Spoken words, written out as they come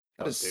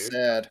That Oh, is dude.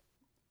 sad.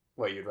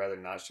 What, you'd rather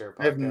not share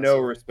a I have podcast no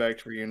with me?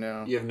 respect for you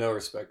now. You have no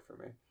respect for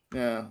me.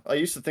 Yeah, I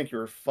used to think you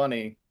were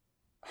funny.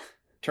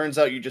 Turns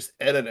out you just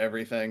edit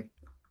everything.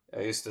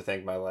 I used to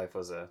think my life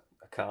was a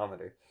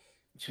comedy.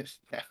 Just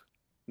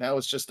now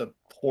it's just a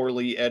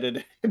poorly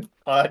edited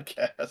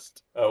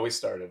podcast. Oh, we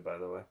started, by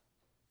the way.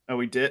 Oh,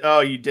 we did.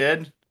 Oh, you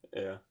did.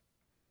 Yeah.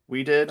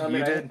 We did. I mean,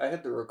 You did. I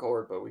hit the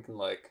record, but we can,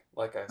 like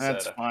I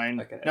That's said, I fine.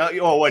 can No.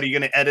 edit Oh, what things. are you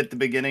gonna edit the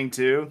beginning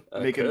too? I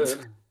Make it.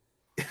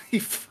 could. You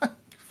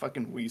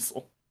fucking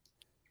weasel.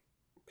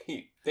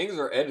 Pete, things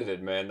are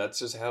edited, man. That's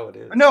just how it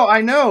is. No,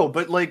 I know,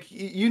 but like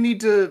you need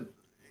to,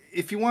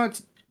 if you want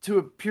it to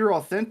appear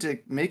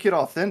authentic, make it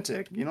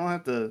authentic. You don't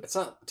have to. It's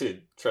not,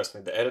 dude. Trust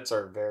me, the edits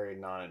are very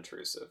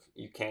non-intrusive.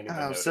 You can't even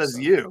notice Says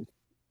them. you.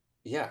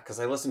 Yeah, because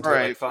I listened All to it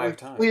like right. Well, five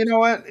you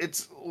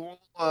times. know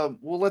what?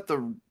 We'll let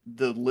the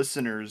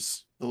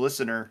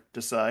listener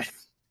decide.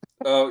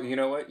 Oh, you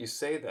know what? You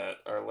say that.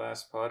 Our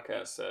last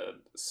podcast said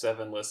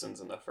 7 listens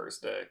in the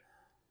first day.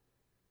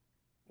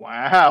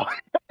 Wow.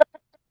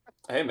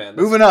 Hey, man,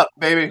 Moving up,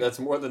 baby. that's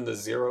more than the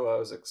 0 I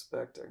was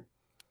expecting.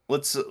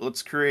 Let's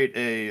create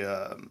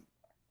a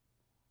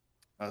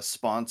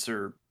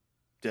sponsor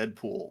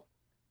Deadpool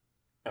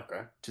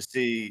Okay. to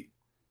see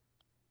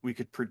we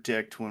could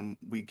predict when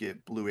we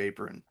get Blue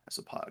Apron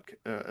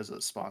as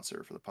a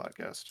sponsor for the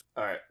podcast.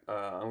 All right.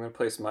 I'm gonna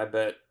place my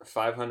bet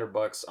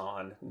 $500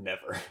 on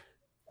never.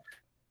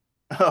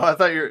 Oh, I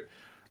thought you're.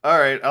 All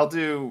right,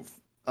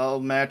 I'll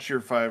match your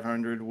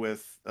 500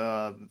 with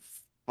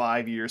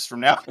 5 years from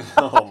now.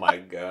 Oh my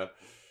god.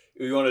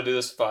 You want to do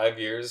this 5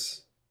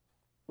 years?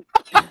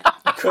 You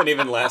couldn't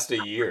even last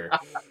a year.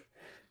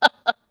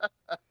 I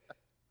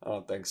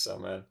don't think so,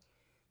 man.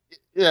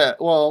 Yeah,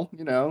 well,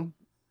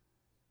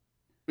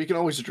 we can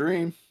always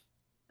dream.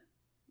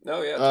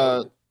 No, yeah, Uh,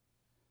 totally.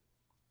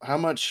 how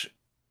much,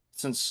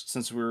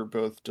 since we're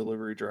both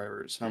delivery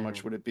drivers, how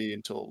much Mhm. would it be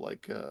until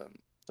like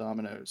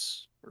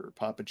Domino's or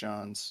Papa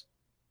John's?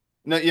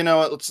 No, you know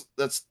what?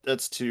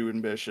 That's too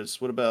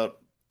ambitious. What about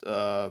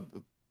uh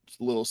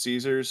Little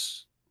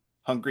Caesars,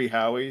 Hungry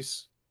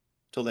Howie's,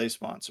 till they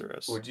sponsor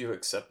us? Would you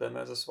accept them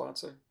as a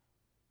sponsor?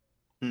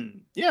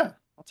 Yeah,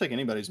 I'll take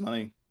anybody's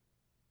money.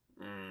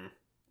 Mm.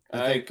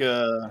 I I. think.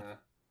 Uh,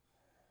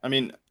 I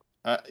mean,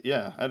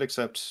 yeah, I'd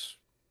accept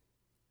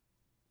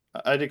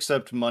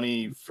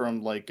money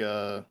from like.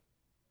 I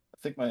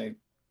think my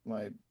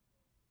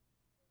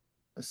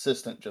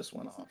assistant just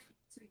went off.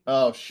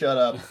 Oh, shut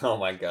up! oh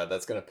my god,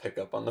 that's gonna pick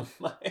up on the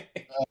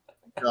mic. Oh,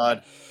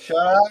 God, shut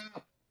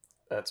up!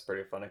 That's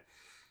pretty funny.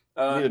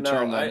 I need to No,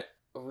 turn them.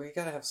 we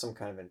gotta have some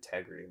kind of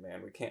integrity,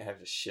 man. We can't have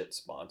just shit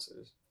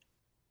sponsors.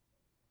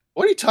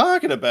 What are you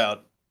talking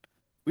about?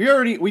 We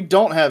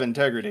don't have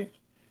integrity.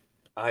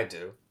 I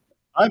do.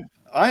 I'm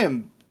I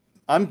am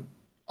I'm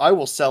I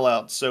will sell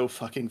out so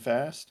fucking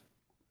fast.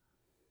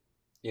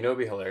 You know, it'd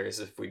be hilarious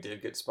if we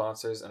did get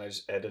sponsors and I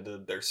just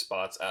edited their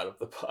spots out of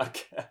the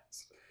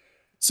podcast.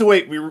 So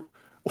wait,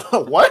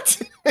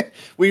 what?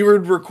 We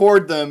would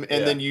record them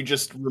and Yeah. then you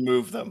just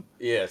remove them.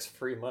 Yeah, it's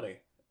free money.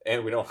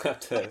 And we don't have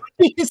to.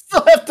 You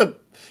still have to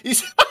you,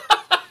 s-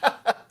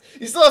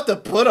 you still have to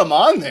put them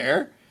on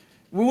there.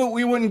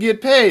 We wouldn't get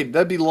paid.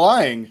 That'd be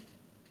lying.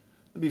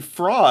 That'd be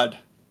fraud.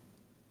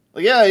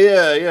 Like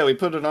yeah, we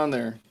put it on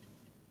there.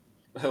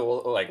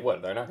 Well, like,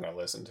 what? They're not going to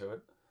listen to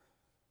it.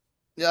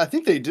 Yeah, I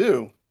think they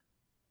do.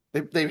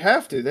 They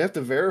have to. They have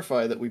to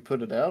verify that we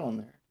put it out on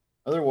there.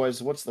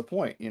 Otherwise, what's the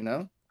point, you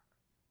know?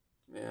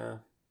 Yeah.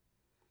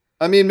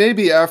 I mean,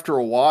 maybe after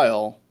a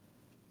while,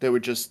 they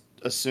would just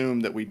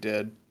assume that we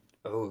did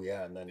Oh,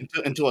 yeah. And then.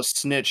 until a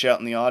snitch out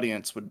in the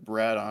audience would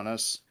rat on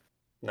us.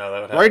 No,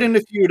 that would Write happen.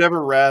 in if you would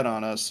ever rat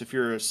on us if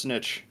you're a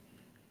snitch.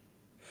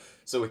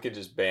 So we could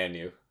just ban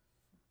you.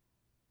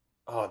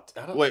 Oh,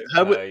 I don't. Wait,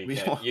 how No, would you we?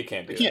 can't. You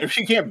can't We do that. can't.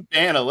 We can't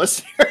ban a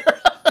listener.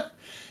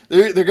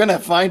 They're gonna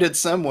find it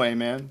some way,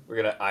 man.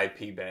 We're going to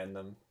IP ban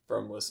them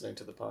from listening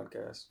to the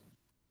podcast.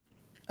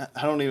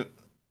 I don't even.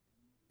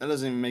 That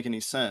doesn't even make any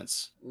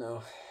sense.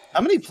 No.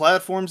 How many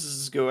platforms does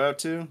this go out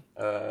to?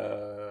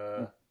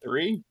 Uh,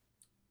 3.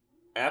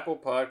 Apple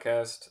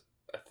Podcast,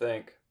 I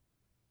think.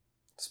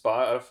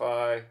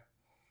 Spotify,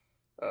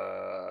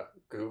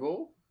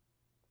 Google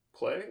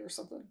Play or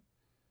something.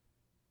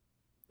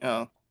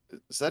 Oh,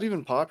 is that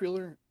even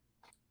popular?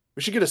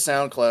 We should get a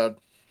SoundCloud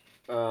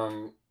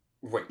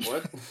Wait,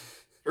 what?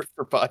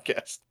 for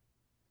podcast.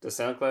 Does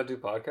SoundCloud do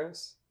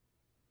podcasts?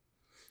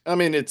 I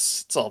mean,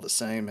 it's all the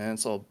same, man.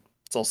 It's all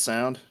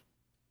sound.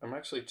 I'm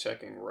actually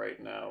checking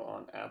right now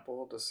on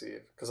Apple to see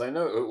if, because I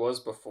know it was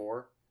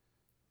before,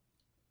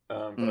 but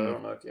I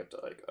don't know if you have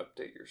to like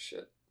update your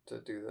shit to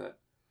do that.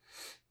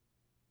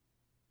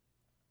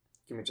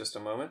 Give me just a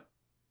moment.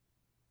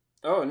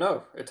 Oh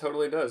no, it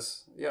totally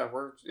does. Yeah,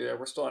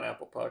 we're still on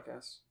Apple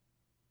Podcasts.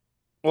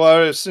 Well, I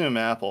would assume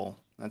Apple.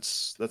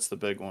 That's the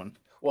big one.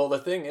 Well, the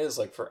thing is,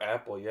 like for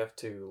Apple, you have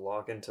to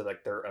log into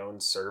like their own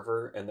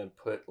server and then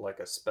put like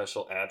a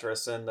special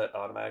address in that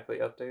automatically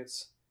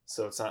updates.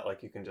 So it's not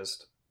like you can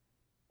just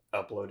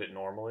upload it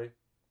normally.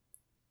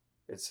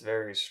 It's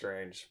very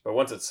strange. But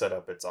once it's set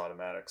up, it's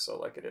automatic. So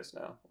like it is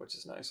now, which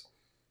is nice.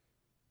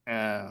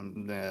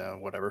 Yeah,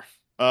 whatever.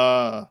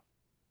 I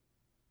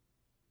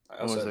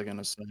What was also I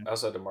gonna say? I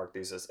also had to mark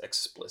these as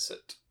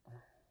explicit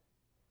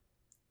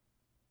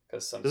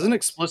because Doesn't sometimes,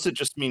 explicit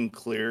just mean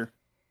clear?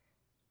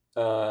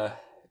 uh,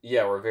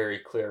 yeah, we're very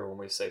clear when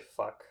we say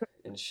fuck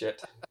and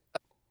shit.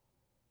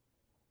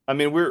 I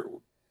mean,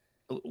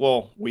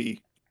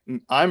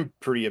 I'm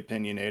pretty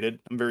opinionated.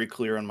 I'm very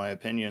clear on my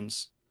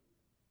opinions.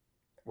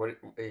 What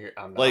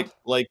I'm Like, not.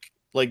 like,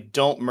 like,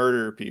 don't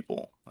murder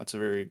people. That's a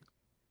very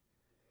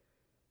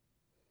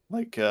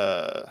like,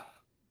 yeah,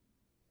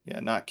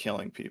 not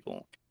killing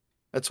people.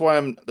 That's why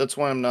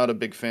I'm not a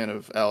big fan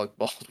of Alec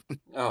Baldwin.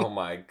 Oh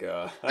my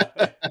god,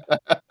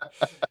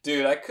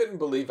 dude! I couldn't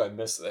believe I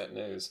missed that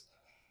news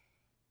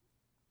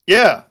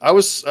Yeah, I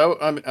was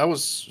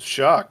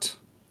shocked.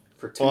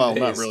 for two Well,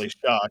 not days. really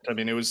shocked. I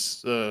mean, it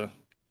was who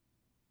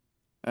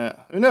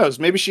knows?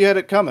 Maybe she had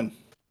it coming.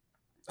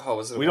 Oh,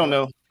 was it a We don't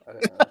woman? know. I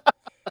didn't know.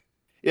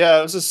 Yeah,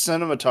 it was a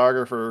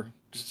cinematographer.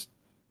 Just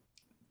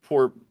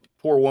poor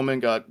poor woman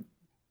got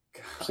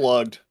God.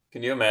 plugged.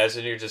 Can you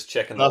imagine you're just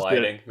checking the That's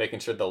it. lighting, making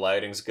sure the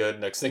lighting's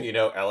good? Next thing you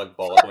know, Alec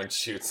Baldwin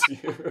shoots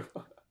you.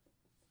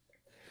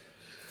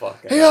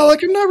 Fucking Hey, hell.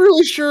 Alec, I'm not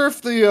really sure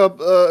if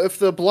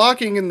the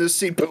blocking in this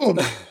scene. Boom.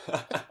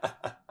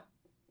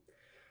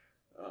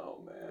 Oh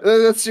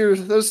man. That's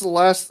the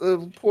last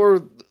the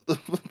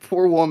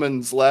poor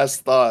woman's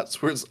last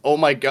thoughts. Was oh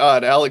my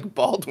god, Alec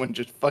Baldwin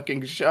just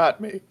fucking shot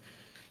me.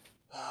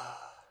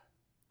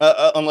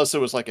 Unless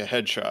it was like a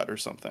headshot or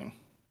something.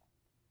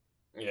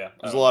 Yeah, I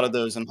There's a don't lot of know.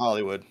 those in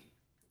Hollywood.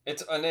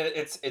 It's a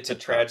Headshots.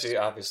 tragedy,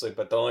 obviously,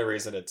 but the only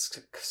reason it's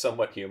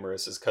somewhat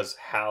humorous is because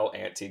how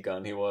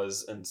anti-gun he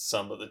was and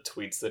some of the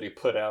tweets that he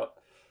put out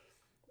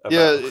about.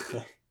 Yeah,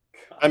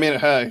 I God. mean,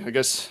 hey, I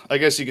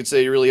guess you could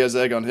say he really has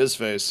egg on his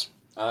face.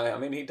 I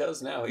mean, he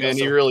does now. He Man,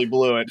 he also really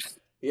blew it.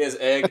 he has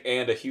egg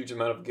and a huge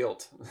amount of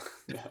guilt.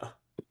 Yeah.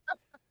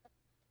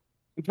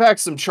 In fact,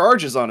 some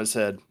charges on his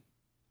head.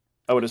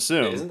 I would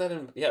assume. Isn't that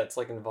yeah? It's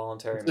like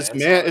involuntary It's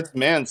manslaughter.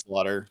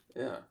 manslaughter.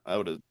 Yeah. I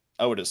would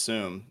I would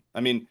assume.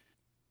 I mean,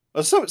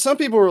 some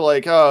people were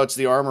like, "Oh, it's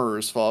the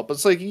armorer's fault," but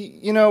it's like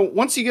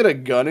once you get a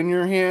gun in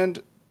your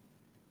hand,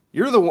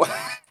 you're the one.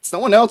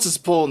 Someone else is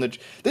pulling the.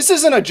 This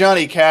isn't a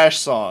Johnny Cash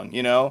song,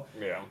 you know.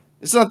 Yeah.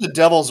 It's not the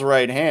devil's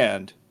right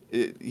hand.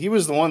 He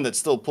was the one that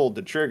still pulled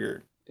the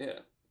trigger. Yeah.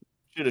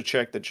 Should have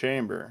checked the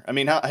chamber. I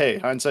mean, hey,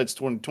 hindsight's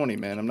 2020,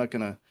 man. I'm not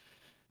gonna.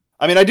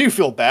 I mean, I do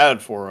feel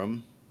bad for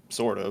him,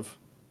 sort of.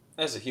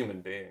 As a human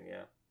being,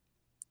 yeah.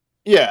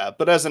 Yeah,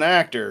 but as an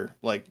actor,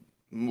 like,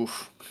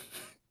 oof.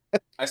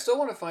 I still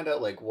want to find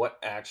out like what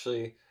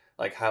actually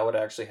like how it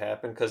actually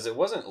happened because it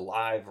wasn't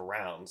live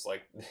rounds.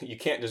 Like you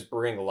can't just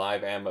bring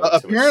live ammo to a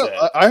Apparently,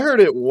 set. I heard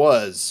it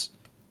was,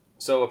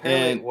 So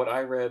apparently, and what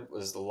I read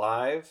was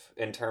live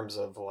in terms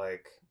of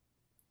like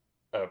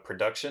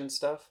production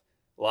stuff.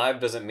 Live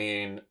doesn't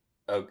mean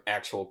a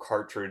actual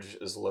cartridge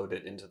is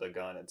loaded into the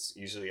gun. It's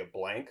usually a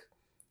blank,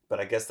 but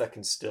I guess that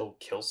can still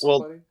kill well,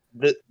 somebody.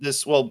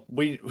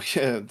 we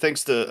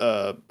thanks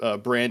to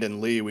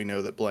Brandon Lee, we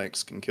know that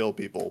blanks can kill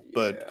people,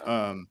 but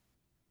Yeah.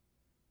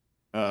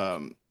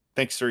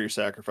 thanks for your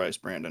sacrifice,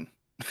 Brandon.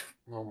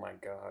 Oh my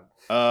god.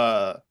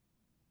 Uh,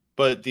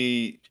 but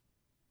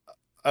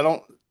I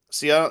don't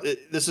see.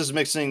 This is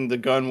mixing the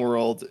gun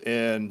world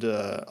and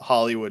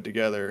Hollywood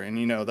together,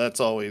 and that's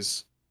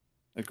always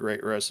a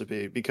great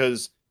recipe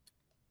because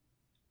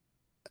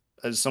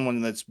as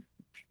someone that's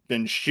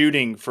been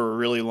shooting for a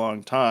really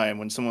long time,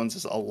 when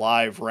someone's a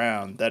live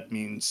round, that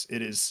means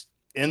it is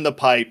in the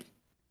pipe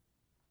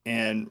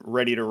and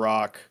ready to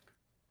rock,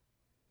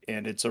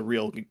 and it's a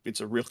real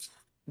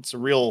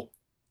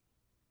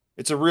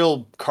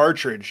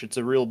cartridge. It's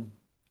a real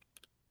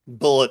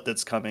bullet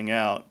that's coming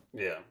out.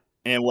 Yeah.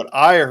 And what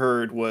I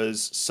heard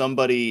was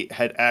somebody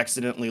had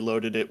accidentally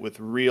loaded it with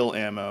real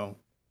ammo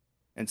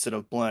instead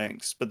of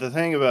blanks. But the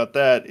thing about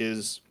that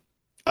is,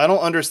 I don't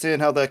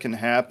understand how that can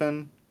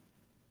happen.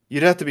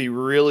 You'd have to be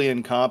really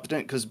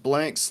incompetent because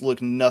blanks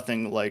look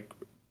nothing like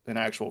an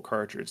actual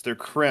cartridge. They're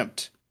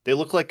crimped. They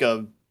look like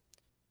a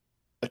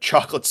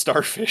chocolate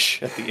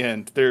starfish at the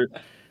end.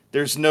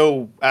 There's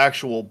no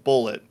actual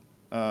bullet.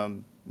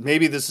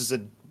 Maybe this is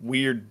a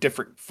weird,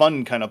 different,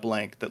 fun kind of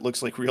blank that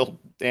looks like real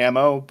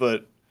ammo,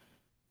 but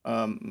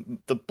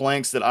the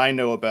blanks that I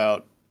know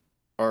about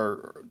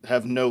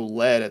have no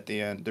lead at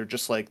the end. They're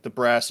just like the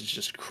brass is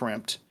just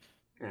crimped.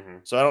 Hmm.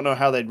 So I don't know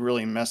how they'd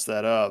really mess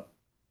that up.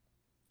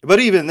 But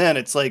even then,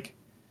 it's like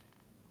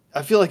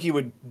I feel like you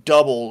would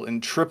double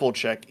and triple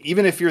check,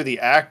 even if you're the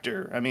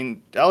actor. I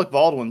mean, Alec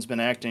Baldwin's been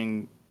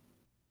acting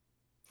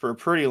for a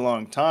pretty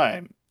long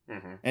time,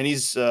 Hmm. and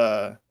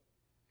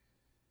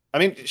I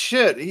mean,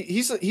 shit,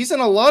 he's in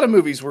a lot of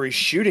movies where he's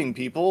shooting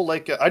people.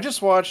 Like I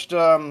just watched,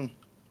 isn't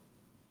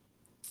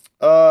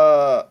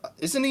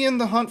he in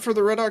The Hunt for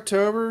the Red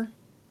October?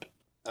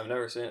 I've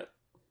never seen it,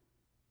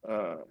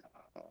 Uh,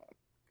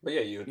 but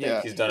yeah, you would think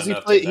yeah, he's done because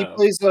enough to he know.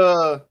 plays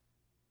uh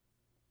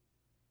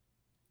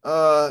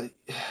I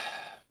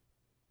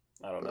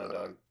don't know,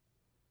 Doug.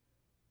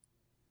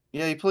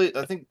 Yeah, he played.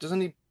 I think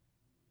doesn't he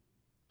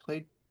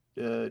play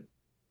uh,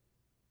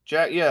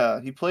 Jack?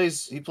 Yeah, he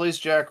plays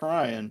Jack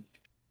Ryan.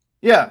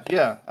 Yeah,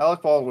 yeah.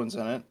 Alec Baldwin's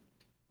in it.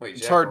 Wait,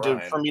 It's Jack hard to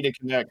for Ryan. me to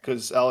connect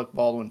because Alec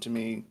Baldwin to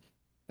me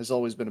has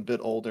always been a bit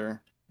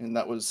older, and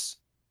that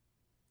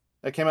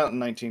came out in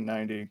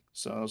 1990,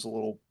 so I was a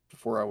little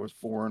before I was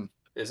born.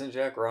 Isn't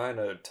Jack Ryan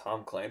a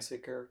Tom Clancy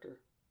character?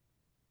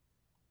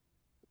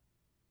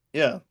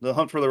 Yeah, The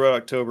Hunt for the Red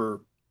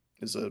October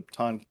is a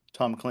Tom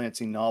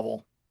Clancy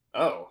novel,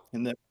 Oh,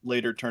 and that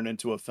later turned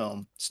into a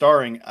film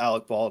starring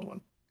Alec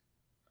Baldwin.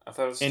 I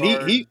thought it And he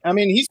starred. I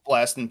mean, he's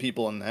blasting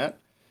people in that.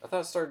 I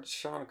thought it starred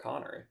Sean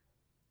Connery.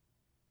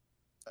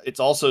 It's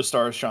also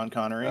stars Sean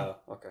Connery. Oh,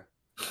 okay.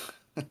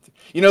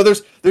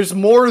 There's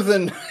more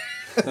than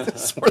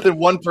there's more than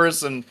one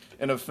person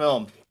in a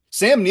film.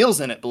 Sam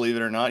Neill's in it, believe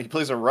it or not. He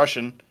plays a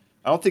Russian.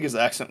 I don't think his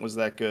accent was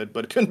that good,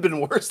 but it couldn't have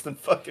been worse than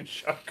fucking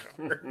Sean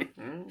Connery.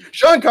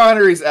 Sean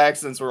Connery's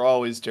accents were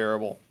always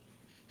terrible.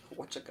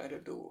 What you gotta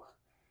do?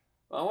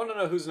 I want to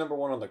know who's number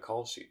one on the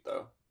call sheet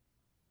though,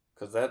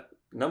 because that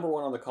number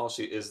one on the call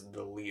sheet is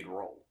the lead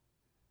role,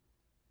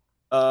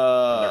 and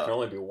there Uh, can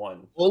only be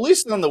one. well, at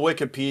least on the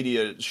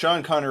Wikipedia,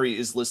 Sean Connery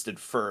is listed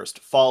first,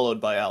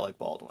 followed by Alec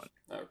Baldwin.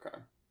 Okay.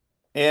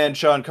 And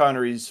Sean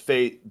Connery's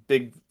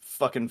big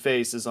fucking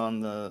face is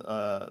on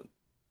the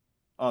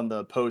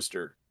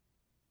poster.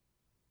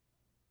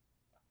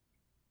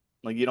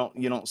 Like you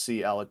don't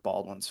see Alec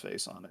Baldwin's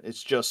face on it.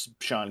 It's just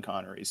Sean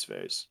Connery's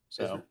face.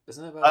 So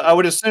Isn't it I, about I like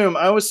would assume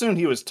I would assume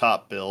he was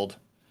top billed.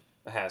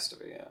 it has to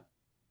be, yeah.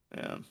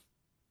 Yeah,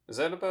 Is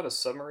that about a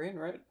submarine,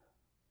 right?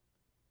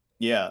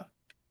 yeah.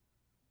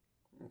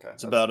 Okay,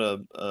 It's that's about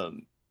a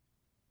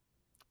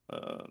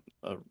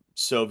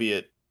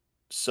Soviet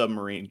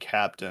submarine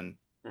captain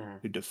mhm.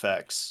 who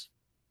defects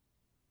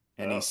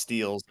and he Oh,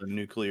 steals a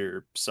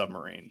nuclear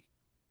submarine.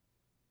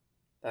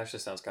 that actually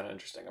sounds kind of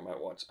interesting. I might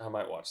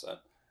watch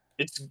that.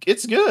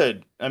 It's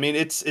good. I mean,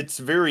 it's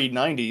very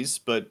 90s,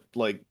 but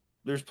like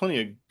there's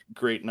plenty of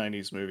great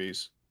 90s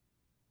movies.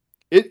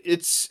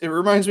 It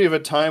reminds me of a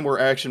time where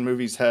action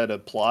movies had a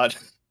plot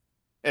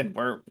and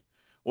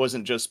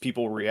wasn't just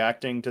people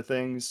reacting to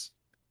things.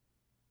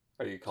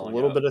 Are you There's a calling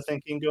little out? bit of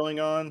thinking going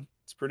on.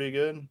 It's pretty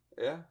good.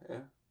 Yeah, yeah.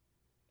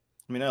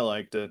 I mean, I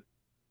liked it.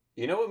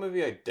 You know what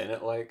movie I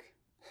didn't like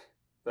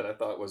that I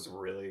thought was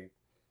really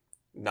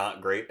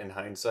not great in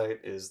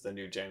hindsight is the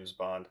new James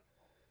Bond.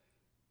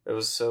 It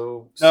was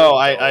No, so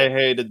I dull.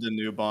 hated the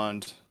new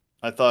Bond.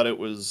 I thought it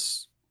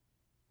was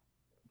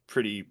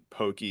pretty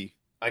pokey.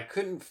 I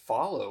couldn't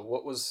follow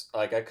what was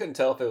like. I couldn't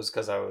tell if it was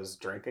because I was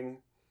drinking,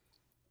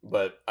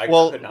 but I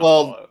could not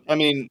Well, follow. I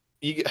mean,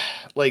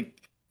 like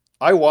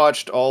I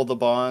watched all the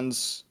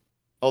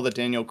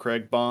Daniel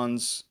Craig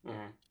Bonds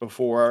Hmm.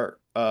 before.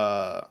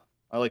 I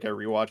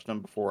rewatched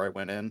them before I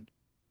went in,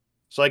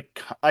 so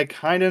I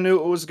kind of knew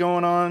what was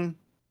going on.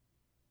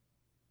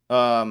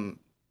 Um,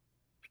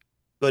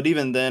 but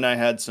even then, I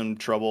had some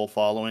trouble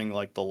following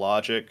like the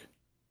logic,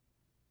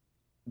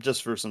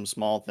 just for some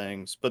small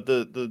things. But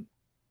the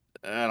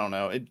I don't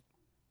know it.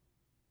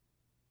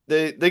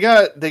 They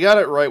got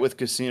it right with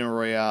Casino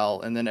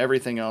Royale, and then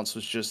everything else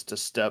was just a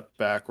step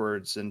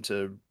backwards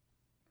into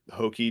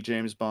hokey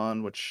James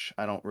Bond, which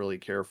I don't really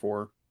care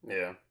for.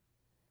 Yeah,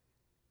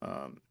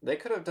 Um, they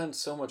could have done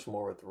so much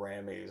more with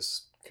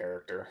Rami's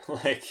character.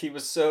 Like he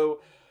was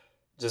so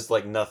just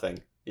like nothing.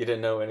 You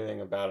didn't know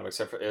anything about him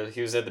except for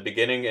he was at the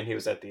beginning and he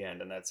was at the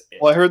end, and that's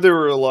well, it. I heard there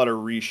were a lot of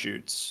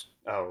reshoots,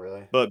 Oh,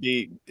 really? but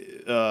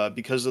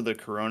because of the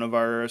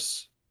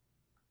coronavirus,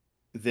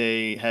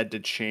 they had to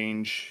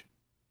change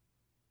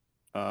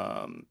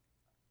um,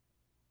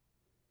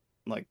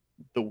 like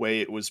the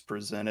way it was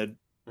presented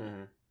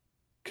Hmm.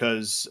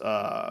 because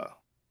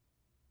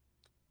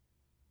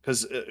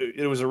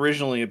it was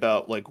originally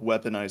about like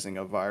weaponizing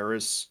a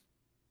virus,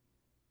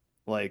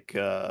 like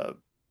to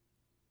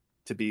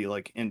be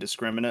like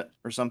indiscriminate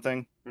or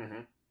something. Hmm.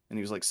 And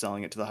he was like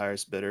selling it to the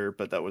highest bidder,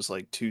 but that was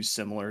like too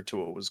similar to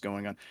what was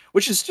going on,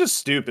 which is just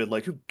stupid.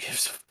 Like, who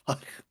gives a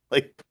fuck?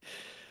 Like,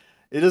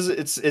 it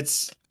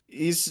is.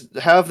 He's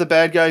have the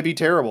bad guy be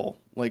terrible.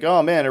 Like,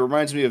 oh man, it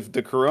reminds me of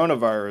the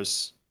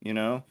coronavirus,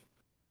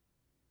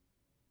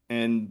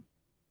 and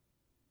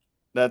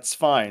that's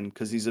fine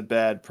because he's a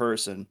bad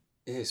person.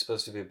 Yeah, he's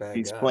supposed to be a bad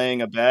He's guy.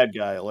 playing a bad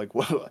guy. Like,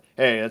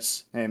 hey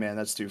man,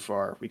 that's too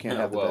far. We can't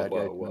have the Whoa, bad guy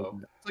whoa, doing whoa.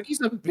 that. It's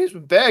like he's a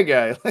bad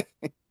guy.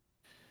 Like,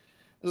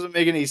 doesn't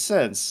make any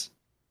sense.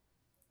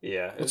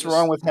 Yeah, it What's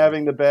wrong just with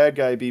having the bad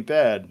guy be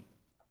bad?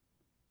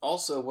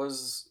 also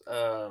was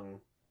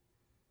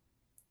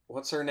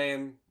what's her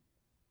name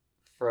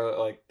for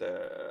like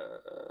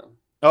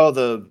Oh,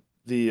 the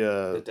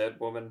dead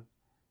woman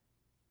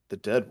the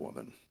dead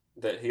woman.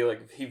 that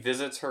he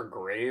visits her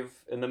grave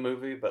in the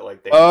movie, but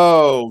like they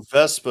Oh,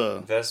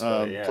 Vespa,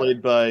 Vespa, yeah,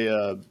 played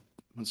by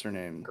what's her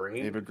name?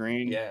 Green, Ava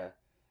Green. yeah.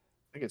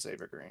 I think it's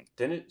Ava Green.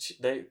 Didn't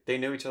they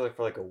knew each other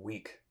for like a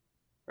week,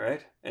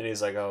 right? And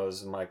he's like, oh,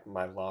 this is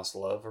my lost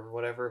love or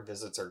whatever.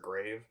 Visits her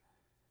grave.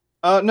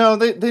 No,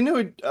 they knew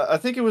it. I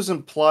think it was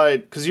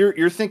implied because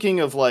you're thinking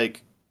of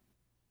like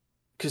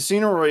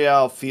Casino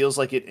Royale feels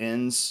like it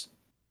ends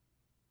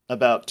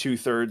about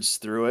 2/3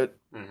 through it,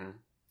 Mm-hmm.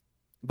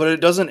 but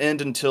it doesn't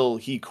end until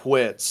he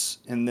quits,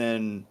 and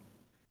then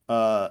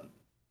uh,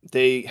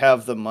 they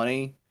have the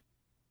money,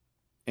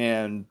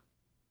 and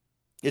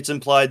it's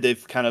implied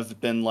they've kind of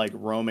been like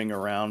roaming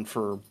around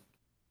for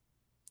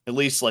at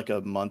least like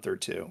a month or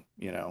two,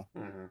 you know.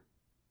 Mm-hmm.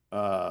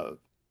 Uh,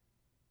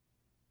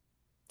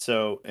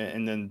 so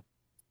and then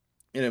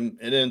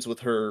it ends with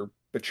her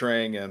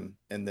betraying him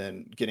and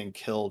then getting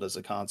killed as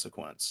a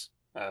consequence.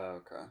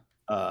 Oh, okay.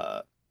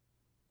 Uh,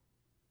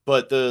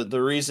 but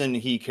the reason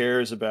he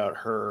cares about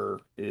her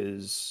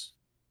is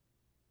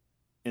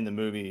in the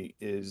movie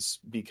is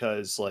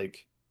because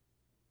like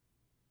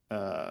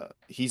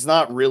he's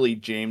not really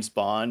James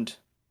Bond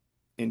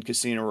in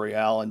Casino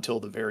Royale until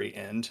the very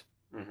end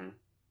Mm-hmm.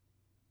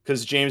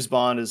 because James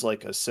Bond is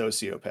like a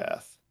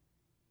sociopath.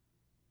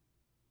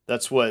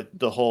 That's what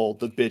the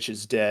bitch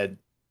is dead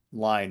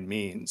line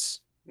means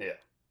Yeah.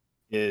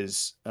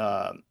 is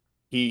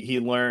he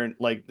learned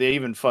like they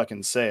even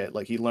fucking say it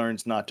like he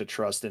learns not to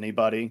trust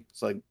anybody.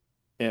 It's like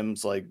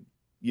him's like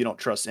you don't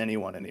trust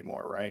anyone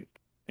anymore, right? And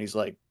he's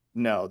like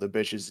no, the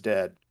bitch is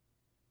dead.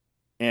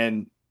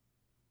 And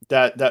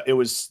that it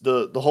was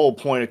the whole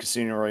point of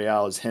Casino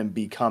Royale is him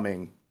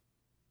becoming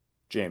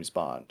James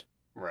Bond.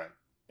 Right.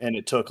 And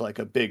it took like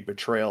a big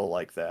betrayal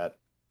like that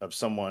of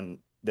someone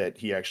that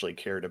he actually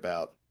cared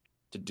about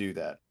to do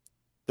that.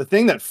 The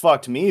thing that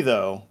fucked me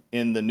though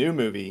in the new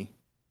movie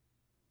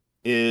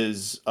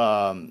is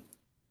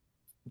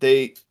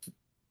they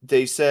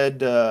they said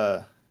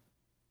because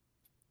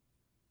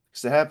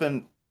it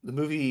happened the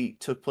movie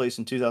took place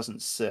in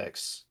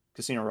 2006.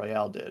 Casino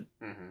Royale did.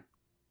 Mm-hmm.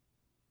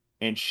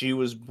 And she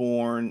was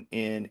born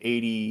in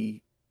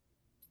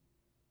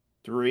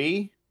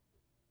 83.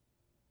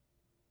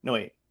 No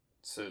wait.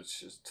 So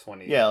she's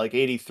 20. Yeah, like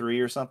 83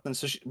 or something.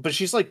 But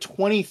she's like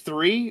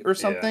 23 or Yeah.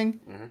 something.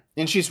 Mm-hmm.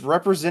 And she's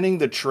representing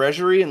the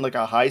treasury in like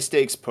a high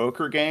stakes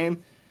poker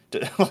game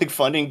to like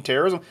funding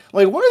terrorism.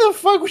 Like, why the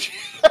fuck would you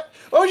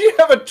why would you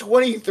have a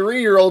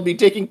 23-year-old be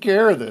taking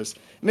care of this? It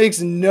makes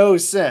no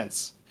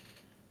sense.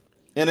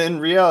 And in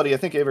reality, I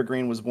think Ava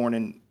Green was born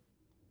in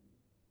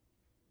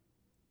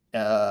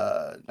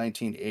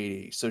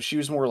 1980. So she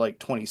was more like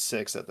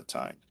 26 at the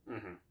time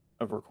Mm-hmm.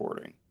 of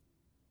recording.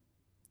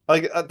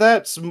 Like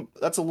that's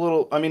a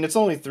little. I mean, it's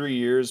only 3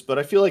 years, but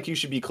I feel like you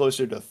should be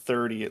closer to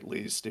 30 at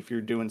least if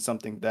you're doing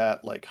something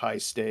that like high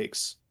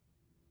stakes.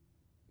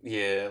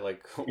 Yeah,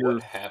 like what You're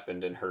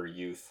happened in her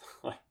youth?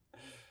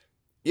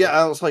 yeah. Like,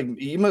 I was like,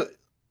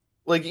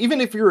 like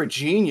even if you're a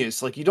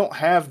genius, like you don't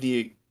have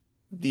the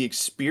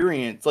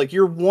experience. Like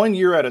you're 1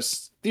 year out of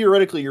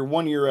theoretically you're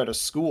 1 year out of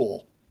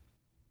school,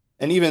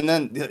 and even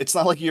then, it's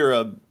not like you're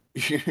a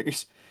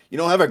you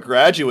don't have a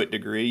graduate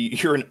degree.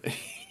 You're an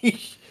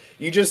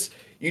you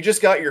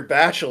just got your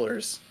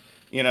bachelor's,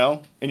 you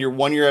know, and you're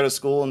 1 year out of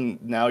school,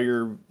 and now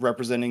you're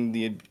representing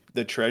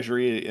the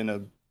treasury in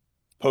a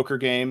poker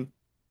game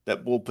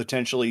that will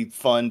potentially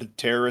fund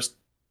terrorist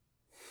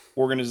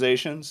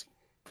organizations.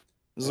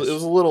 it's It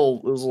was a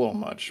little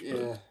much, but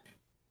yeah,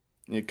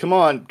 yeah, come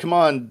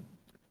on,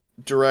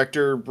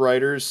 director,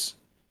 writers,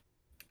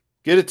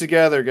 get it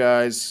together,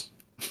 guys.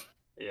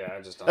 yeah.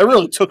 I just That don't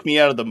really took me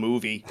out of the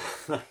movie.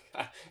 know.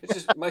 It's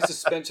just my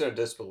suspension of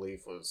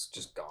disbelief was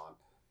just gone.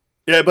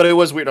 Yeah, but it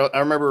was weird. I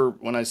remember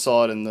when I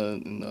saw it in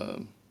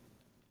the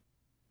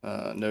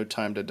No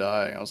Time to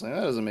Die. I was like,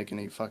 that doesn't make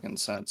any fucking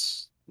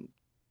sense.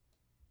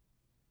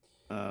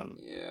 Um,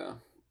 Yeah.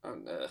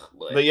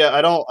 but yeah,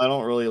 I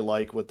don't really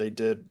like what they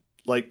did.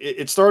 Like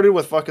it started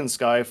with fucking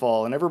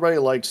Skyfall, and everybody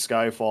liked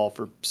Skyfall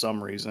for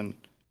some reason.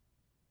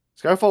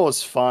 Skyfall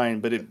was fine,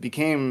 but it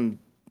became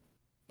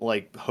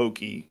like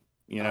hokey,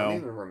 you I don't know?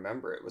 even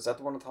remember it. Was that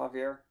the one with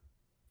Javier?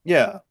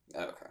 Yeah,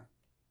 Oh, okay.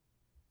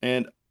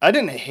 and I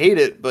didn't hate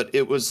it, but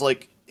it was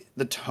like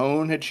the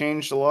tone had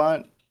changed a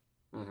lot.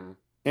 Mm-hmm.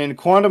 And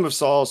Quantum of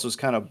Solace was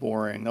kind of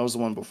boring. That was the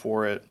one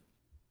before it,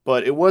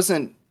 but it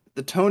wasn't.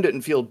 The tone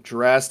didn't feel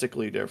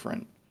drastically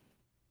different.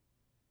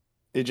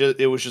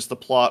 It was just the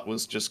plot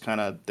was just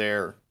kind of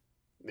there.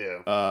 Yeah.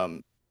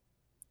 Um,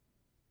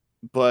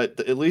 but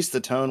at least the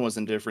tone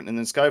wasn't different. And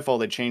then Skyfall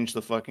they changed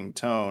the fucking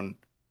tone,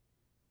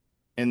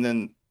 and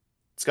then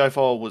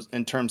Skyfall was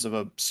in terms of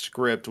a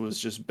script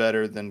was just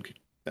better than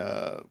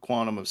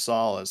Quantum of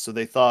Solace. So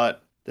they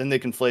thought then they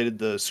conflated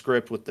the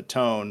script with the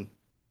tone,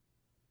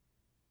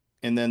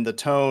 and then the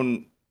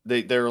tone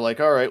they were like,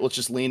 all right, let's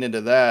just lean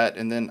into that.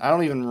 And then I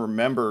don't even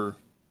remember.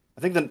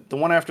 I think the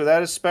one after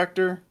that is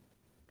Spectre,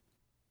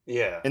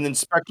 Yeah. and then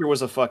Spectre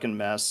was a fucking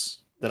mess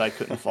that I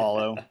couldn't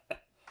follow.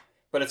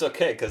 But it's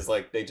okay because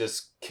like they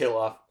just kill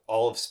off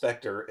all of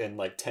Spectre in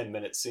like 10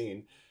 minute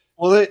scene.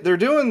 Well, they're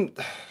doing.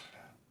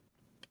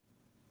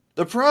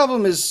 The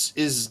problem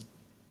is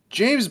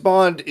James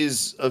Bond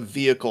is a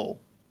vehicle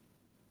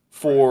Right.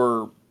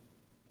 for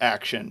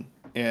action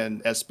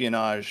and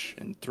espionage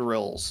and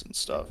thrills and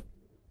stuff.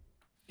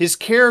 His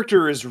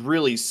character is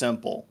really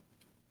simple.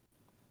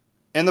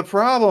 And the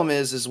problem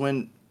is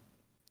when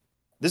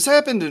this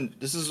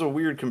is a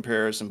weird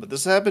comparison, but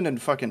this happened in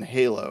fucking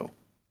Halo,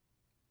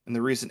 in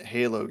the recent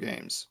Halo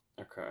games.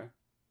 Okay.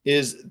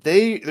 Is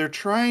they're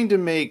trying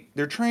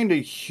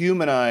to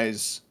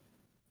humanize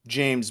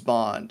James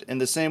Bond in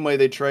the same way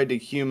they tried to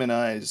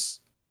humanize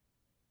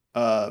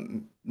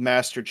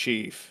Master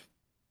Chief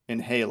in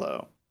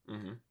Halo.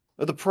 Mm-hmm.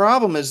 But the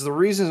problem is the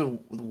reason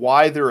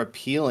why they're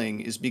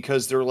appealing is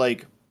because they're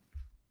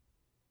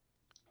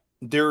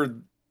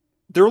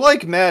they're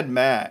like Mad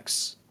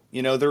Max.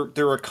 You know,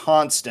 they're a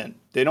constant.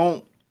 They're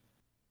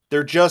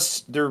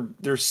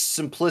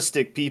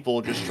simplistic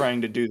people just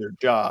trying to do their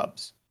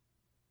jobs.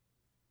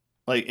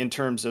 Like in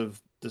terms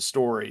of the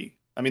story.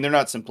 I mean, they're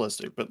not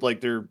simplistic, but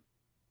like their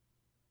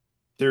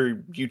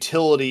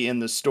utility in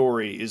the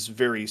story is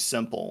very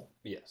simple.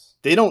 Yes.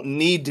 They don't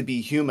need to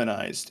be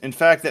humanized. In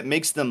fact, that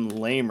makes them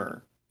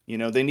lamer. You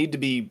know, they need to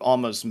be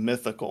almost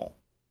mythical.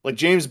 Like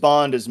James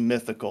Bond is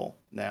mythical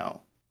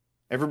now.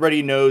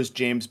 Everybody knows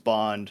James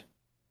Bond,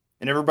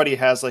 and everybody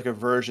has like a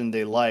version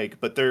they like,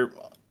 but they're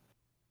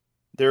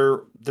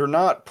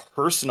not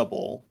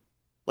personable.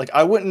 Like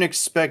I wouldn't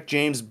expect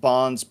James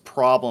Bond's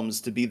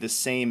problems to be the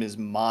same as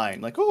mine.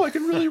 Like, oh, I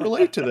can really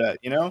relate to that,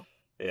 you know?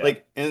 Yeah.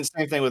 Like, and the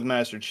same thing with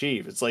Master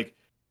Chief. It's like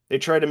they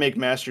try to make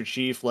Master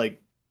Chief like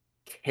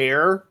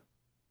care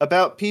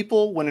about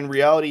people when in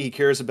reality he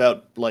cares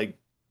about like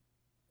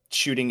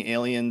shooting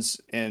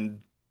aliens and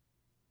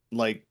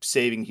like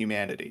saving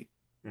humanity.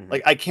 Mm-hmm.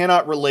 Like I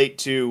cannot relate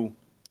to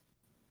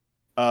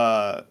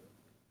uh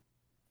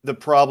the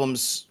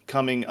problems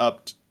coming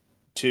up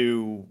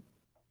to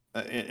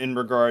in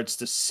regards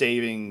to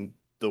saving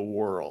the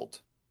world,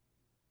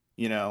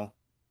 you know.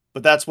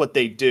 But that's what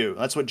they do.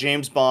 That's what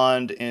James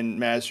Bond and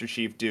Master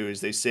Chief do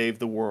is they save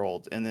the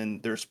world and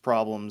then there's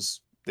problems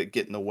that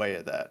get in the way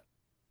of that.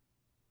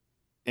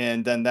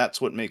 And then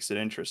that's what makes it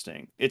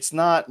interesting. It's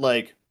not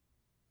like,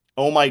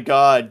 "Oh my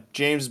god,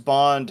 James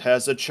Bond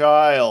has a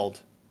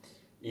child."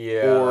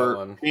 Yeah, that Or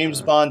one.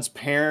 James Bond's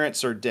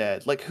parents are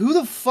dead. Like, who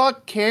the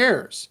fuck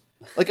cares?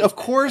 Like, of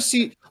course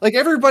like,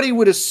 everybody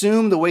would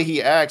assume the way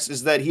he acts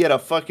is that he had a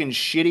fucking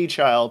shitty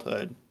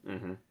childhood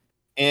Mm-hmm.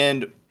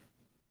 and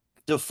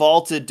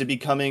defaulted to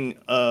becoming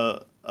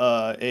a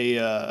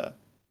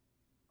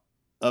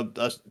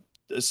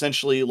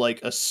essentially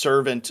like a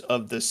servant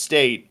of the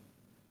state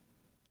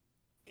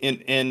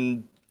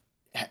and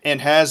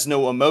and has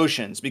no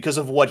emotions because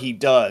of what he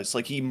does.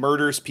 Like, he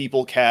murders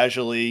people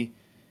casually.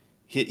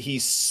 He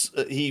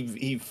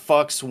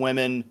fucks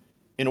women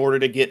in order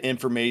to get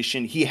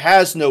information. He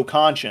has no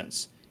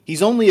conscience.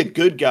 He's only a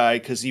good guy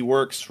because he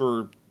works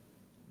for,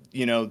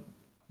 you know,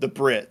 the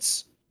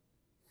Brits,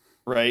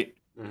 right?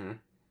 Mm-hmm.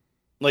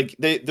 Like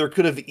there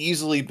could have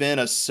easily been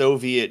a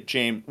Soviet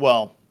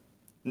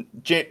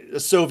a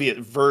Soviet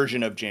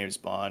version of James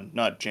Bond,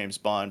 not James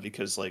Bond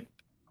because like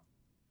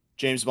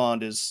James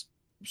Bond is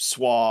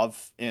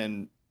suave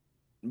and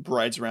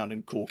rides around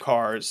in cool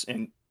cars,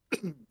 and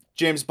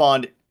James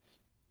Bond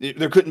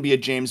there couldn't be a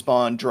James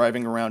Bond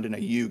driving around in a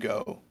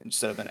Yugo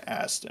instead of an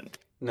Aston.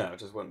 No, it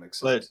just wouldn't make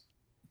But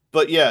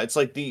sense. yeah, it's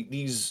like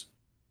these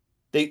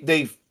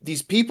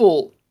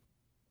people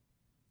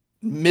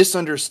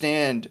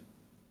misunderstand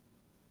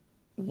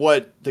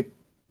what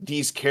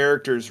these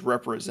characters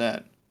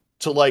represent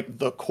to like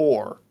the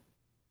core.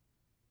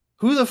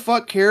 Who the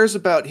fuck cares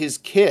about his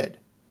kid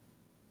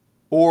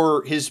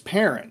or his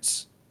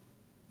parents?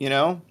 You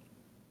know?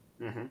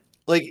 Mm-hmm.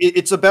 Like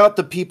it's about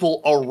the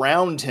people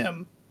around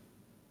him,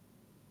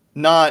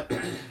 not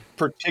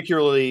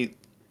particularly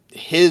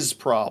his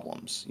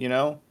problems, you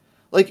know?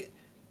 Like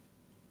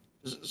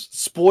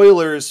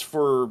spoilers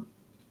for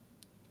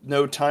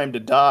No Time to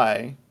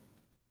Die,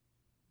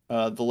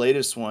 the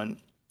latest one,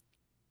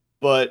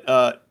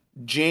 but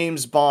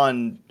James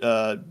Bond,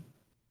 the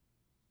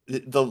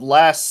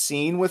last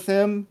scene with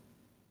him,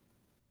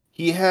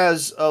 he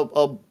has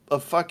a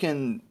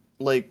fucking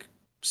like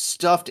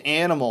stuffed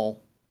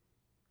animal,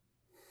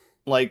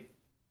 like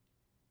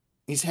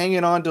he's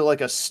hanging on to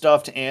like a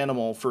stuffed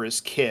animal for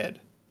his kid,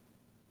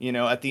 you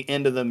know, at the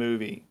end of the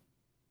movie.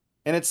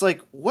 And it's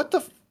like, what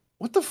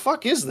the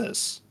fuck is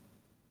this?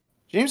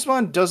 James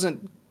Bond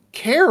doesn't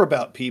care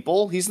about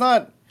people. He's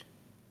not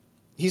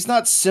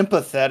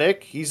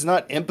sympathetic. He's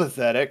not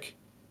empathetic.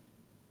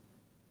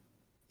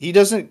 He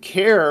doesn't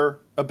care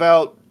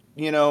about,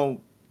 you know,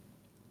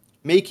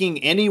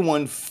 making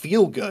anyone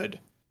feel good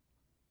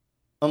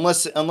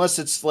unless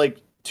it's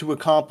like to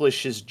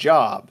accomplish his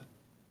job.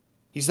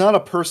 He's not a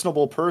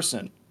personable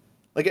person.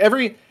 Like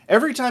every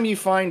time you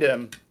find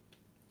him,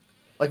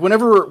 like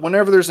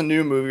whenever there's a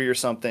new movie or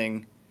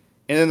something,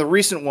 and in the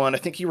recent one, I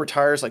think he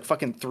retires like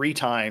fucking 3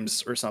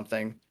 times or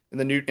something in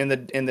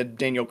the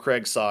Daniel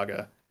Craig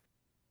saga.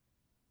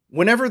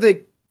 Whenever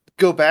they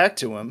go back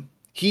to him,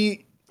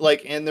 he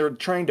like and they're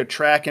trying to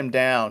track him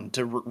down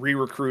to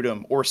re-recruit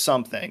him or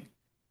something.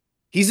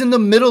 He's in the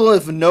middle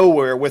of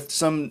nowhere with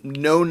some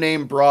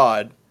no-name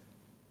broad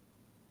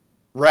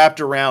wrapped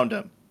around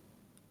him.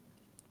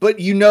 But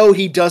you know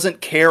he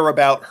doesn't care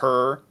about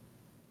her,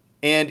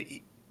 and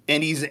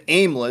he's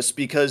aimless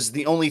because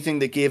the only thing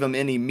that gave him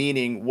any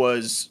meaning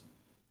was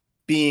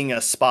being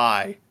a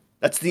spy.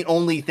 That's the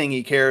only thing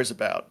he cares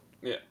about.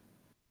 Yeah.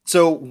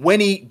 So when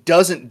he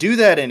doesn't do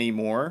that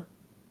anymore,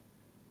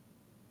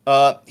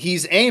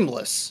 he's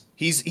aimless.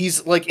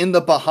 He's like in the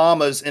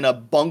Bahamas in a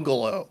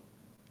bungalow.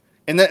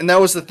 And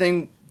that was the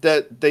thing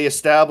that they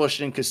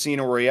established in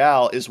Casino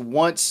Royale is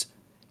once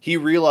he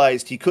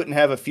realized he couldn't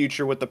have a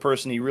future with the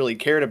person he really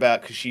cared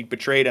about because she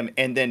betrayed him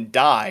and then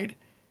died.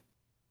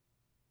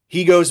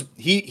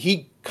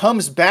 He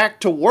comes back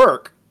to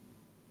work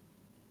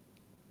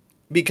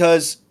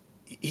because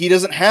he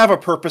doesn't have a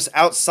purpose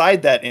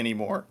outside that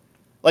anymore.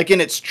 Like,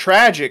 and it's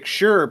tragic,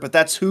 sure, but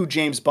that's who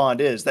James Bond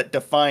is. That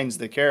defines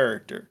the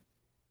character.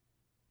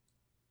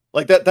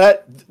 Like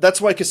that's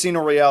why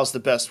Casino Royale is the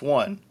best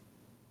one.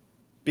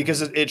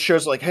 Because it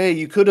shows like, hey,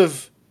 you could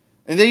have,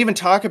 and they even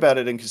talk about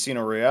it in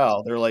Casino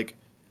Royale. They're like,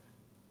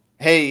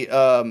 hey,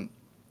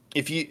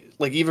 if you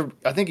like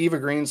I think Eva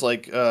Green's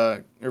like,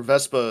 or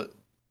Vespa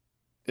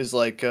is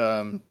like,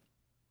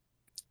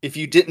 if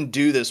you didn't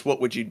do this,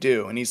 what would you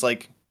do? And he's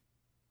like,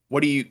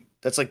 what do you?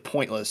 That's like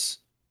pointless.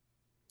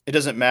 It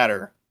doesn't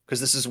matter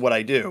because this is what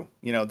I do.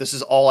 You know, this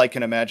is all I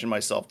can imagine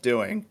myself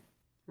doing.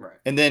 Right.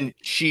 And then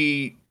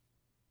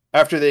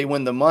after they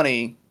win the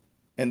money,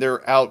 and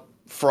they're out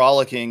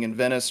frolicking in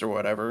Venice or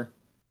whatever,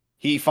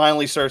 he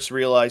finally starts to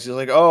realize he's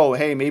like, oh,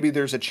 hey, maybe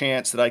there's a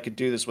chance that I could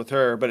do this with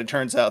her. But it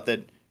turns out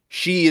that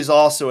she is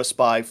also a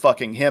spy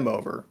fucking him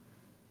over.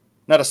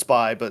 Not a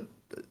spy, but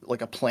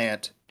like a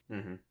plant.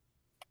 Mm-hmm.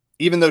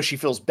 Even though she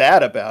feels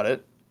bad about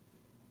it,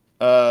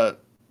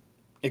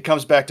 it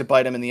comes back to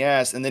bite him in the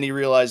ass. And then he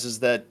realizes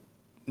that,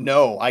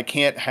 no, I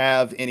can't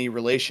have any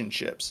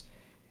relationships.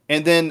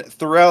 And then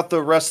throughout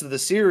the rest of the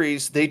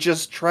series, they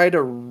just try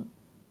to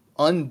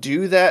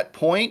undo that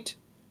point.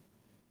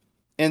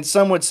 And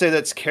some would say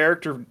that's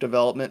character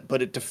development,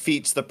 but it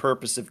defeats the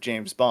purpose of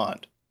James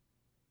Bond.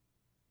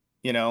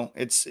 You know,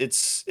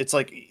 it's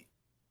like,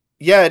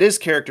 yeah, it is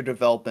character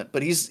development,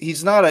 but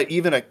he's not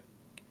even a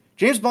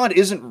James Bond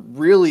isn't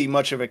really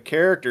much of a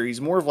character.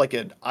 He's more of like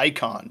an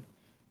icon.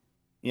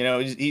 You know,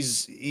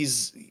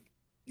 he's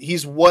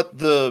what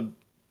the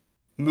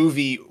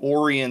movie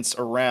orients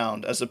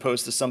around as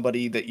opposed to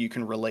somebody that you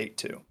can relate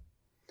to.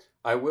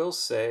 I will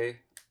say,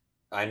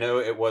 I know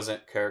it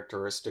wasn't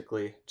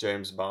characteristically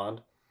James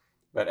Bond,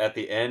 but at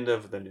the end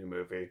of the new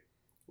movie,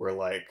 where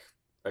like,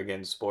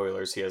 again,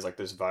 spoilers, he has like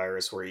this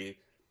virus where he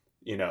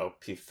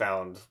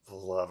found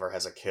love or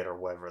has a kid or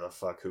whatever the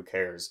fuck, who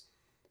cares?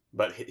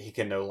 But he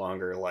can no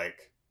longer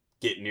like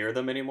get near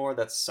them anymore.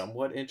 That's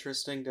somewhat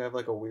interesting to have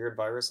like a weird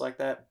virus like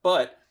that,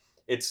 but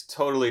it's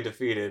totally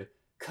defeated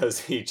because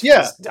he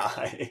just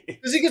died.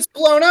 Because he gets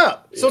blown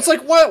up. So it's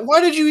like, why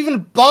did you even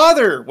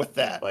bother with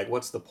that? Like,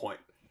 what's the point?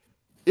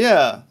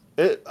 Yeah.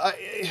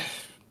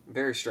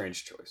 Very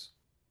strange choice.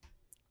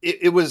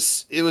 It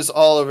was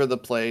all over the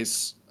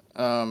place.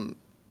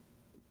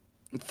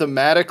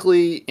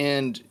 Thematically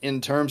and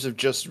in terms of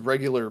just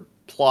regular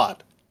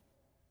plot.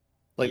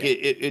 Like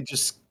it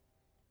just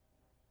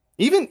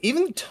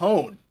even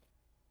tone.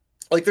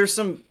 Like there's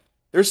some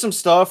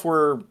stuff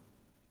where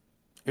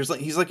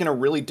he's like in a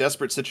really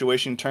desperate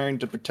situation trying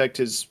to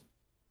protect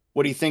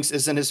what he thinks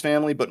isn't his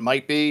family but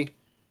might be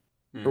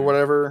or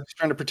whatever. He's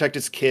trying to protect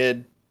his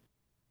kid.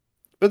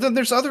 But then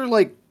there's other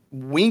like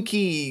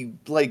winky,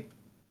 like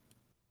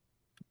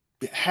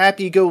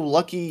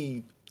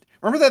happy-go-lucky.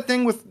 Remember that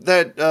thing with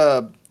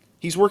that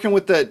he's working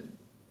with that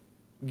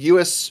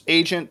U.S.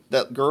 agent,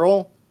 that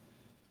girl,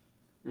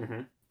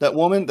 that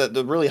woman,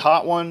 the really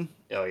hot one.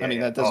 Oh yeah. I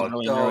mean, that doesn't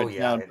really narrow it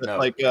down, but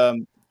like,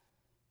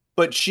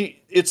 but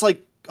it's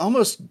like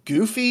almost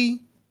goofy.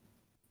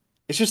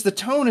 It's just the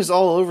tone is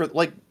all over.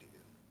 Like,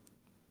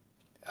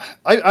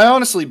 I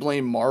honestly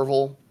blame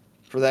Marvel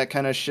for that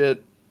kind of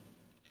shit.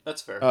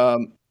 That's fair.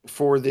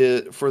 For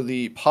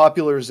the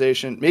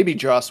popularization, maybe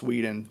Joss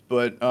Whedon,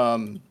 but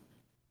for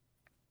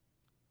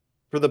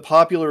the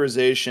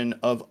popularization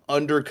of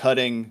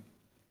undercutting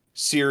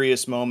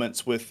serious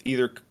moments with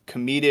either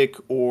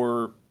comedic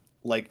or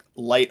like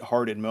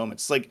lighthearted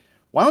moments. Like,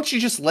 why don't you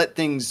just let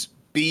things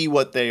be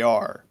what they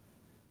are?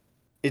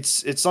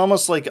 It's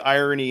almost like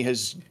irony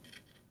has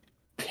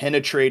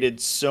penetrated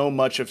so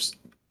much of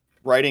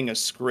writing a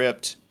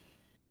script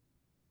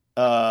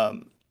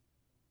that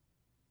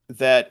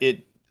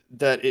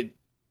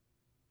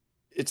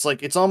it's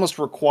like it's almost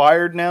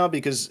required now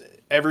because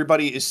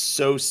everybody is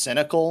so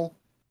cynical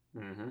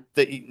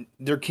that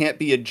there can't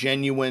be a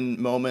genuine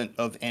moment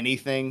of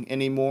anything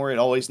anymore. It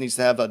always needs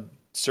to have a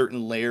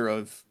certain layer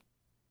of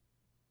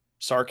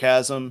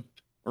sarcasm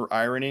or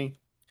irony,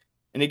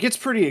 and it gets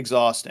pretty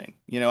exhausting.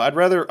 You know, I'd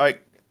rather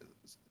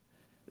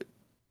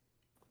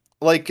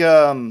like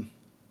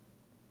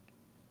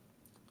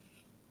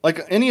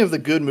any of the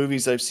good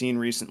movies I've seen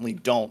recently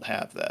don't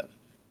have that.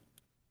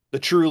 The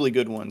truly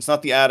good ones,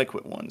 not the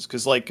adequate ones,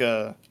 because like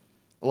a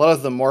lot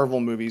of the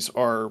Marvel movies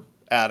are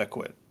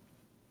adequate.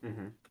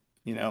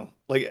 You know,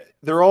 like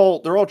they're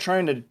all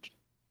trying to.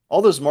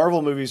 All those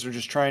Marvel movies are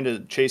just trying to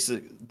chase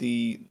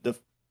the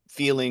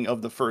feeling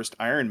of the first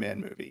Iron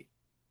Man movie.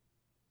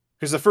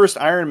 Because the first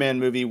Iron Man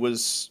movie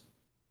was,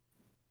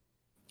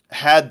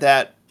 had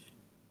that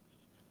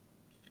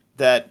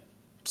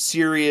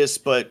serious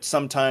but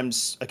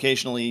sometimes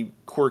occasionally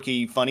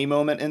quirky funny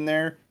moment in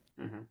there,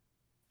 Hmm.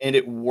 and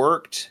it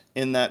worked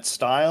in that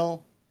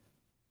style.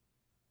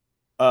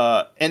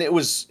 And it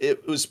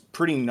was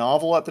pretty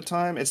novel at the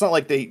time. It's not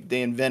like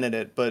they invented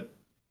it, but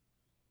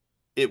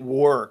it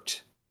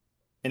worked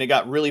and it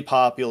got really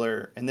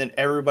popular, and then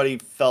everybody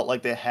felt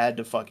like they had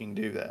to fucking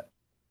do that.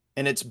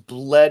 And it's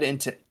bled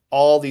into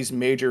all these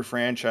major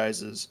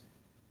franchises.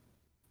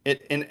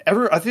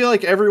 I feel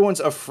like everyone's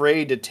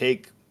afraid to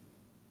take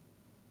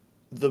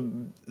the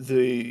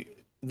the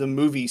the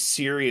movie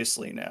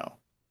seriously now,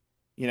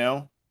 you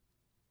know?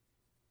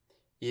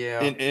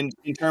 Yeah. In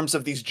terms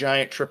of these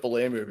giant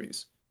AAA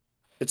movies.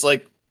 It's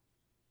like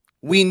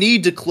we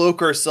need to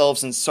cloak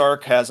ourselves in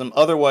sarcasm,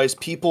 otherwise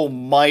people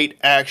might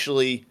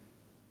actually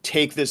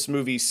take this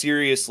movie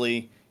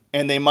seriously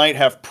and they might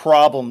have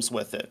problems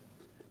with it.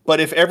 But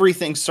if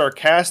everything's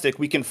sarcastic,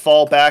 we can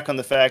fall back on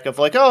the fact of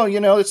like, oh,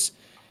 it's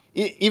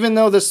even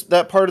though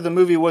that part of the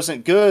movie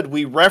wasn't good,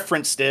 we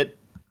referenced it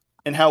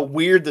and how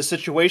weird the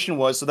situation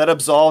was, so that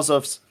absolves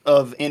us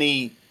of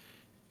any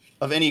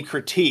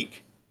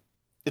critique.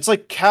 It's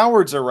like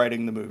cowards are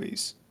writing the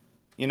movies,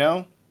 you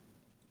know?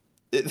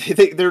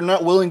 They're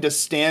not willing to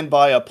stand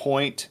by a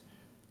point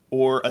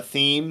or a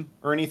theme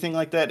or anything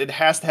like that. It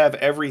has to have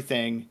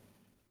everything,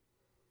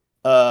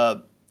 uh,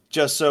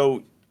 just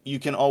so you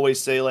can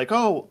always say like,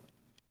 oh,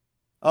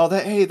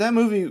 that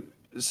movie.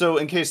 So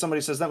in case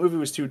somebody says that movie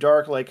was too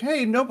dark, like,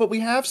 hey, no, but we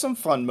have some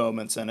fun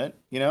moments in it,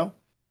 you know?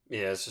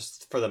 Yeah, it's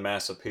just for the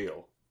mass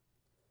appeal.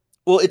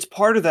 Well, it's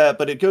part of that,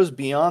 but it goes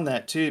beyond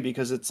that too,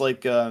 because it's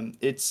like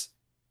it's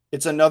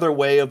another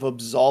way of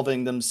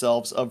absolving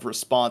themselves of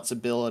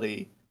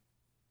responsibility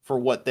for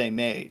what they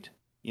made.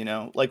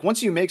 Like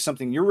once you make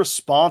something, you're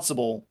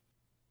responsible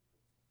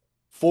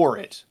for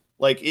it.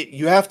 Like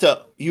you have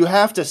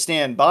to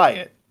stand by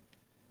it,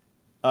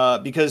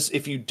 because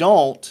if you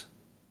don't,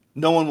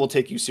 no one will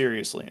take you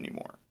seriously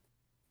anymore.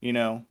 You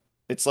know,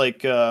 it's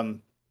like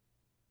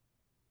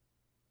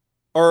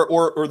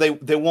or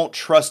they won't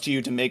trust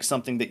you to make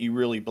something that you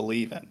really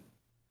believe in,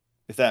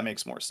 if that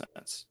makes more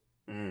sense.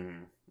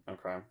 Mm,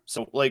 okay.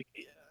 So like,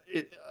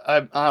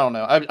 I don't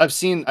know. I've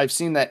seen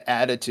that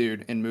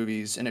attitude in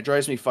movies, and it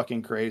drives me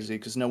fucking crazy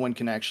because no one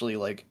can actually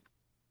like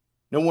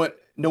no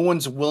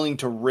one's willing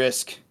to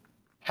risk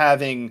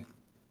having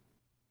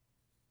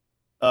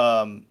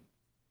um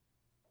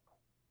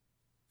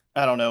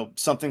I don't know,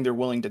 something they're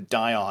willing to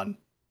die on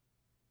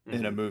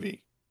in a Hmm.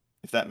 movie,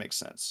 if that makes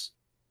sense.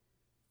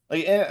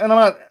 Like, and I'm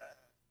not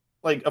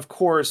like, of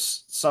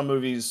course, some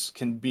movies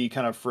can be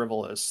kind of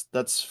frivolous.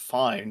 That's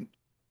fine.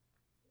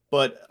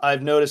 But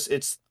I've noticed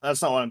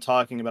that's not what I'm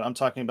talking about. I'm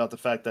talking about the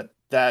fact that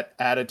that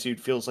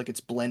attitude feels like it's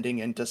blending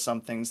into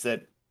some things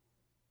that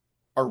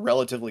are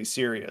relatively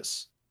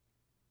serious.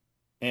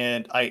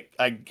 And I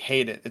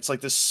hate it. It's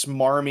like this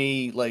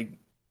smarmy, like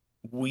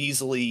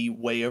weaselly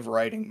way of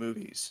writing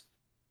movies,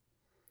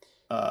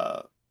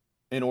 uh,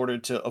 in order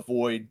to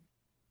avoid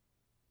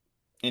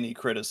any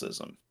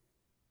criticism.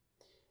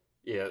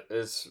 Yeah,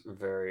 it's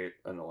very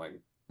annoying.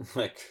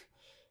 Like,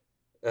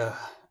 uh,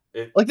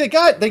 it. Like they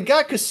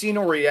got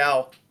Casino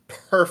Royale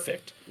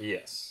perfect.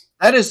 Yes.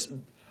 That is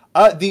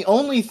the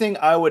only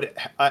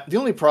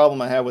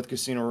problem I have with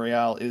Casino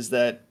Royale is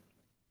that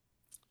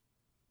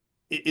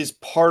it is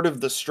part of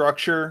the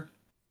structure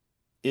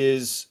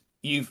is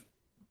you've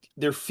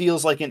there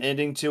feels like an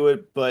ending to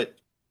it, but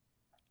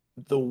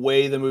the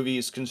way the movie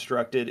is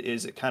constructed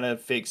is it kind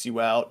of fakes you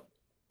out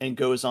and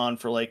goes on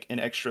for like an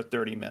extra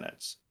 30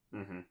 minutes.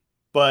 Hmm.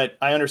 But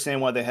I understand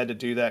why they had to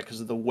do that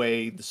because of the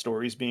way the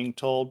story's being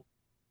told.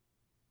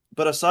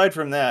 But aside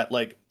from that,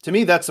 like to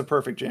me, that's a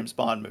perfect James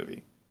Bond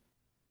movie.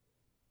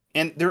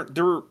 And there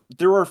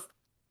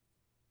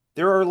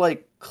are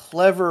like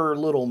clever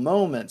little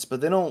moments,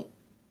 but they don't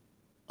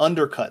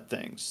undercut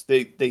things.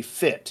 They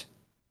fit.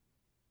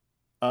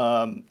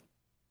 Um,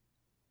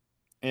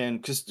 and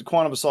because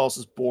Quantum of Solace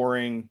is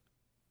boring,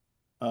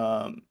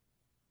 um,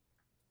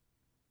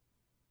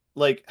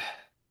 like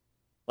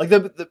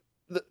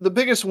the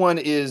biggest one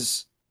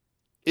is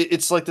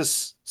it's like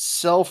this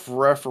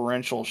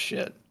self-referential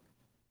shit.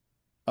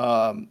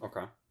 Um,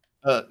 Okay.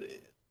 uh,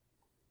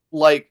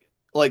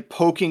 like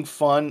poking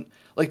fun.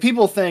 Like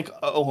people think,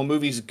 oh, a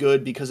movie's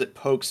good because it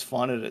pokes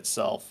fun at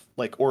itself,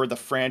 like or the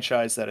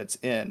franchise that it's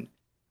in,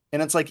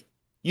 and it's like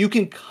you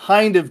can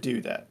kind of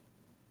do that,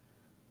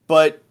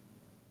 but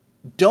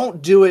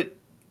don't do it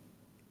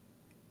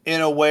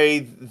in a way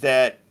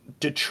that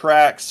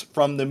detracts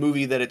from the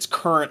movie that it's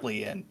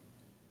currently in.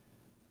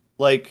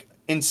 Like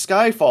in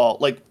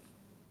Skyfall, like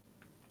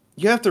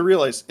you have to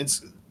realize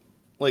it's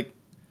like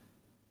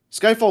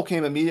Skyfall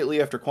came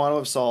immediately after Quantum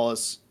of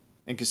Solace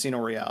and Casino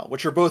Royale,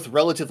 which are both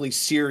relatively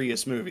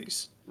serious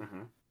movies.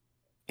 Hmm.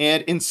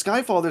 And in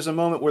Skyfall, there's a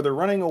moment where they're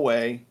running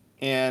away,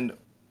 and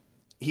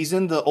he's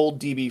in the old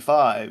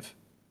DB5,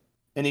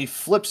 and he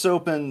flips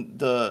open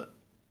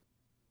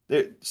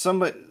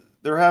somebody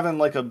they're having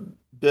like a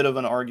bit of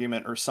an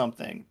argument or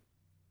something,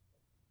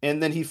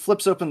 and then he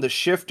flips open the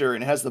shifter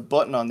and has the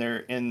button on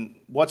there, and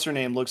what's her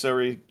name looks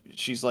over,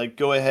 she's like,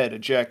 "Go ahead,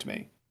 eject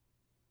me."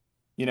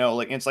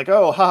 Like it's like,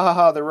 oh, ha ha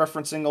ha, they're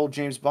referencing old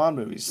James Bond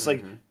movies. It's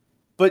like, Mm-hmm.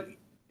 but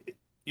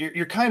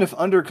you're kind of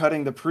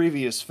undercutting the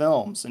previous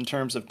films in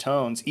terms of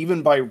tones,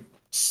 even by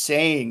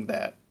saying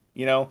that.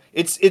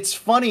 It's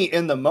funny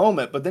in the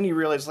moment, but then you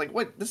realize, like,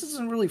 what, this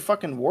doesn't really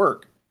fucking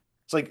work.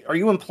 It's like, are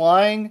you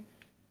implying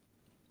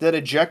that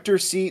ejector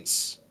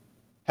seats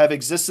have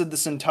existed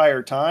this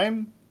entire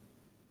time?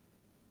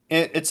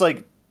 It's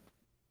like,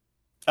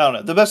 I don't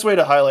know. The best way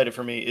to highlight it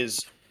for me is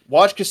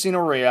watch Casino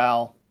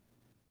Royale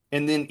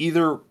and then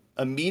either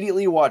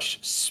immediately watch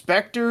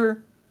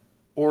Spectre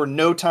or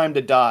No Time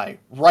to Die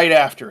right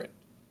after it,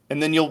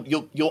 and then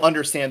you'll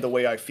understand the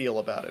way I feel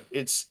about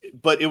it.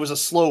 But it was a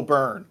slow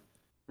burn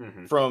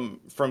Mm-hmm.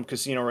 from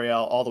Casino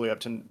Royale all the way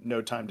up to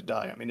No Time to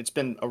Die. I mean, it's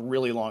been a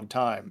really long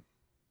time.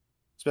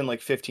 It's been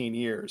like 15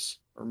 years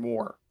or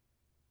more.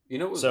 You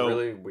know, it was So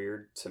really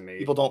weird to me.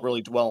 people don't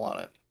really dwell on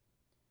it.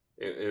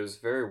 It was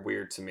very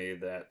weird to me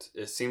that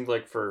it seemed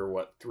like for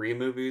what, 3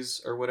 movies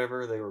or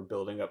whatever, they were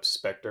building up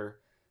Spectre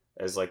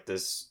as like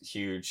this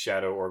huge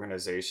shadow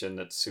organization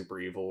that's super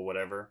evil,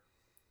 whatever.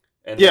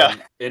 And Yeah.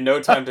 then in No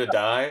Time to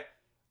Die,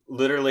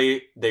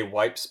 literally they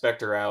wipe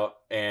Spectre out,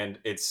 and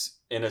it's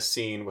in a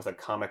scene with a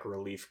comic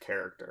relief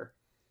character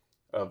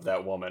of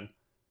that woman.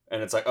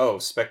 And it's like, oh,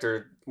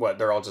 Spectre, what,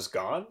 they're all just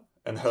gone?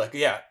 And they're like,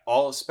 yeah,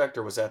 all of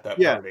Spectre was at that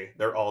Yeah. party.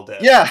 They're all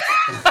dead. Yeah.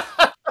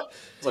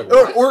 It's like,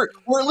 or, what?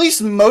 or at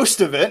least most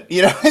of it.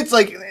 It's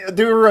like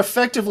they were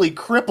effectively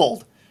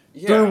crippled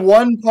through Yeah.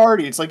 one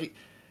party. It's like,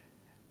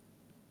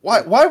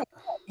 why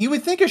you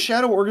would think a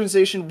shadow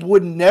organization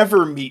would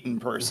never meet in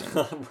person.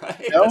 Right?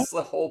 You know? That's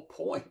the whole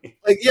point.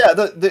 Like, yeah,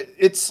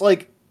 it's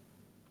like,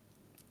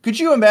 could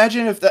you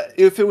imagine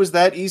if it was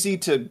that easy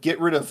to get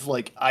rid of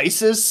like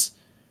ISIS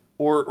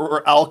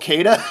or Al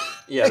Qaeda?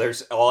 Yeah,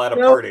 there's all at a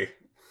You know? party.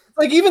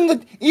 Like,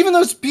 even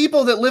those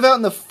people that live out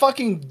in the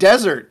fucking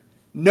desert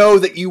know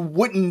that you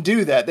wouldn't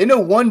do that. They know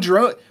one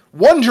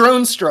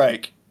drone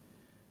strike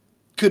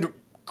could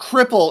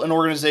cripple an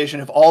organization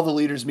if all the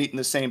leaders meet in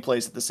the same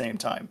place at the same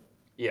time.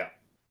 Yeah.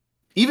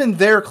 Even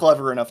they're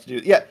clever enough to do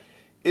it. Yeah,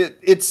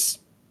 it's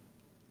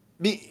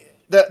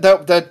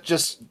that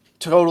just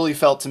totally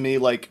felt to me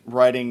like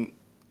writing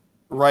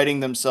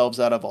themselves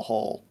out of a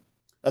hole.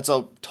 That's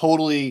a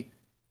totally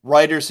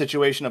writer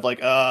situation of like,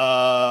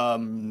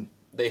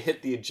 They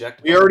hit the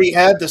eject we button. already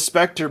had the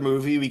Spectre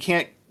movie. We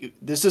can't.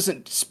 This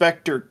isn't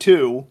Spectre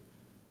 2,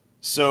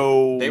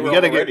 so They we were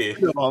got to get already-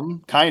 rid of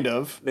them. Kind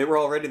of. They were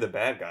already the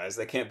bad guys.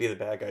 They can't be the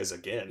bad guys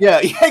again. Yeah,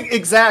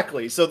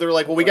 exactly. So they're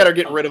like, well, we got to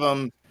get rid of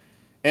them,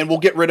 and we'll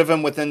get rid of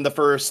them within the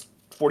first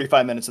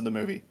 45 minutes of the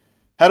movie.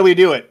 How do we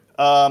do it?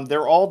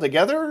 They're all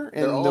together,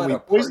 and They're all then at we a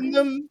poison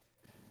party? them.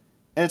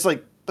 And it's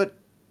like, but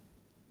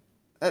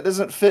that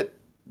doesn't fit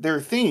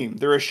their theme.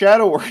 They're a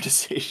shadow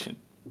organization.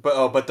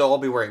 But they'll all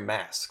be wearing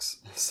masks.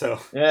 So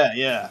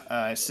Yeah,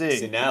 I see.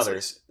 see now It's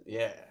there's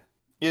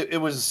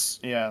it was,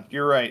 yeah,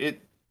 you're right.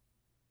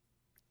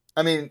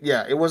 I mean,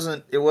 yeah, it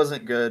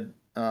wasn't good.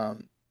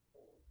 And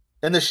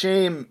the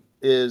shame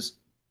is,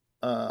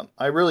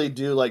 I really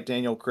do like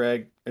Daniel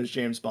Craig as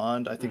James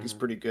Bond. I think he's Mhm.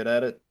 pretty good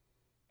at it.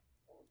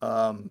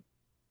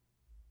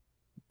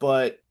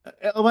 But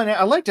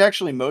I liked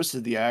actually most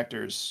of the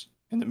actors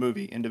in the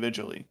movie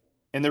individually,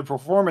 and their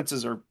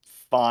performances are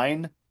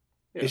fine.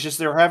 Yeah. It's just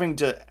they're having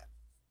to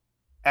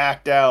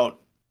act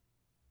out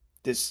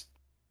this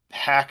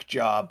hack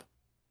job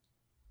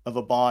of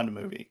a Bond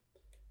movie.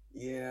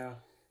 yeah.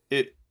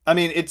 I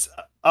mean, it's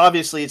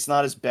obviously it's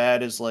not as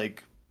bad as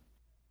like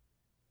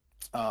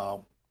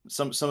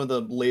some of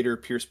the later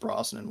Pierce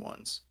Brosnan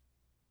ones.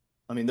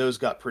 I mean, those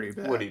got pretty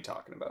bad. What are you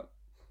talking about?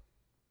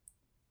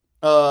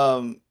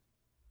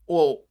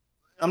 Well,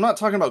 I'm not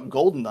talking about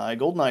Goldeneye.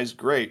 Goldeneye's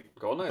great.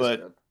 Goldeneye's but-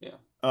 good.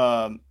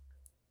 Yeah.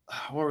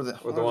 What were the?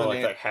 Or what the were one the like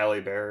names? that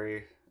Halle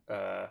Berry.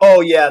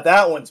 Oh yeah,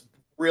 that one's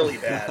really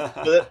bad.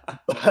 But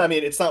I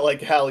mean, it's not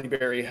like Halle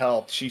Berry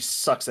helped. She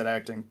sucks at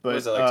acting. But What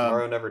is it, like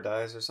Tomorrow Never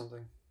Dies or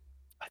something?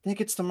 I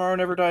think it's Tomorrow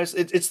Never Dies.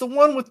 It's the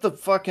one with the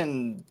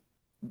fucking.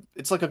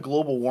 It's like a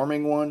global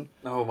warming one.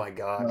 Oh my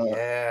god, Uh,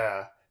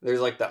 yeah. There's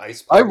like the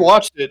ice I party.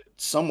 watched it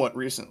somewhat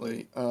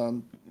recently.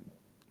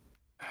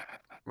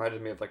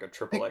 Reminded me of like a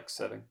triple X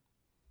setting.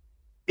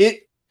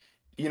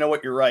 You know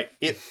what? You're right.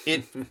 It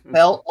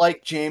felt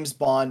like James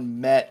Bond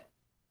met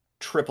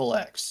Triple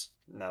X.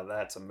 Now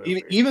that's a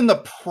movie. Even the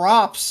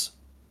props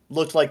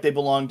looked like they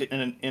belonged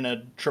in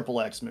a Triple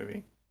X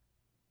movie.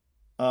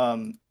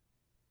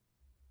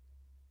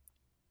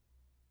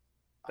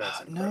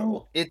 That's No,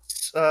 incredible.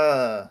 it's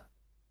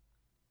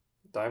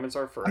Diamonds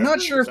Are Forever. I'm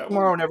not sure Is if that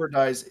Tomorrow one? Never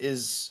Dies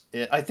is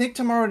it. I think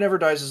Tomorrow Never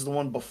Dies is the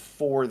one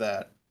before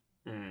that.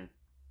 Mm.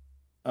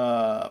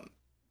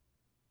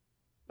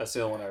 That's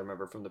the only one I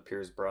remember from the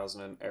Pierce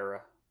Brosnan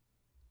era.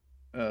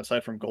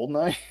 aside from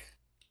Goldeneye.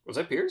 Was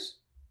that Pierce?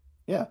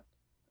 Yeah.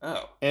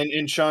 Oh,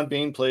 And Sean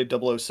Bean played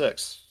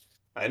 006.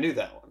 I knew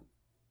that one.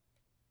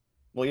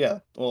 Well, yeah.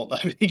 Well,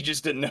 I mean, he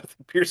just didn't know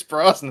that Pierce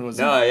Brosnan was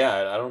in No, it.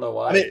 yeah, I don't know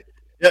why. I mean,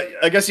 Yeah,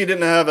 I guess you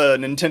didn't have a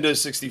Nintendo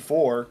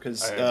 64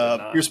 because I did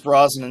not. Pierce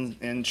Brosnan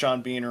and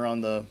Sean Bean are on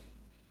the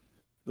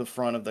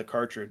front of the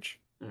cartridge.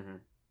 Hmm.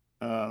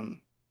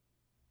 Um,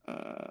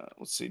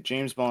 let's see,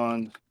 James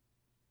Bond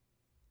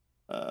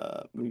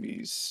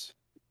movies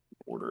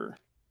order.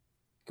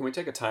 Can we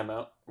take a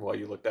timeout while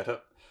you look that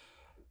up?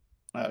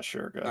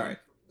 Sure, go All right. ahead.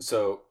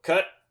 So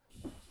cut.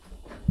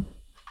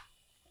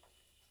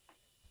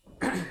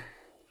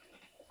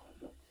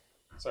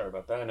 Sorry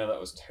about that. I know that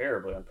was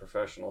terribly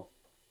unprofessional.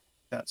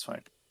 That's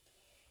fine.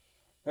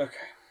 Okay.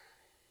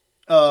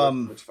 So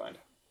Um, what'd you find?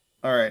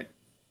 all right.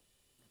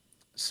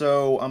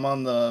 So I'm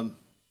on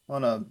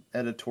a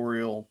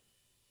editorial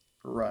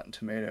for Rotten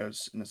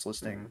Tomatoes, and it's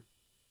listing Hmm.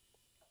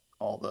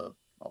 all the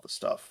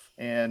stuff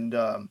and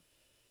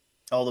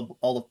all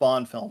the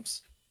Bond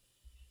films.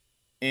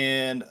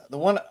 And the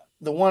one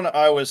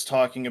I was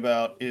talking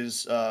about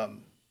is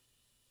the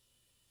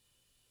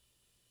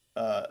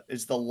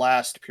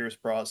last Pierce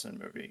Brosnan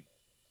movie,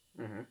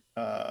 Hmm.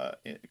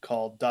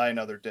 called Die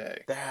Another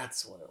Day.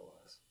 That's what it was.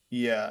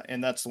 Yeah,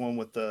 and that's the one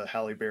with the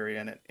Halle Berry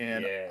in it.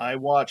 And Yeah. I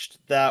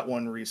watched that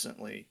one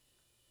recently,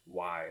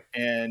 Why?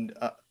 and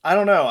I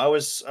don't know. I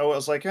was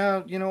like,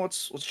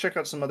 let's check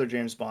out some other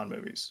James Bond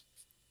movies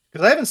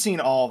because I haven't seen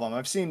all of them.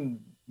 I've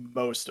seen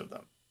most of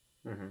them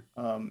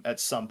Hmm. at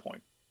some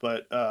point,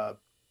 but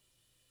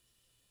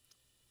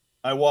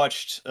I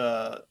watched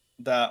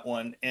that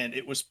one, and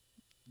it was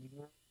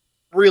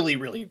really,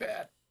 really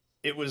bad.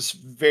 It was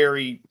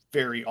very,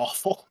 very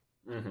awful.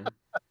 Hmm.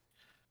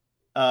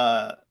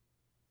 Uh,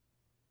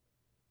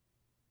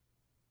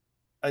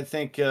 I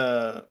think,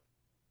 and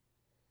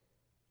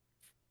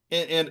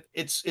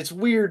it's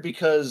weird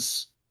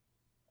because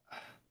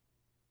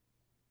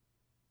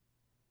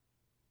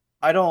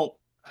I don't.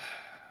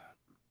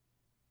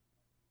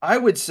 I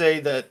would say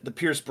that the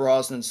Pierce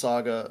Brosnan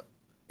saga,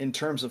 in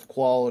terms of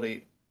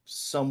quality,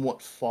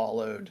 somewhat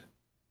followed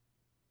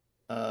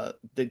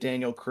the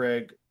Daniel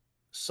Craig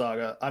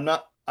saga. I'm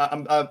not.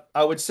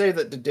 I would say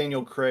that the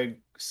Daniel Craig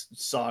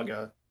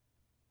saga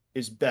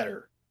is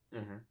better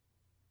Hmm.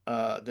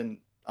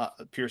 than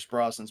Pierce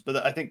Brosnan's,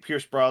 but I think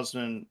Pierce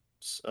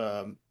Brosnan's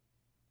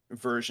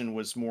version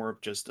was more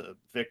of just a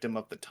victim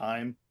of the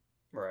time.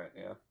 Right.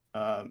 Yeah.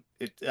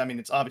 I mean,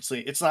 it's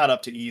obviously it's not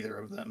up to either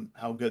of them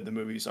how good the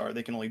movies are.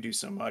 They can only do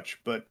so much,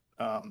 but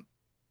uh,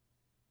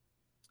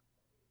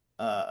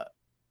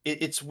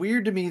 it's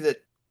weird to me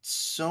that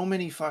so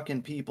many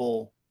fucking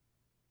people.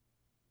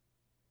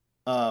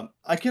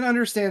 I can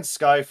understand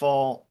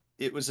Skyfall.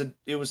 It was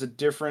a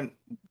different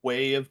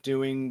way of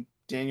doing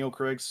Daniel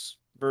Craig's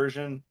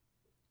version,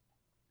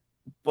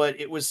 but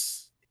it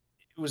was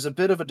a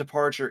bit of a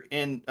departure.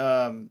 And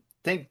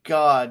thank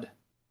God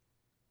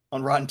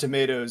on Rotten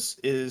Tomatoes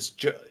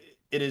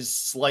it is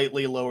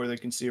slightly lower than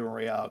Casino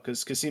Royale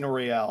because Casino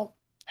Royale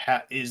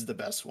is the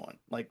best one.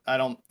 Like I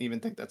don't even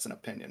think that's an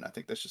opinion. I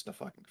think that's just a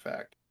fucking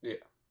fact. Yeah.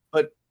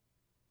 But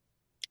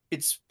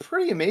it's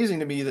pretty amazing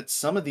to me that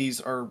some of these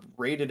are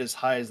rated as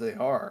high as they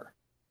are.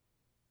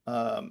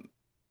 Um,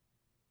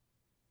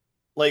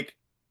 like,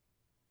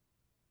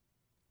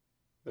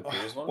 The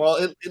Piers well,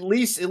 ones. at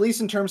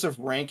least in terms of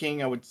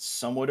ranking, I would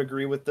somewhat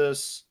agree with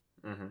this.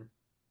 Hmm.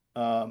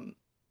 Um,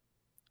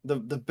 the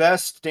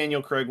best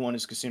Daniel Craig one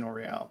is Casino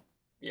Royale.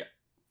 Yeah.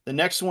 The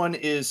next one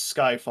is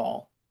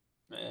Skyfall.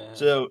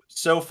 Eh.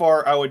 So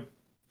far, I would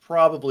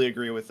probably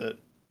agree with it.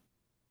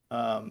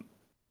 Um,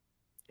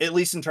 at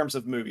least in terms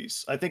of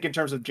movies. I think in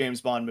terms of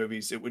James Bond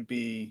movies, it would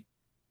be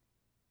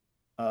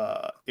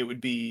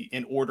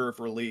in order of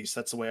release.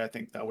 That's the way I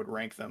think that would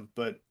rank them.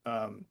 But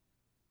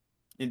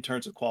in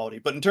terms of quality,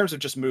 but in terms of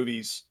just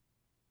movies,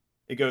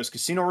 it goes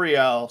Casino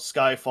Royale,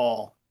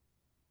 Skyfall.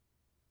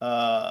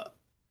 Uh,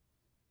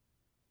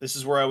 this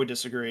is where I would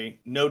disagree.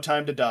 No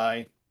Time to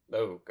Die,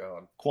 Oh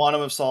God.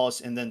 Quantum of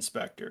Solace, and then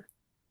Spectre.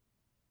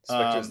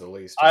 Spectre's the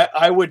least, huh?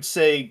 I would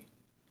say,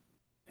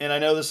 and I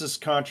know this is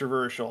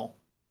controversial,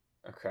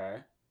 Okay.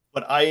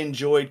 but I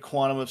enjoyed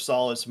Quantum of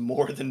Solace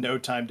more than No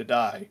Time to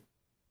Die.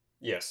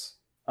 Yes.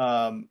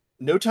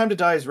 No Time to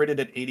Die is rated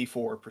at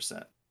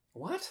 84%,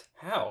 What?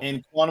 How?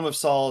 and Quantum of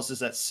Solace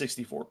is at That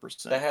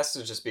 64%. has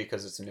to just be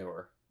because it's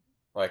newer.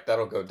 Like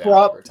that'll go down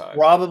over time.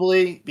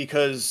 Probably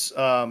because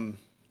I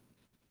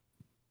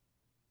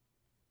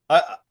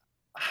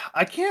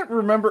I can't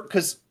remember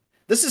because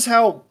this is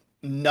how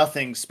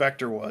nothing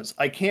Spectre was.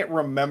 I can't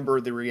remember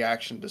the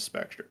reaction to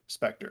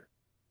Spectre.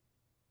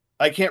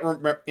 I can't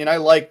remember, and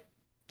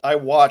I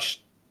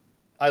watched,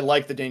 I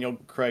like the Daniel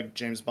Craig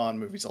James Bond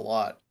movies a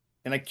lot,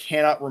 and I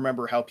cannot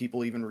remember how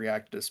people even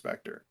reacted to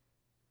Spectre,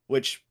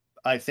 which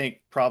I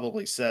think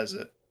probably says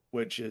it,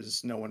 which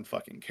is no one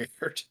fucking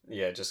cared.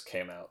 Yeah, it just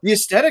came out. The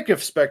aesthetic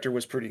of Spectre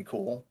was pretty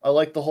cool. I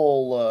like the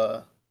whole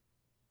uh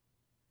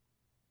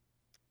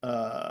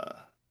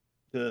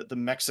the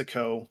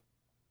Mexico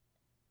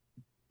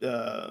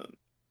uh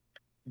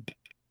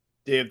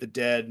Day of the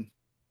Dead.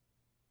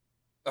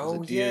 Was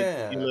Oh it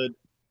Dia yeah.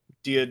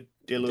 Dia de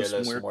De los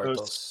los Muertos?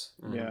 Muertos.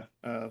 Hmm.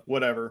 Yeah,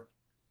 whatever.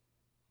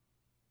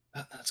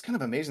 That's kind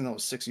of amazing. That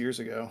was 6 years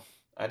ago.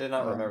 I did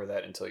not Um, remember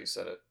that until you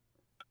said it.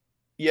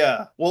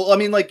 Yeah. Well, I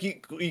mean, like you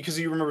because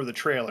you remember the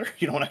trailer,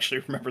 you don't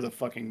actually remember the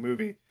fucking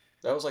movie.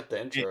 That was like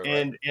the intro,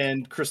 right?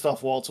 And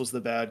Christoph Waltz was the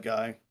bad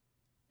guy.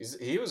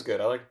 He was good.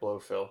 I like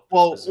Blowfill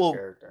Well, as a well,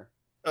 character.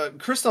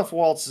 Christoph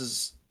Waltz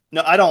is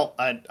no, I don't.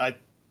 I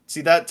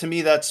see that to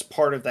me. That's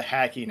part of the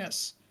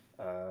hackiness.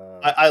 Uh,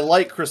 I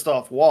like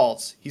Christoph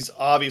Waltz. He's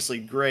obviously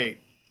great.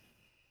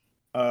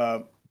 Uh,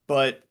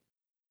 but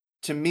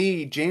to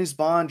me, James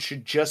Bond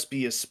should just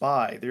be a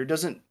spy.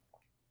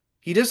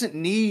 He doesn't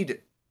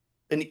need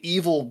an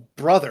evil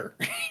brother.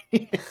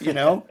 You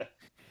know,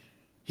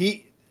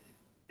 he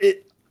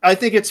I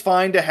think it's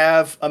fine to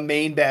have a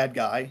main bad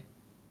guy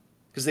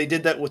because they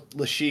did that with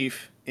Le Chiffre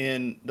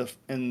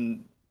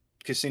in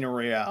Casino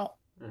Royale.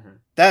 hmm.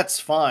 That's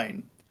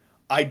fine.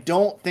 I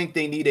don't think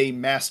they need a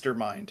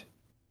mastermind,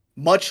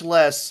 much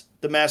less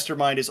the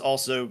mastermind is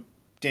also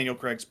Daniel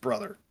Craig's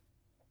brother.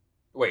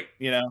 Wait,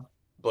 You know?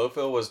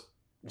 Blowfill was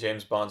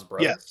James Bond's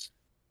brother? Yes.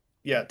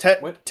 Yeah.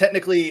 What?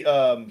 Technically,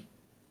 uh,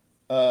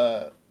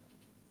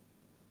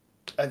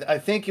 I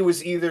think it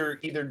was either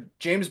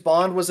James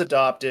Bond was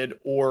adopted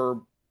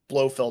or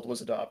Blofeld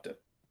was adopted.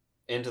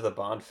 Into the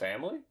Bond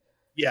family?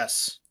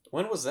 Yes.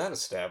 When was that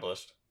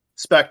established?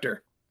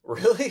 Spectre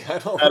Really? I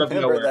don't out of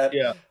remember nowhere. that.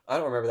 Yeah. I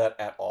don't remember that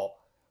at all.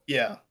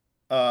 Yeah.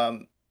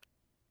 Um,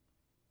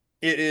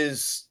 it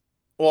is.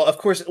 Well, of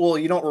course. Well,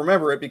 you don't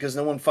remember it because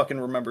no one fucking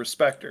remembers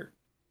Spectre.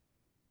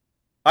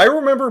 I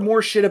remember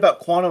more shit about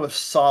Quantum of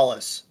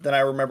Solace than I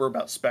remember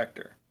about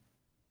Spectre.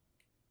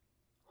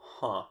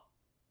 Huh.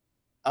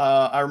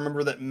 I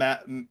remember that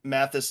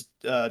Mathis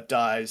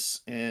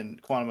dies in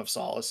Quantum of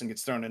Solace and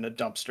gets thrown in a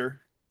dumpster.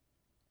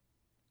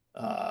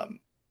 Um,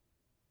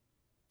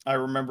 I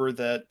remember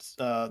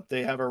that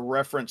they have a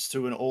reference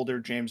to an older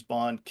James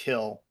Bond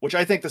kill, which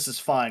I think this is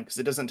fine because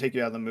it doesn't take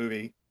you out of the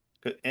movie,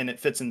 and it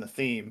fits in the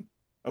theme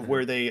of hmm.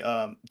 where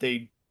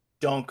they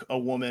dunk a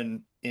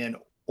woman in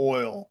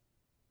oil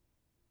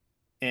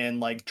and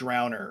like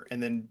drown her,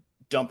 and then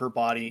dump her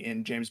body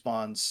in James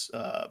Bond's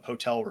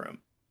hotel room.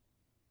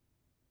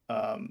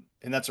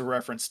 And that's a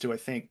reference to I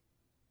think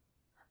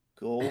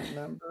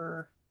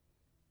Goldmember,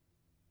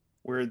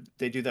 where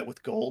they do that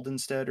with gold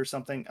instead or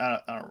something. I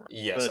don't remember,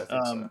 Yes, I but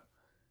think so.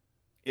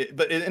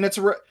 and it's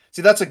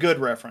see that's a good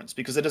reference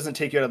because it doesn't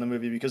take you out of the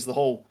movie because the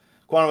whole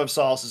Quantum of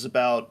Solace is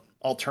about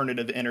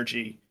alternative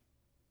energy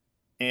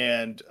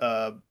and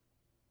and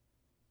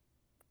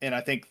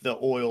I think the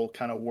oil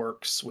kind of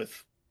works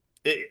with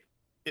it.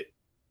 It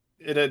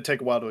it'd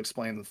take a while to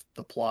explain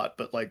the plot,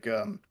 but like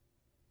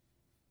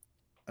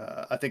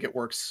I think it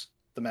works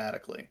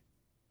thematically.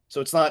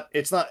 So it's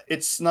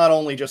not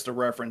only just a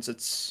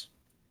reference.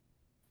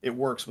 It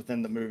works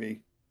within the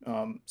movie.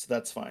 So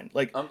that's fine.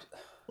 Um,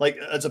 Like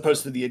as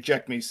opposed to the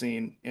eject me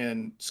scene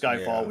in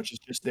Skyfall, yeah. which is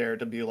just there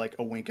to be like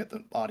a wink at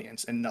the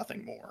audience and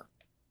nothing more.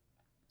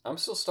 I'm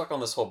still stuck on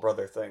this whole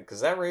brother thing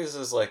because that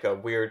raises like a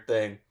weird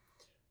thing.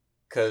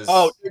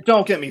 Oh, Because,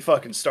 don't get me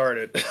fucking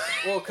started.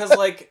 well, because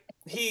like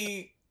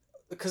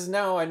because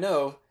now I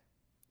know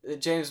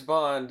that James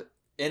Bond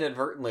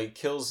inadvertently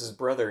kills his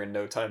brother in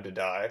No Time to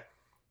Die,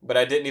 but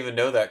I didn't even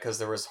know that because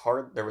there was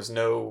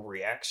no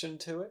reaction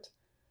to it,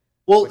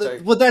 Well, which I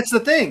well, that's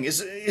the thing.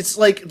 Is it's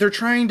like they're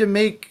trying to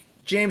make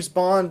James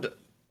Bond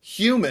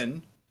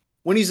human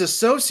when he's a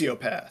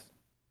sociopath.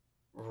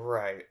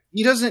 right.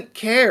 He doesn't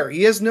care.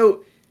 He has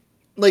no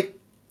like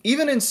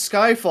even in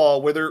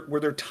Skyfall where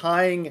they're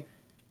tying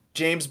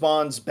James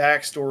Bond's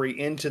backstory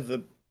into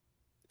the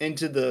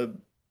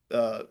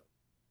uh,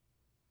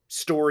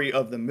 story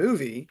of the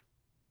movie.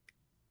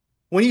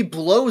 When he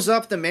blows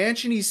up the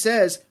mansion, he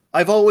says,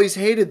 "I've always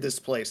hated this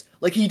place."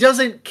 Like he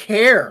doesn't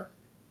care.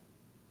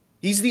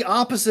 He's the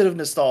opposite of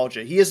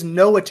nostalgia. He has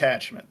no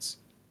attachments.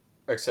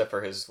 Except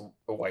for his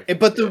wife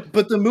And, and kid.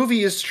 but the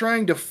movie is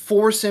trying to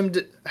force him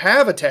to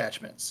have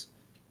attachments.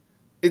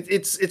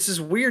 It's this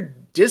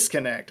weird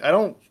disconnect. I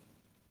don't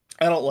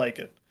like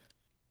it.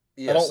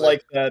 I Yeah, don't so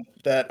like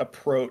that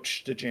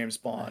approach to James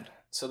Bond.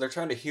 so they're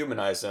trying to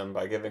humanize him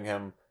by giving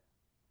him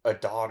a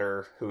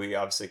daughter who he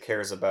obviously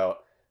cares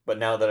about. But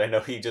now that I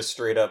know he just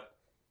straight up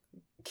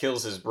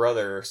kills his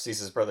brother, sees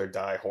his brother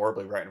die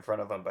horribly right in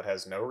front of him, but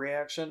has no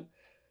reaction.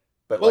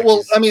 But like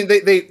Well, I he's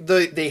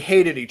mean, they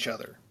hated each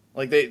other.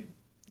 Like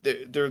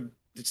they're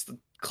it's the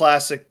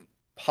classic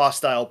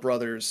hostile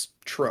brothers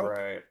trope.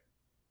 right.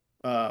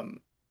 Um,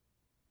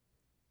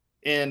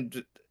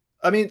 and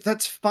I mean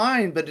that's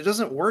fine, but it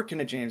doesn't work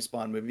in a James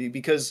Bond movie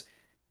because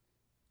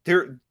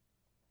there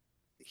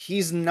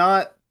he's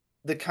not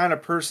the kind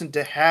of person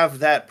to have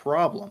that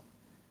problem.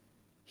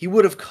 He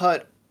would have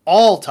cut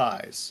all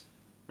ties,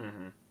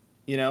 Hmm.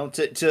 you know,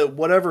 to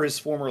whatever his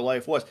former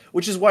life was,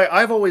 which is why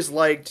I've always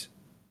liked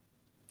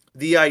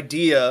the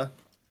idea.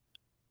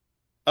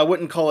 I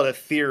wouldn't call it a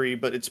theory,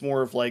 but it's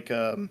more of like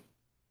an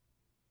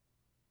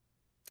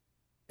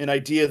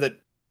idea that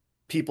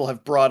people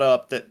have brought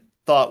up that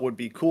thought would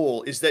be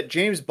cool is that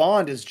James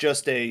Bond is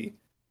just a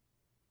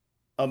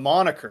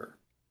moniker.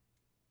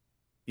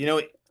 You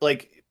know,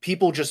 like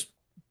people just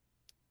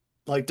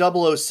like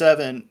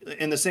 007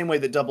 in the same way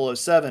that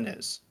 007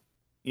 is,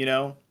 you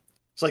know?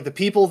 It's like the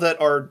people that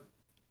are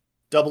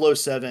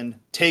 007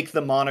 take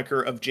the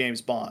moniker of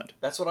James Bond.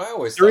 That's what I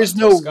always There thought is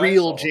until no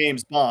real Skyfall.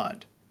 James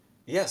Bond.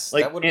 Yes,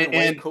 that Like, would have been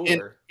way and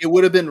cooler. it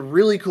would have been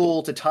really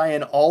cool to tie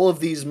in all of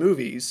these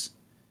movies,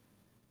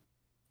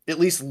 at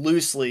least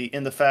loosely,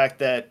 in the fact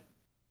that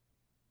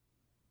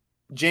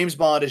James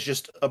Bond is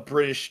just a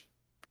British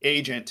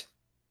agent,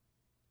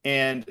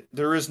 and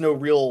there is no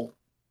real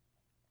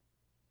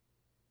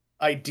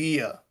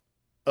idea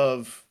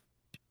of.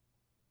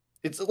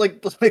 It's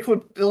like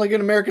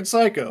an American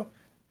Psycho.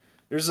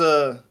 There's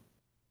a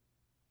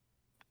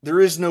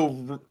there is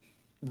no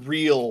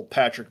real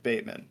Patrick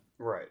Bateman.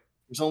 Right.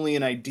 There's only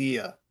an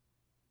idea.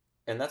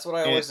 And that's what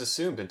I And always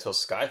assumed until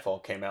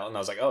Skyfall came out, and I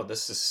was like, "Oh,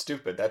 this is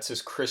stupid. That's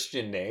his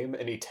Christian name,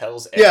 and he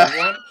tells yeah,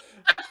 everyone."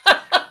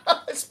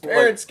 his Like,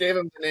 parents gave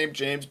him the name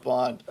James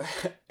Bond.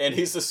 and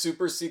he's a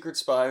super secret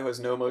spy who has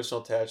no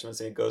emotional attachments,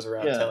 and he goes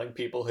around Yeah, telling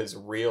people his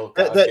real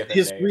that God-given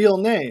his name. real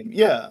name.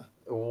 Yeah,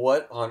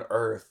 What on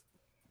earth?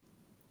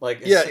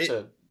 Like, it's yeah. such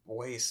a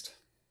waste.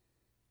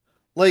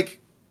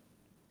 Like,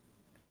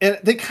 and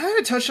they kind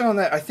of touched on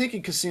that, I think,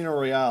 in Casino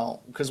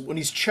Royale, because when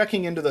he's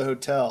checking into the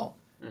hotel,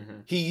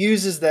 Hmm. he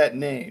uses that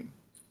name,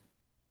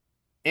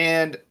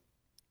 and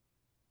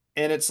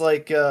it's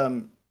like,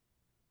 and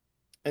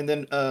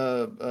then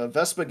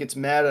Vespa gets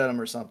mad at him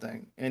or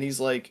something, and he's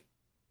like,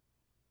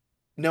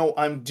 "No,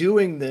 I'm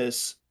doing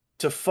this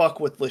to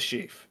fuck with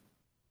Lashif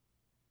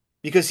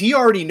because he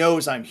already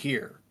knows I'm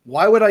here.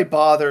 Why would I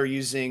bother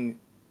using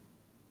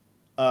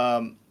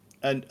um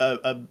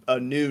a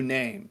new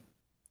name?"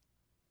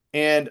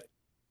 And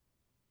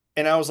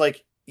I was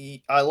like,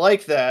 I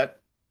like that,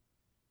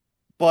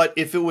 but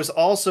if it was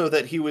also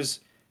that he was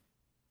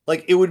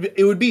like, it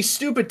would be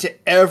stupid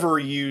to ever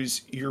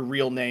use your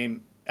real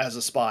name as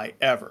a spy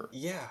ever.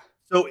 Yeah.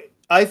 So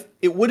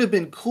it would have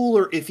been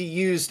cooler if he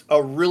used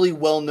a really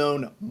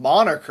well-known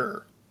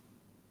moniker.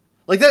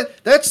 Like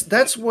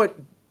that's what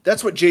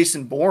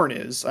Jason Bourne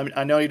is. I mean,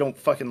 I know you don't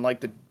fucking like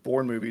the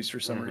Bourne movies for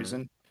some Hmm.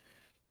 reason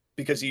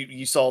because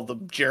you saw the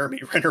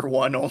Jeremy Renner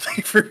one only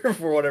for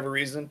whatever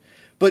reason.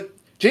 But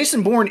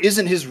Jason Bourne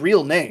isn't his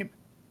real name.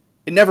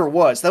 It never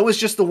was. That was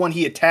just the one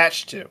he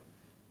attached to.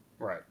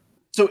 Right.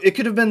 So it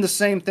could have been the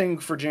same thing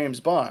for James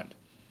Bond,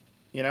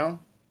 you know?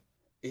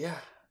 Yeah.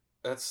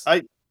 That's.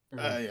 I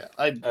Mhm. yeah,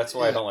 I That's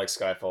why I yeah. don't like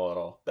Skyfall at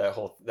all.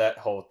 That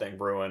whole thing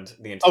ruined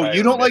the Oh, you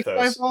entire don't like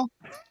mythos. Skyfall?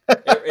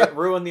 It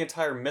ruined the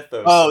entire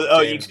mythos Oh, of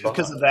oh, you James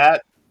because of Bond.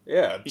 that?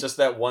 Yeah, just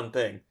that one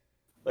thing.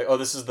 Like, oh,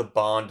 this is the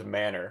Bond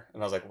Manor,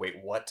 and I was like,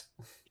 wait, what?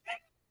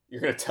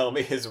 You're gonna tell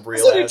me his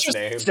real Doesn't it ass just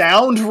name?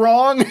 sound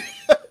wrong?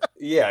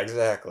 Yeah,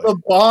 exactly. The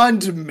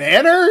Bond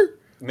Manor?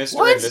 Mr. and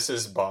What?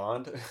 Mrs.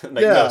 Bond. Like, no,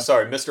 Yeah.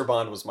 sorry, Mr.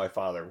 Bond was my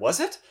father. Was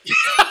it?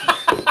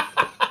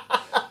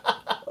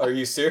 Are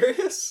you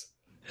serious?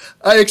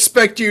 I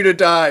expect you to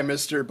die,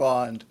 Mr.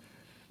 Bond.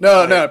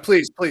 No, My no,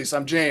 please, please,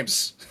 I'm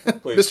James.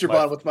 please, Mr.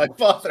 Bond with my that's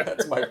father.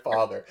 my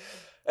father.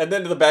 And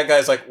then the bad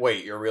guy's like,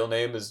 wait, your real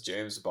name is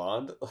James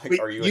Bond? Like, Wait,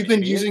 are you an you've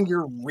been idiot? using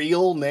your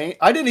real name?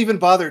 I didn't even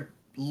bother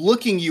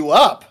looking you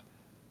up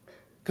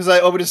because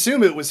I would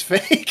assume it was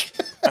fake.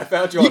 I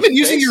found you You've on been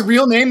using your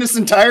real name this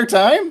entire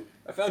time?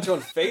 I found you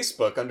on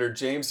Facebook under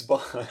James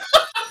Bond.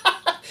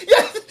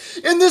 Yeah,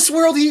 in this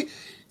world,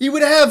 he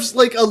would have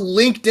like a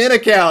LinkedIn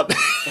account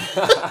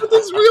with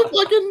his real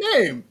fucking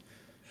name.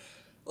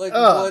 Like,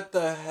 Uh, what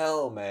the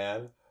hell,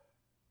 man?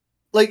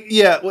 like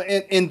yeah,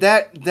 and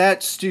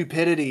that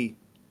stupidity,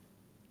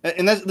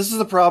 and this is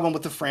the problem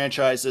with the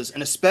franchises,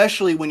 and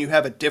especially when you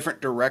have a different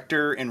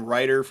director and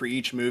writer for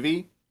each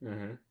movie,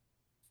 Hmm.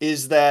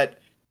 is that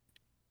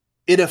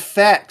it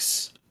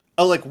affects.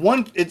 Oh, like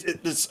one,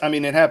 it's. I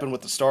mean, it happened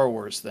with the Star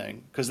Wars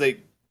thing because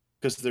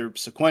they're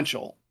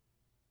sequential.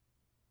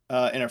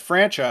 In a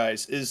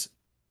franchise is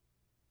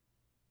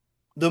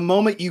the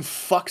moment you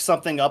fuck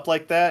something up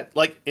like that,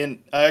 like,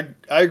 and I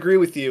agree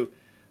with you.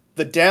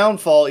 The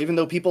downfall, even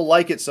though people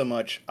like it so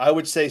much, I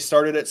would say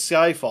started at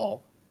Skyfall.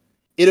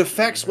 It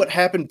affects Hmm. what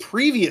happened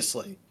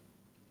previously.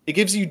 It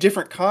gives you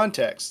different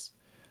contexts.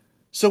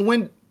 So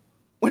when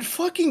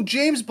fucking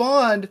James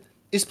Bond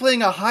is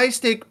playing a high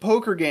stake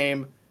poker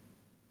game,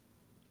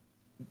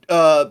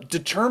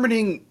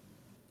 determining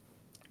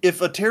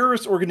if a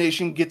terrorist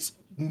organization gets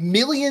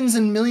millions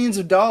and millions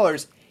of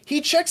dollars,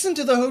 he checks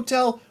into the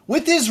hotel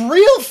with his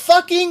real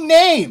fucking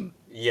name.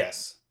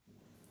 Yes.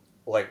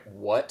 Like,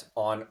 what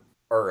on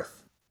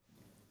earth?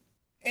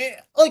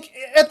 Like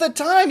at the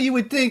time, you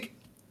would think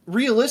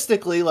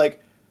realistically,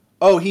 like,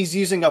 oh, he's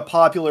using a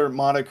popular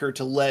moniker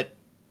to let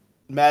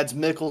Mads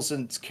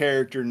Mikkelsen's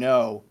character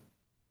know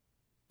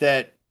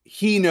that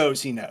he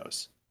knows he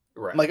knows.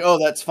 I'm Right. like, oh,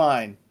 that's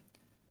fine.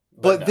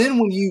 But But no. then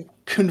when you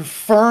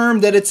confirm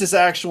that it's his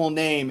actual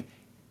name,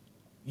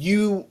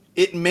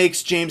 it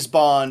makes James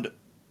Bond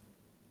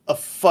a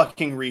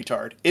fucking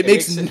retard. It It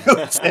makes makes it.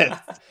 no sense.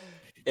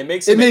 It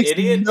makes It him an makes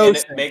idiot, no and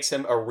it sense. makes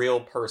him a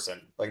real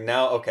person. Like,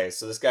 now, okay,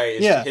 so this guy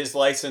is Yeah, his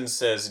license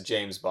says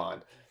James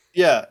Bond.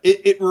 yeah.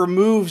 It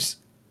removes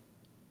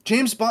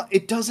James Bond.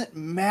 It doesn't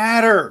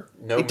matter.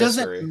 No It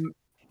doesn't. mystery.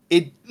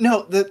 It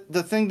no.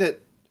 The thing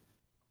that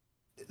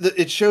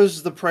it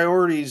shows the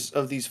priorities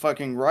of these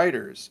fucking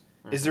writers.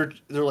 Is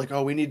Mm-hmm. they're like,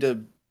 oh, we need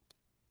to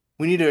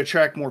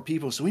attract more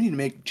people, so we need to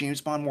make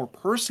James Bond more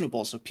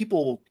personable so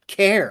people will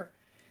care.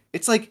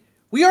 It's like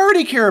we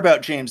already care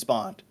about James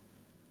Bond.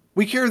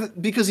 We care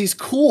because he's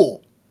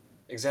cool.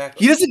 He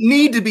Exactly. doesn't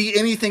need to be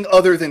anything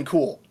other than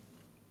cool.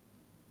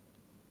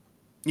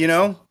 You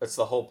know? It's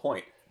the whole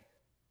point,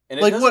 and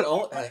it Like doesn't what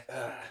only.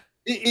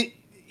 it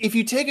if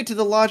you take it to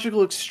the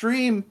logical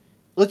extreme,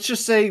 let's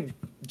just say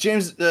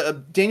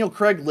Daniel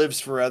Craig lives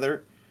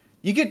forever.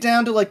 You get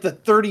down to like the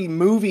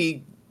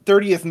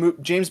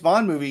 30th James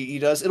Bond movie he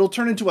does, it'll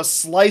turn into a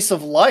slice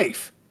of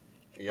life.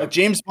 Like Yep.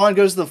 James Bond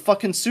goes to the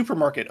fucking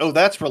supermarket. Oh,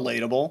 that's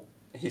relatable.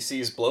 He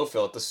sees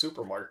Blofeld at the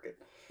supermarket.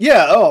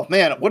 Yeah, oh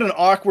man, what an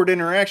awkward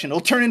interaction.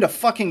 It'll turn into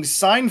fucking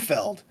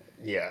Seinfeld.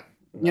 Yeah.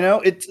 You know,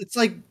 No. it's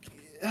like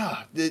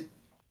yeah,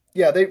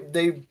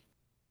 they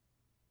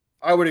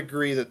I would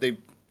agree that they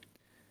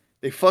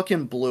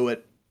fucking blew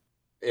it.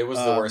 It was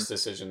the Um worst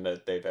decision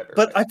that they've ever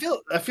but made.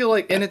 I feel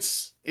like and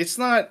it's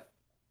not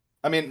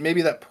I mean,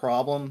 maybe that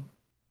problem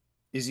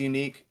is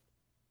unique,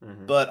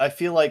 Hmm. but I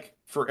feel like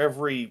for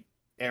every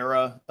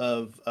era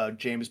of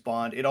James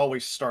Bond, it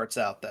always starts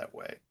out that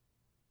way.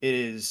 It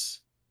is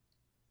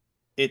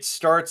it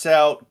starts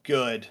out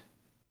good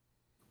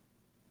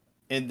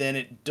and then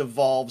it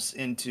devolves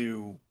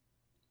into,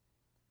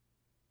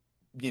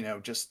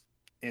 just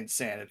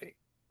insanity.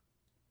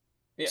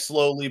 Yeah.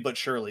 Slowly but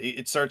surely,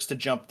 it starts to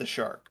jump the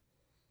shark.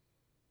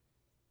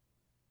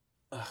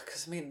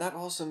 Because, I mean, that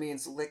also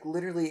means, like,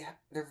 literally,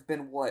 there have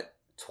been, what,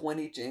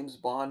 20 James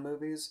Bond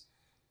movies?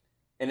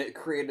 And it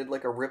created,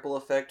 like, a ripple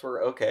effect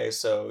where, okay,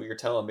 so you're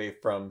telling me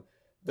from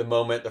the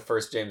moment the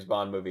first James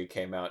Bond movie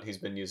came out, he's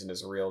been using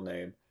his real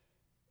name.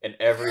 And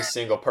every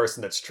single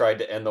person that's tried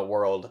to end the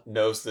world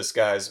knows this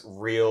guy's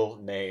real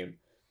name.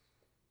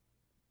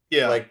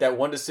 Yeah. Like, that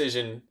one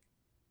decision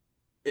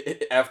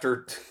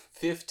after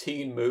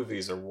 15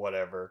 movies or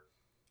whatever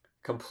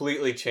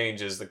completely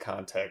changes the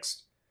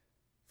context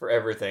for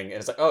everything. And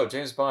it's like, oh,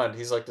 James Bond,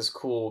 he's like this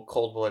cool,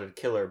 cold blooded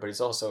killer, but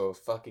he's also a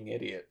fucking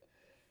idiot.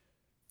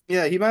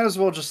 Yeah, he might as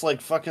well just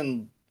like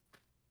fucking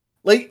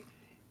like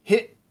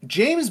hit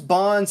James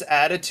Bond's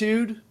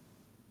attitude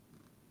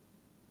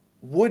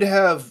would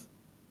have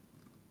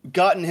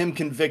gotten him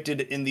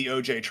convicted in the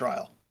OJ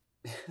trial.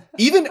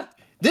 Even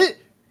th-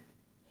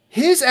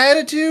 his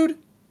attitude,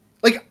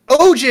 like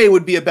OJ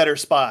would be a better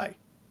spy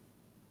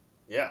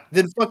Yeah.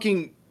 than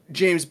fucking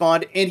James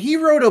Bond, and he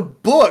wrote a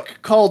book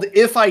called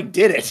 "If I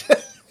Did It."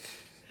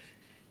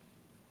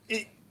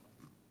 it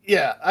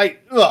yeah,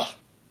 ugh,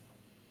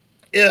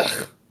 Yeah.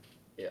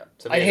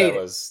 To I me hate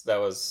it. that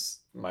was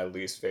my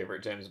least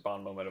favorite James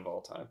Bond moment of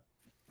all time.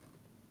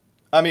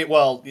 I mean,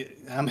 well,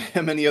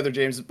 how many other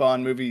James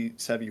Bond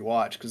movies have you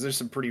watched? Because there's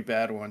some pretty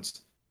bad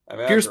ones. I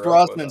mean, I Pierce grew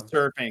up with Brosnan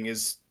him. surfing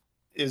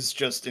is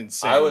just I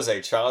insane. was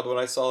a child when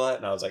I saw that,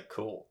 and I was like,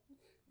 cool.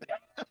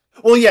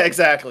 Well, yeah,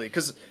 exactly.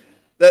 Because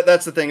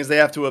that's the thing is they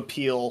have to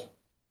appeal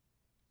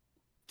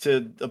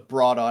to a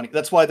broad audience.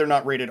 That's why they're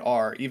not rated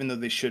R, even though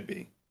they should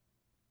be.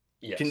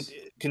 Con- Yes.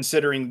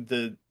 Considering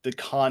the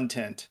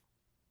content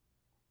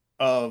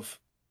of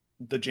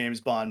the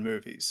James Bond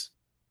movies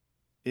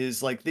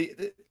is like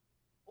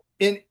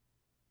in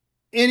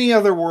any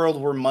other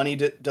world where money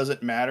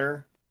doesn't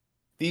matter,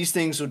 these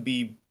things would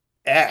be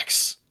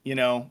X,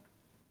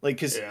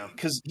 like Yeah.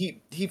 because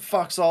he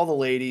fucks all the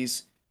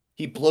ladies,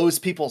 he blows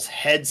people's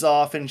heads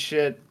off and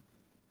shit.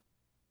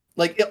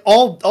 Like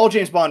all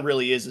James Bond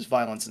really is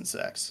violence and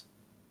sex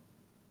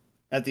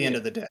at the end Yeah.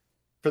 of the day,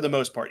 for the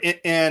most part,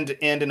 and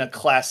in a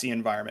classy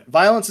environment.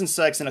 Violence and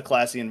sex in a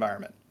classy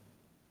environment.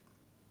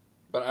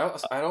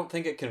 But I don't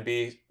think it can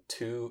be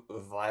too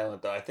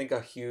violent, though. I think a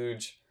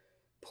huge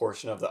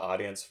portion of the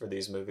audience for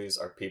these movies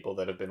are people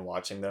that have been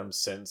watching them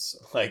since,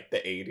 like,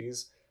 the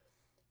 80s.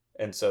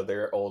 And so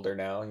they're older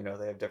now. You know,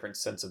 they have different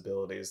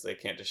sensibilities. They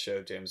can't just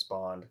show James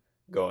Bond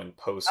going I,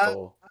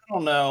 postal. I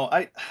don't know.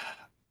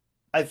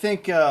 I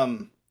think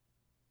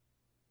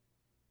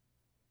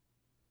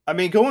I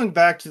mean going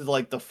back to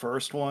like the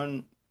first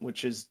one,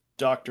 which is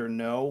Doctor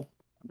No.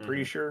 I'm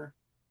pretty Hmm. sure.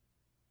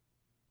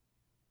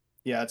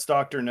 Yeah, it's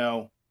Doctor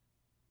No.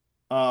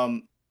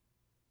 Um,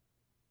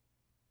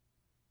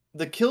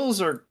 the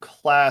kills are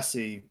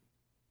classy,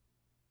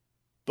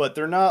 but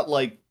they're not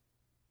like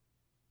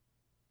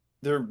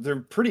they're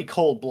pretty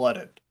cold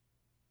blooded,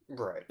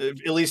 Right. at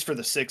least for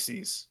the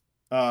 '60s.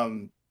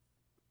 Um,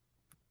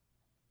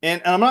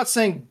 and I'm not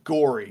saying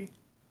gory.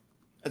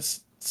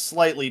 It's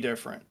slightly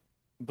different,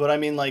 but I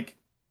mean like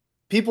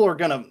people are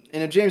gonna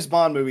in a James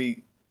Bond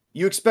movie,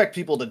 you expect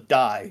people to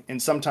die,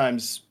 and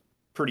sometimes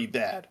pretty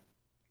bad.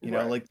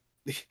 Right. Like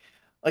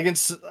like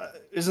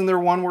isn't there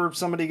one where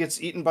somebody gets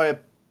eaten by a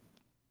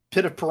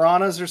pit of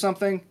piranhas or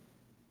something?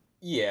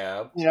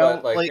 Yeah,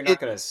 but, like, Like you're it. not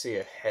going to see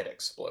a head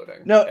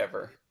exploding No,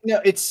 ever.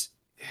 no, it's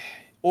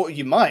well,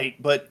 you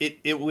might, but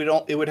it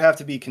would have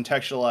to be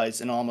contextualized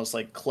in almost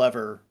like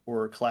clever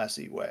or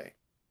classy way,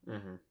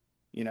 Hmm.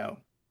 you know.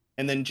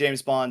 And then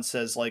James Bond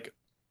says like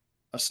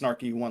a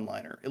snarky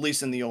one-liner, at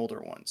least in the older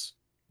ones.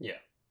 Yeah.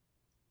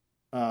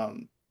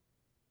 Um,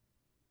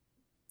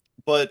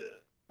 but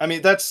I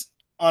mean, that's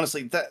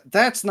honestly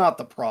that's not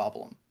the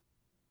problem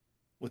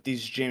with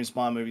these James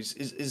Bond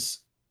movies.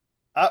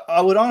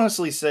 I would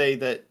honestly say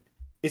that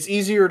it's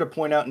easier to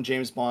point out in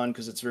James Bond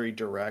because it's very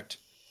direct.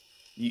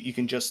 You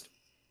can just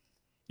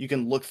you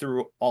can look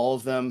through all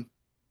of them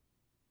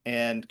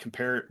and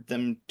compare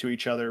them to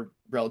each other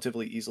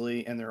relatively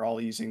easily, and they're all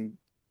using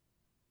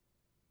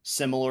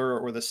similar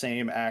or the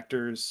same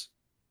actors.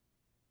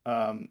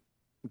 Um,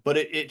 but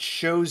it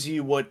shows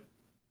you what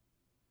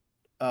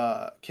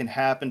can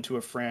happen to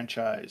a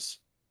franchise,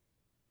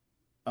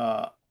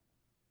 uh,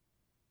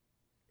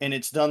 and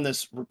it's done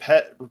this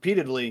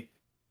repeatedly.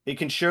 It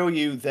can show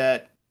you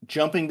that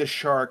jumping the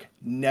shark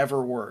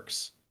never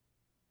works.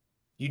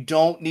 You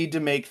don't need to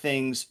make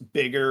things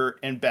bigger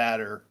and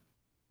badder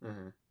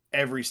Mm-hmm.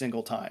 every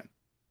single time.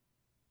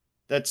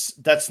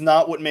 That's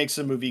not what makes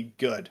a movie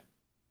good.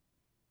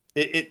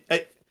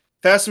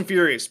 Fast and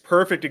Furious,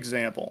 perfect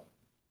example.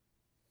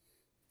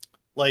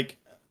 Like,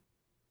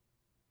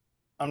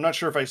 I'm not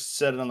sure if I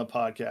said it on the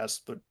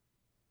podcast, but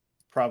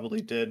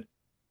probably did.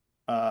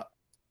 Uh,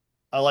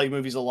 I like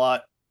movies a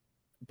lot,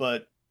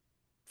 but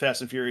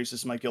Fast and Furious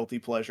is my guilty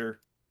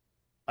pleasure.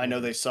 I know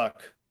Mm-hmm. they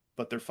suck,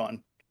 but they're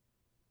fun.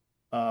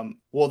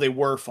 Well, they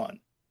were fun,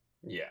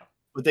 Yeah.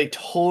 but they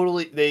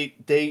totally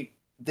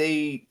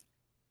they.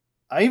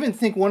 I even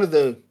think one of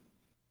the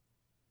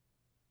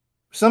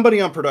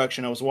somebody on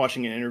production I was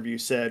watching an interview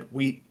said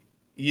I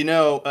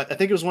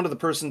think it was one of the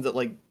persons that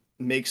like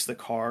makes the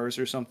cars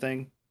or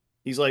something.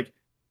 He's like,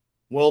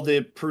 well,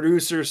 the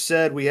producer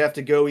said we have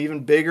to go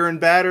even bigger and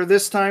badder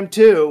this time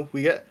too.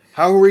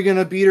 How are we going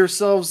to beat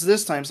ourselves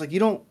this time? It's like you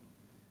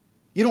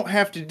don't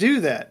have to do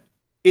that.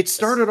 It It's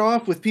started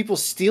off with people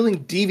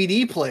stealing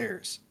DVD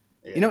players,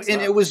 yeah. It's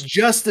and it not. was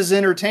just as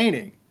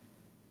entertaining.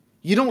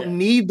 You don't Yeah.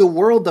 need the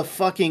world to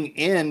fucking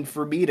end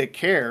for me to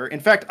care. In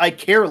fact, I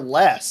care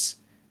less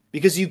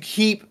because you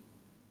keep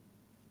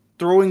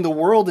throwing the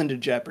world into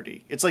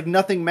jeopardy. It's like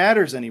nothing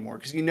matters anymore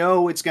because you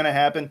know it's going to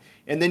happen,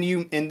 and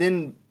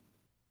then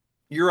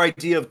your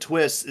idea of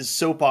twists is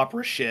soap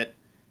opera shit,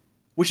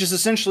 which is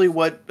essentially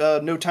what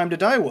No Time to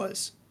Die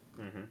was.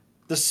 Mm-hmm.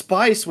 The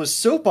spice was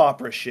soap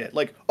opera shit.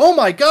 Like, oh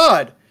my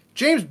god,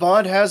 James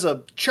Bond has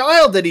a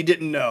child that he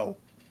didn't know.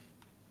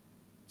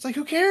 It's like,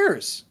 who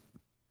cares?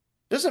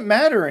 Doesn't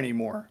matter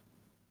anymore.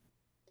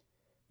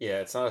 Yeah.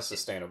 It's not a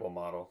sustainable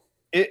model.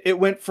 It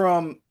went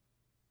from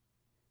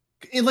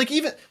like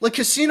even like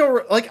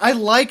Casino. Like I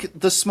like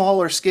the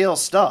smaller scale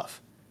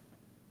stuff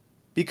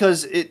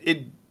because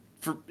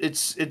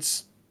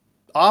it's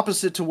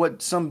opposite to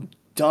what some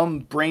dumb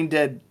brain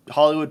dead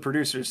Hollywood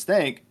producers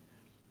think.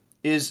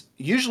 Is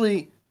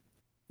usually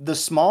the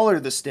smaller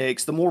the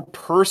stakes, the more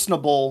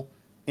personable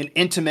and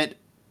intimate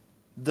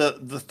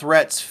the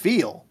threats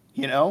feel.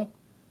 You know,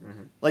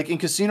 Mm-hmm. like in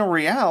Casino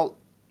Royale,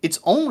 it's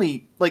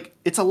only like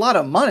it's a lot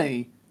of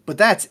money, but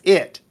that's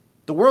it.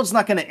 The world's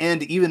not going to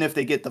end even if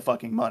they get the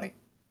fucking money.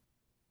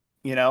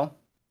 You know,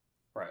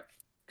 Right.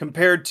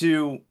 compared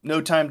to No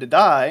Time to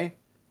Die,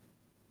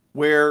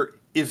 where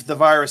if the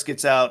virus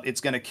gets out, it's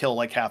going to kill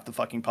like half the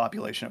fucking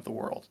population of the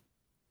world.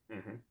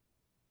 Mm-hmm.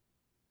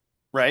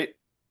 Right?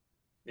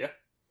 Yeah.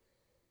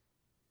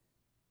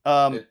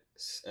 Um,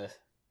 It's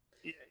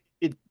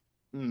it,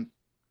 mm,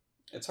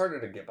 it's harder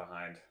to get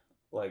behind.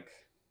 Like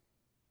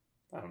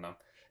I don't know.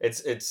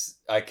 It's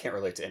I can't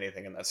relate to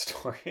anything in that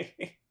story.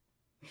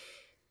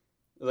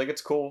 Like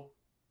it's cool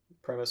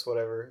premise,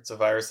 whatever. It's a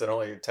virus that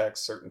only attacks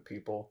certain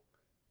people.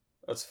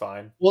 That's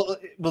fine. well,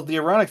 the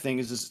ironic thing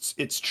is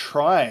it's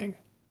trying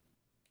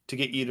to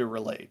get you to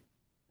relate,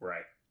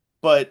 Right.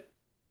 but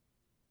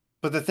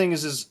the thing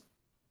is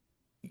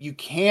you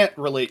can't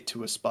relate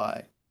to a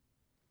spy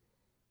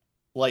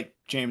like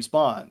James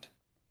Bond.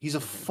 He's a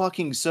Mm-hmm.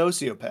 fucking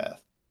sociopath,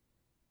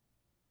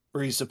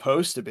 or he's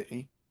supposed to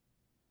be,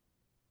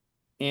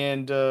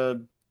 and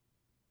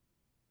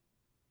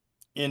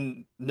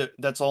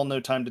that's all No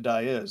Time to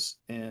Die is.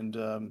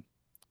 And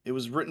it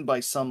was written by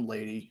some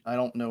lady. I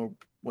don't know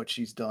what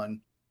she's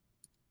done.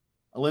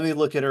 Let me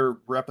look at her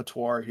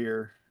repertoire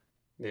here.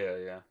 Yeah,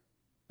 yeah.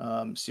 See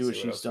what See what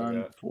she's else we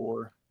done got.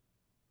 for.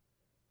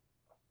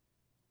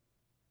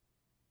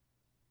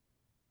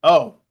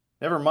 Oh,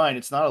 never mind.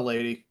 It's not a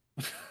lady.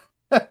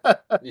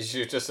 You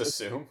should just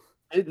assume.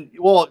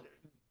 Well,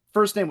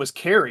 first name was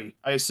Carrie.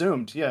 I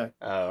assumed. Yeah,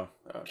 Oh,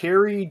 okay.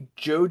 Carrie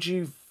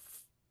Joji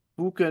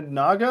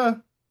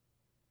Fukunaga.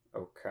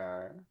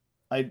 Okay.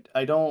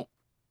 I don't.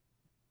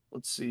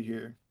 Let's see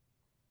here.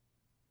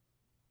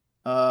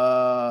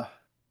 Uh,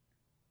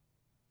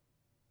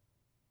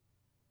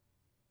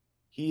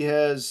 he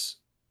has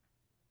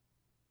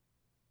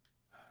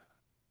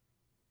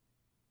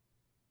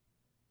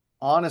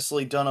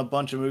honestly done a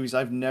bunch of movies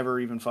I've never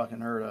even fucking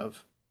heard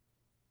of.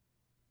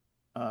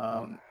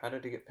 Well, Um, how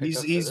did he get picked he's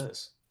up for he's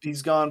this?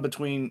 he's gone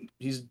between.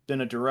 He's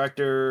been a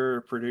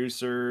director,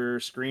 producer,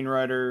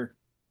 screenwriter,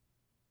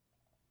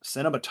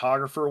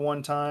 cinematographer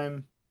one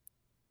time.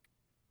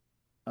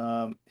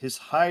 His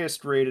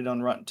highest rated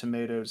on Rotten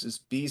Tomatoes is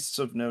Beasts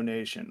of No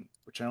Nation,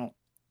 which I don't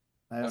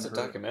I That's haven't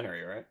a heard of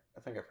documentary, right?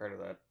 I think I've heard of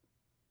that.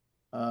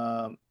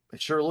 it.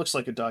 It sure looks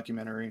like a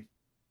documentary.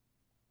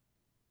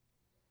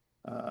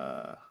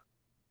 Uh,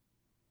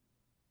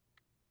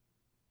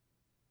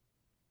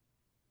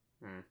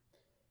 Hmm.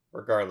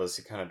 Regardless,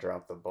 he kind of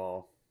dropped the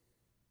ball.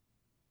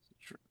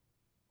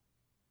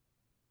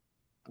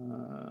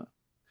 uh,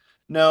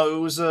 no, it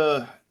was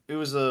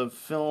a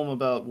film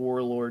about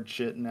warlord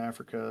shit in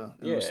Africa,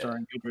 and it was Yeah.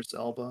 starring Idris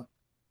Elba.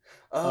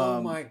 Oh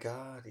Um, my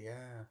God,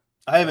 yeah.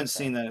 I haven't Okay.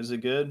 seen that. Is it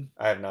good?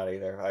 I have not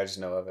either. I just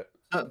know of it.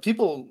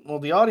 People, well,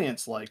 the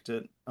audience liked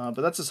it, but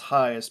that's his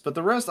highest. But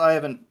the rest, I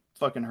haven't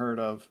fucking heard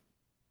of.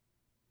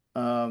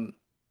 Um,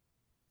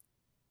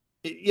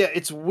 yeah,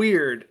 it's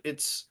weird.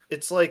 It's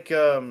like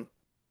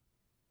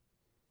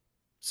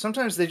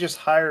sometimes they just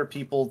hire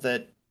people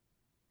that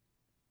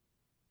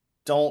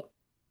don't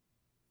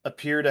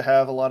appear to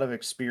have a lot of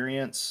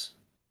experience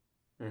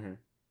Hmm.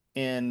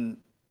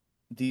 in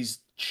these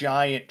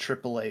giant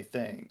AAA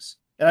things.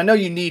 And I know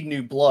you need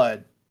new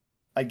blood.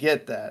 I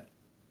get that.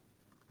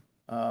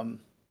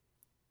 Um,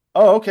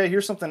 oh, okay.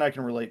 Here's something I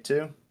can relate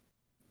to.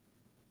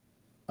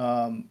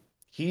 Um,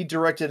 he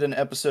directed an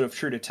episode of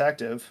True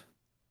Detective.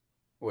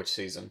 Which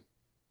season?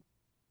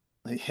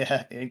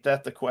 Yeah, ain't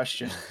that the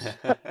question?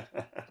 Uh,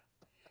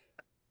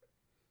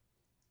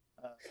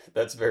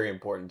 That's very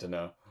important to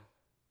know.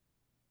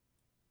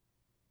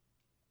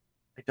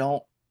 I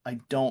don't. I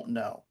don't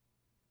know.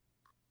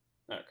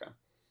 Okay.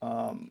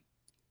 Um,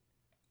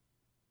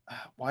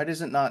 why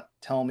does it not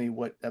tell me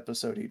what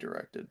episode he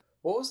directed?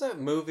 What was that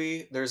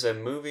movie? There's a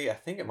movie, I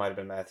think it might have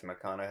been Matthew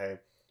McConaughey,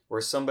 where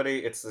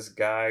it's this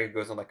guy who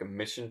goes on like a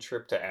mission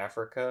trip to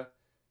Africa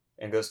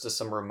and goes to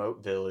some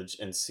remote village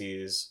and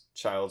sees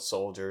child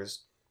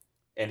soldiers,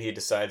 and he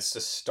decides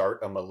to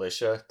start a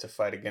militia to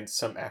fight against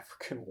some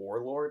African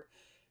warlord.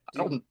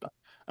 Do I you, don't.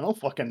 I don't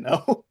fucking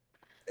know.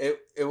 it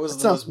was That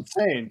the sounds most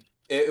insane.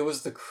 it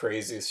was the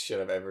craziest shit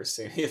I've ever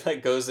seen. He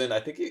like goes in. I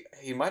think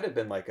he might have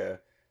been like a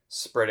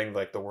spreading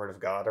like the word of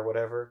God or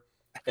whatever,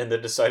 and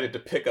then decided to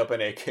pick up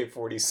an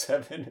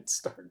AK-47 and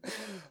start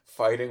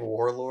fighting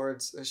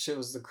warlords. This shit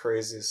was the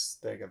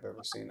craziest thing I've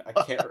ever seen. I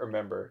can't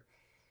remember.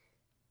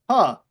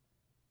 Huh.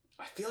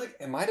 I feel like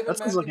it might have That been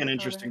sounds like Matthew an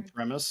interesting McConaughey.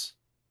 premise.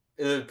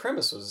 The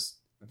premise was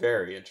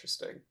very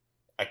interesting.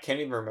 I can't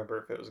even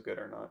remember if it was good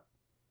or not.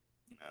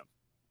 Yeah.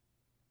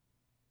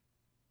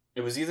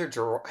 It was either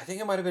Gerard. I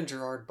think it might have been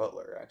Gerard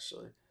Butler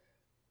actually.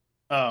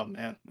 Oh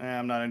man,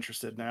 I'm not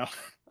interested now.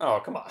 Oh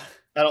come on.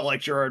 I don't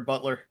like Gerard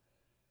Butler.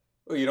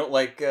 Oh, you don't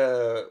like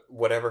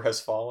whatever has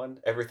fallen?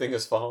 Everything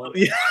has fallen?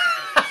 Yeah.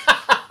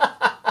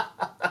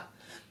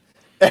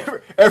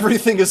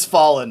 Everything has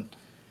fallen.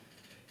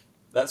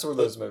 That's where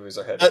That, those movies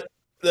are headed.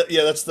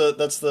 yeah, that's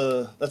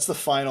the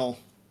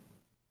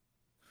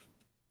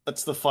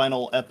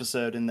final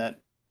episode in that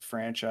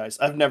franchise.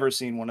 I've never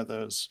seen one of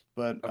those,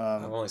 I've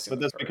only seen but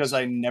the that's because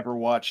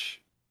first.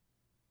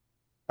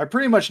 I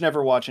pretty much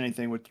never watch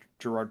anything with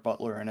Gerard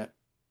Butler in it.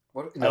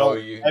 What? I No,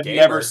 don't you I've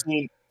never gamer.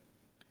 seen.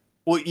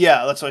 Well,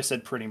 yeah, that's what I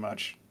said pretty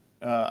much.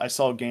 I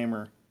saw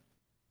Gamer.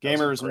 That was a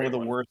Gamer is one of great the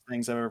one. worst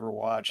things I've ever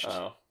watched.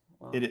 Oh,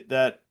 well, It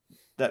that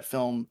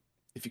film,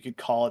 if you could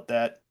call it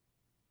that,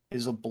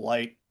 is a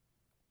blight,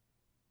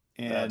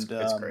 that's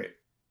and it's great.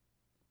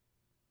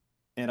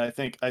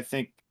 I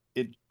think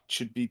it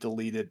should be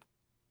deleted.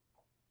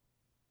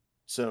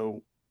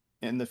 So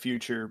in the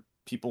future,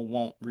 people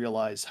won't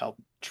realize how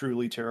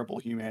truly terrible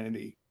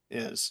humanity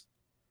is.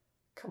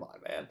 Come on,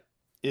 man.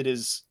 It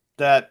is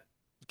that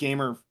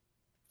Gamer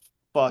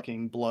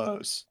fucking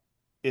blows.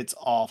 It's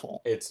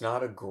awful. It's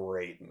not a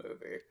great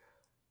movie.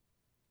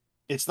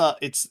 It's not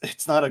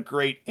a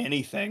great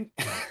anything.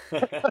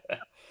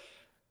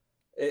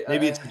 It,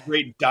 Maybe it's a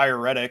great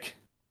diuretic.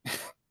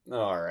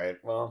 all right.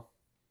 Well,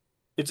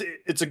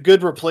 It's a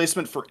good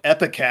replacement for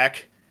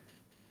Epicac.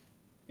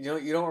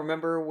 you don't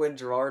remember when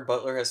Gerard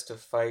Butler has to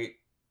fight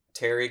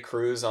Terry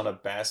Crews on a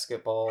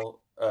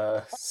basketball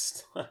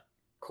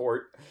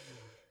court?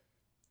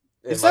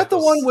 And Is that the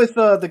one Michael's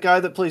with the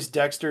guy that plays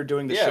Dexter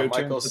doing the Yeah, show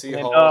Michael tunes at C. the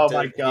end? Hall Oh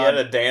my did. He had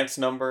god! a dance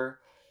number.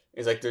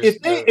 He's like, "There's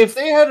no." If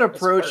they had It's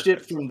approached it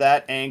perfect. from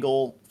that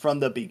angle from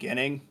the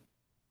beginning,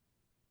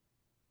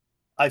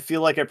 I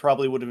feel like I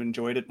probably would have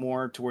enjoyed it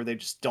more. To where they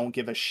just don't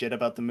give a shit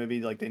about the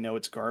movie, like they know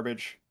it's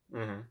garbage.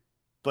 Hmm.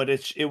 But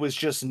it was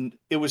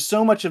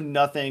so much of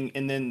nothing,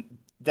 and then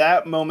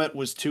that moment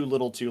was too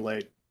little, too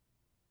late.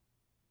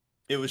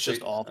 It was So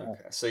just awful.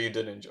 okay, so you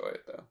did enjoy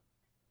it though.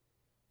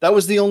 That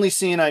was the only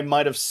scene I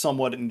might have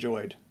somewhat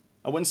enjoyed.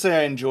 I wouldn't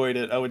say I enjoyed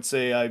it. I would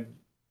say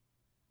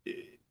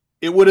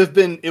it would have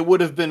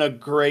been a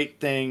great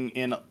thing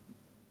in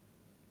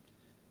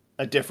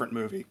a different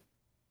movie,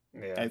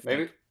 Yeah, I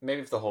maybe think.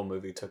 maybe if the whole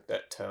movie took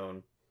that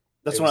tone,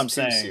 That's it what was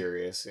I'm too saying.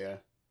 serious. Yeah,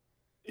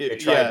 it It,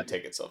 tried yeah, to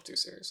take itself too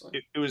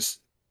seriously. it was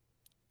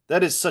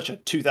that is such a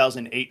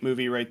 2008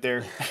 movie right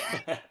there.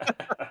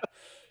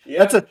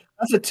 Yeah.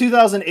 That's a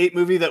 2008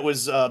 movie that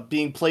was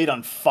being played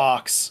on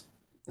Fox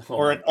Oh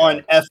or my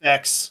on god.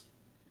 FX,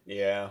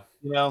 Yeah.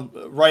 you know,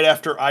 right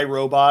after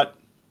iRobot.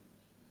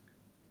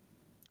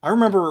 I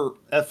remember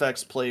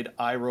FX played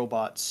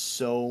iRobot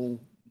so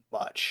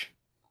much.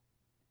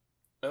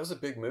 That was a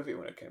big movie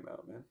when it came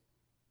out, man.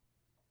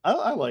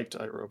 I liked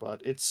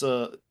iRobot.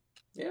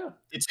 Yeah.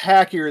 It's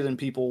hackier than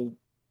people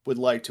would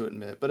like to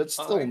admit, but it's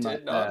I still not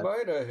did not bad.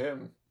 murder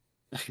him.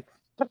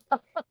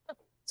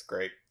 It's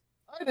great.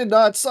 I did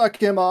not suck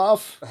him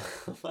off.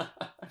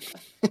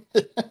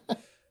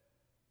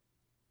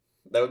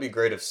 That would be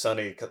great if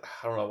Sonny. 'Cause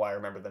I don't know why I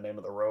remember the name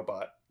of the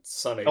robot.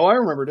 Sonny. Oh, I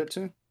remembered it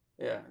too.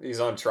 Yeah, he's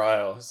on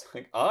trial. It's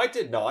like I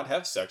did not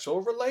have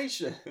sexual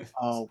relations.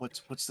 Oh,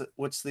 what's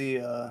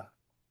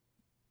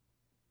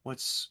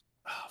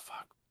oh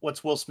fuck.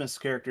 What's Will Smith's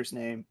character's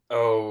name?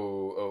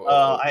 Oh.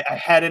 I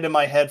had it in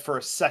my head for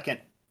a second.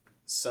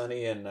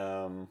 Sonny and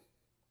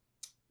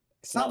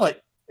It's it's not not like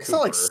like it's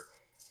not like Cooper.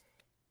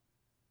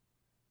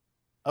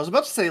 I was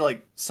about to say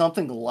like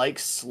something like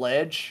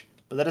Sledge,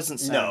 but that doesn't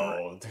sound right.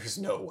 No, there's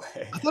no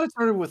way. I thought it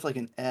started with like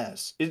an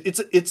S.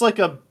 It's like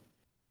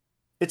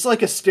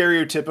a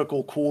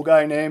stereotypical cool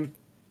guy name.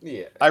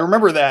 Yeah, I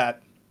remember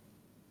that.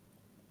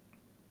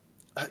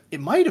 It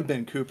might have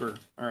been Cooper.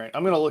 All right,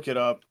 I'm gonna look it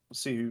up.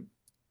 See who's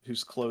that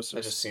just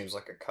closest. seems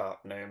like a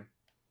cop name.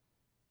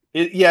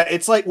 Yeah,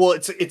 it's like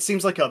it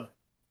seems like a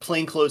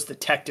plainclothes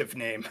detective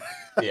name.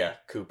 Yeah,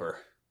 Cooper.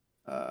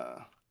 Uh,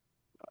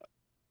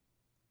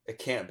 It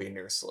can't be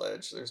near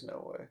Sledge. There's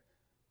no way.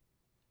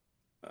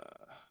 uh,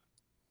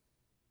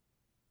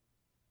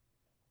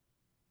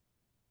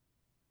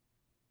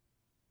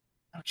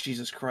 oh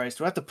Jesus Christ!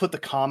 Do I have to put the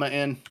comma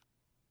in?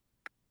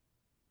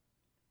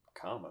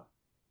 Comma.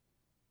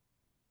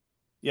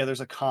 Yeah,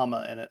 there's a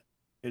comma in it.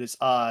 It is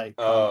I,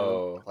 comma.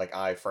 Oh, like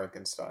I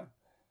Frankenstein.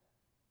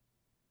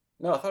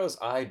 No, I thought it was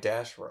I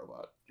dash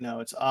robot. No,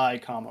 it's I,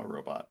 comma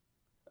robot.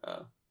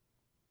 Oh,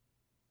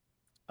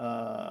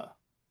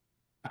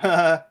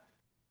 Uh,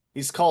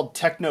 he's called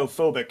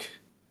technophobic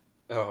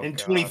oh in God.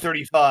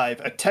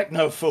 2035. A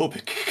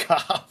technophobic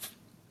cop.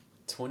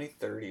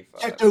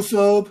 2035.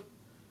 Technophobe.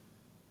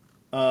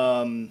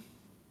 Um,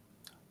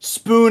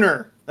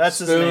 Spooner. That's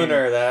his name.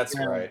 Spooner. That's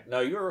Yeah. right. No,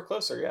 you were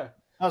closer. Yeah.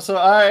 Oh, so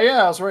I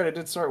was right. I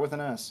did start with an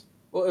S.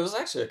 Well, it was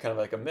actually kind of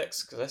like a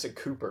mix because I said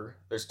Cooper.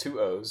 There's two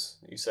O's.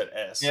 You said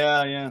S.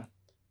 Yeah, yeah.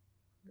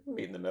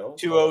 Meet in the middle.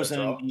 Two Call it O's a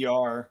and an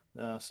draw. ER.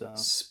 So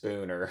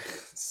Spooner.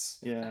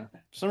 yeah. For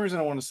some reason,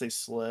 I want to say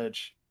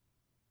Sledge.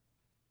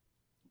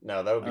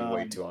 No, that would be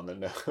way Um, too on the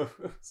nose.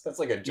 That's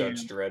like a yeah.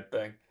 Judge Dredd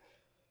thing.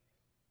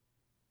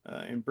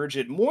 And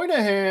Bridget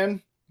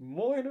Moynihan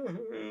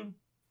Moynihan.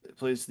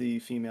 plays the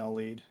female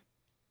lead.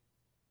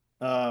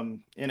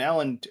 And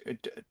Alan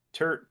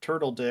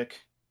Turtledeck,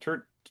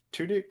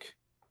 Tudyk.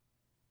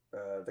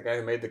 The guy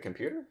who made the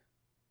computer?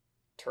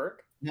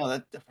 Turk? No,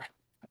 God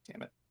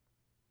damn it.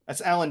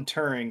 That's Alan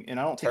Turing, and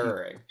I don't think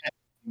Turing.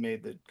 he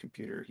made the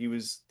computer.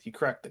 He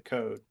cracked the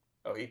code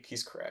Oh,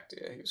 he's cracked.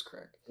 Yeah, he was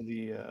cracked. for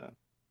the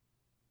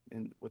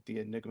with the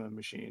Enigma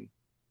machine.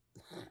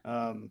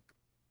 Um,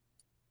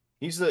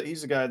 he's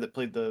the guy that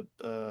played the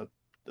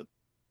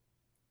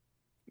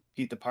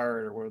Pete the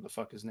Pirate or whatever the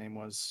fuck his name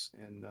was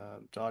in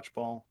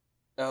Dodgeball.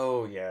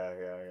 Oh, yeah.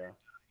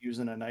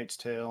 Using A Knight's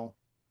Tale.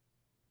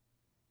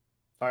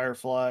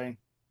 Firefly.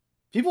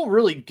 People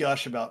really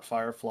gush about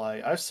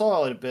Firefly. I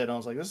saw it a bit and I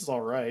was like, this is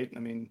all right. I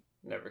mean,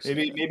 Never seen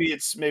it. maybe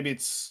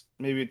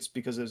it's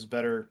because it was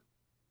better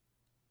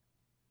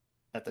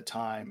at the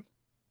time.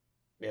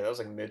 Yeah, that was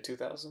like mid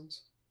 2000s,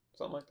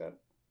 something like that.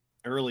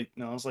 It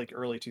was like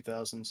early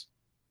 2000s.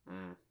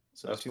 Mm.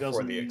 So That's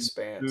before The 2002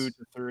 Expanse.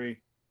 to 3.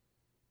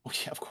 Well,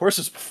 yeah, of course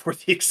it's before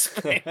The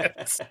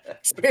Expanse.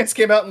 Expanse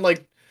came out in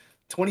like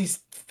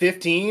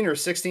 2015 or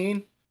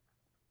 16.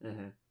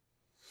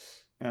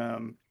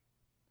 Um,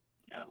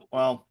 yeah,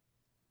 well,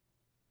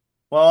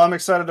 I'm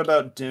excited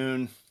about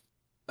Dune.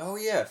 Oh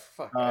yeah,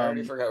 fuck! I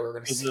already forgot we were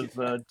gonna Because see of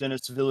that.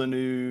 Denis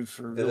Villeneuve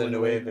or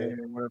Villeneuve Villeneuve.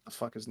 or whatever the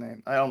fuck his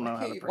name. I don't know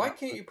how to Why pronounce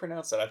can't it. you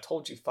pronounce that? I've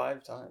told you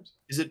 5 times.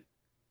 Is it?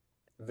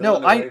 No,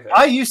 Villeneuve.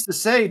 I used to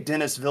say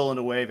Denis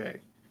Villeneuve,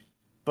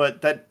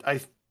 but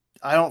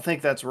I don't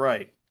think that's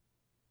right.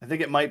 I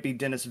think it might be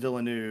Denis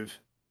Villeneuve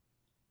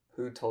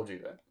Who told you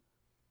that?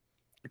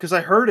 because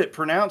I heard it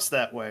pronounced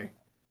that way,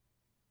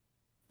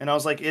 and I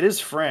was like, it is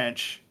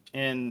French,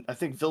 and I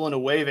think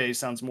Villeneuve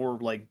sounds more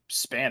like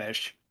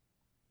Spanish,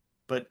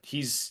 but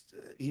he's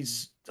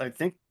I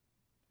think Is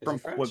he from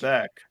French?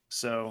 Quebec,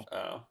 so Oh,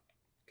 I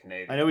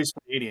Canadian. know he's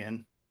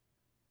Canadian.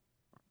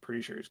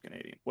 Pretty sure he's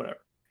Canadian. Whatever.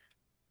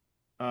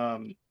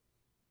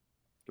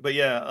 But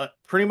yeah,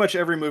 pretty much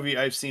every movie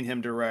I've seen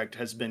him direct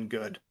has been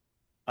good.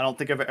 I don't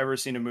think I've ever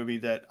seen a movie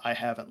that I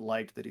haven't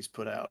liked that he's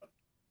put out.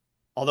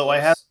 Although I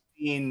have Plus,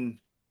 seen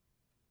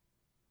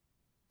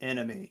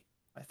Enemy.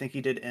 I think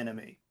he did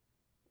Enemy.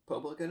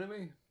 Public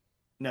Enemy.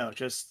 No,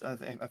 just I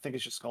think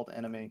it's just called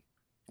Enemy,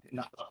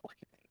 not Public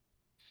Enemy.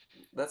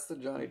 That's the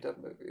Johnny Depp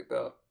movie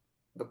about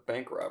the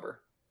bank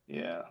robber.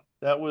 Yeah,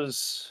 that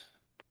was.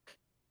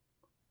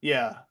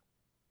 Yeah.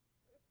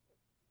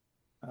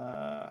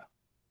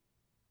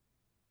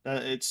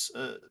 It's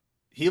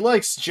he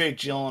likes Jake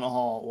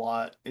Gyllenhaal a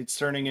lot. It's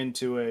turning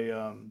into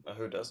a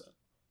Who doesn't?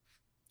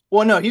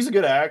 well, no, he's a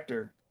good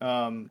actor.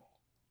 Um,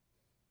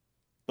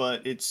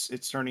 but it's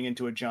turning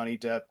into a Johnny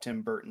Depp,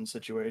 Tim Burton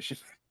situation.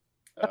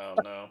 Oh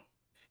no.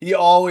 He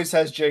always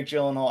has Jake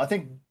Gyllenhaal. I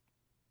think.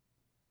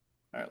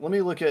 All right, let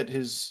me look at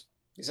his.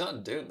 He's not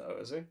in Dune though,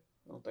 is he? I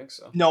don't think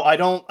so. No, I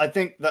don't. I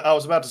think that I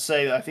was about to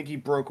say. I think he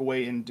broke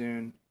away in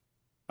Dune.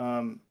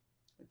 Um,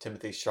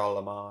 Timothy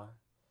Chalamet.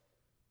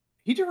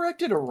 he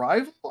directed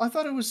Arrival. I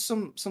thought it was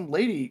some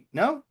lady.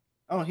 No,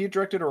 oh, he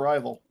directed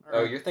Arrival. All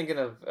Oh, right. you're thinking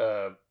of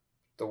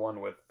the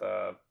one with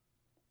the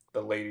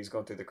ladies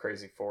going through the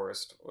crazy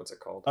forest. What's it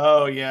called?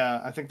 Oh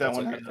yeah, I think that That's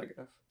one what had you're a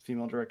thinking of.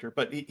 female director,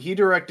 but he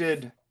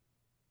directed.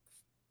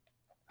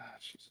 Ah,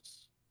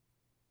 Jesus.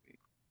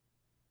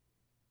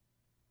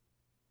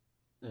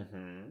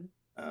 Mm-hmm.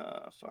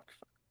 Fuck.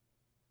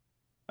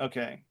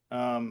 Okay.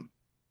 The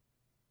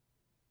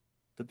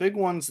big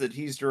ones that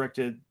he's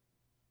directed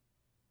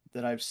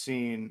that I've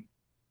seen,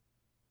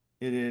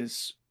 it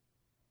is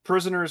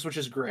Prisoners, which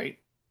is great.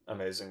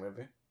 Amazing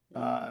movie.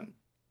 I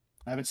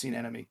haven't seen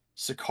Enemy.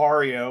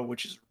 Sicario,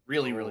 which is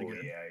really really Oh,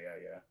 good.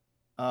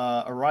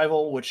 yeah.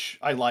 Arrival, which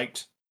I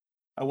liked.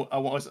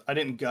 I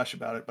didn't gush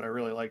about it, but I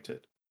really liked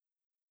it.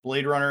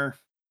 Blade Runner,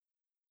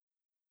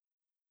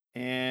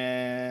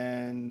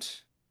 and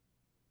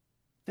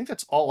I think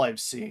that's all I've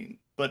seen.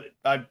 But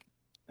I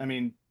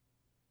mean,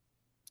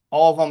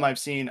 all of them I've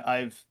seen.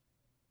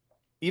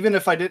 Even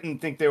if I didn't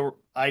think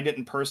I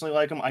didn't personally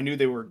like them. I knew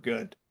they were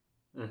good.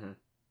 Mm-hmm.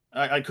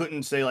 I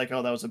couldn't say like,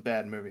 oh, that was a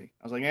bad movie.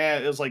 I was like,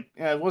 it was like,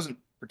 it wasn't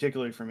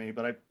particularly for me,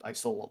 but I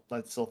still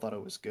thought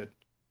it was good.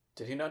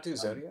 Did he not do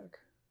Zodiac?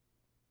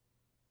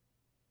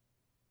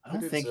 I Who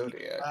don't did think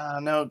Zodiac?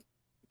 no,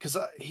 because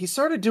he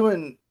started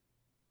doing.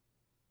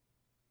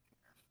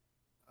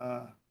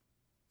 I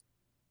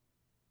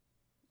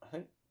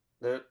think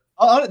that.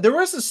 There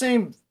was the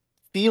same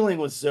feeling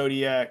with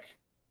Zodiac,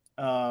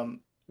 Yeah.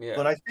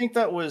 but I think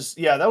that was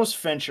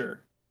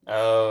Fincher.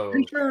 Oh.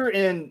 Fincher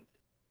Okay. and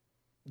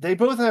they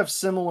both have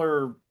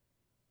similar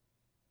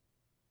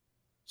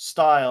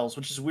styles,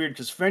 which is weird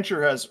because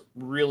Fincher has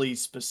really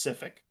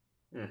specific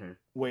Mm-hmm.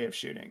 way of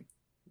shooting.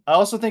 I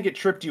also think it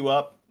tripped you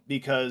up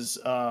because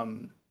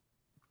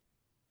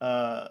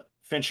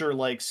Fincher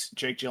likes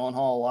Jake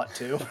Gyllenhaal a lot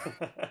too.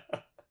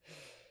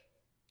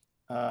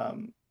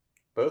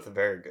 Both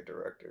very good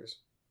directors.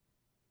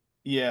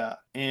 Yeah,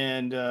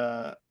 and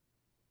yeah,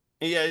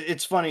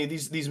 it's funny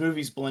these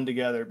movies blend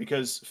together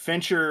because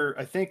Fincher.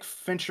 I think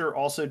Fincher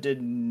also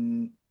did.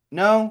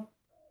 No,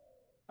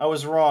 I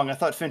was wrong. I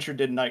thought Fincher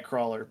did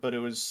Nightcrawler, but it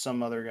was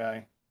some other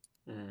guy.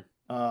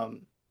 Mm-hmm.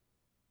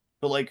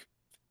 But like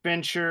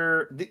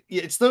Fincher,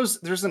 it's those.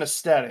 There's an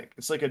aesthetic.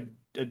 It's like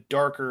a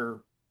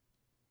darker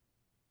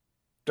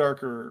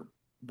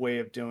way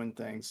of doing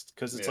things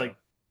because it's Yeah. like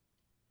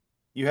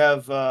you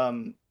have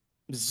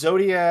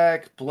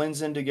Zodiac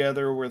blends in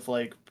together with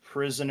like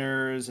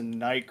Prisoners and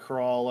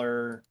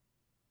Nightcrawler.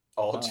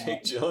 All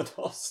Jake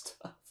Gyllenhaal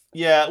stuff.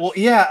 Yeah, well,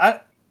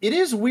 yeah, it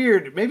is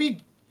weird.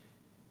 Maybe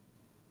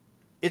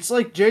it's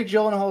like Jake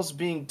Gyllenhaal's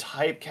being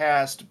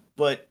typecast,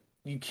 but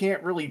you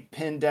can't really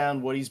pin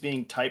down what he's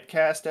being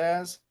typecast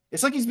as.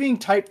 It's like he's being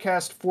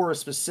typecast for a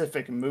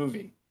specific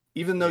movie,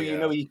 even though you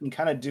know Yeah. he can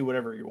kind of do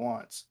whatever he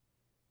wants.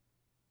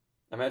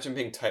 Imagine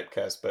being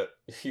typecast, but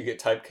you get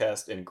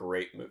typecast in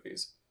great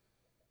movies.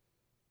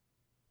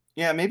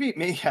 Yeah, maybe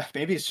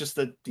it's just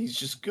that he's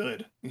just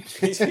good,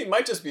 He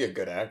might just be a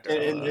good actor. I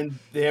don't know. and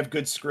they have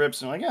good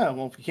scripts, and like, yeah,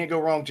 well, you can't go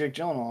wrong with Jake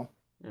Gyllenhaal.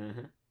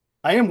 Mm-hmm.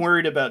 I am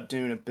worried about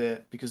Dune a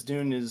bit because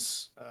Dune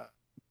is.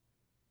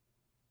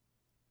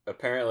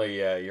 Apparently,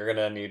 yeah, you're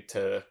gonna need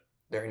to.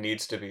 There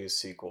needs to be a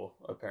sequel.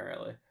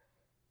 Apparently,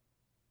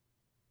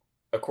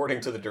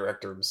 according to the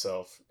director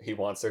himself, he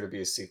wants there to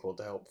be a sequel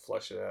to help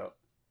flesh it out.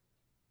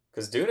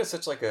 Because Dune is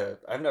such like a.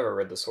 I've never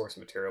read the source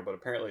material, but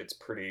apparently it's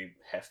pretty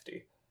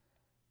hefty.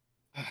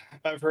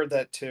 I've heard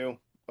that too.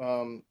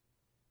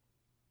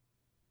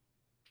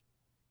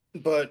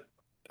 But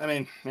I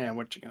mean, yeah,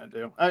 what you gonna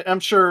do? I'm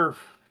sure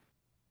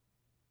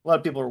a lot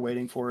of people are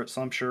waiting for it,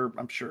 so I'm sure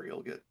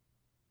you'll get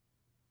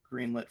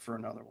greenlit for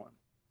another one.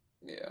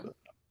 Yeah, But,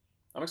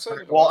 I'm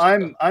excited to well,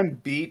 watch it though. I'm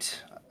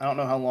beat. I don't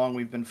know how long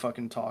we've been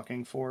fucking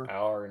talking for.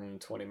 Hour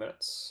and 20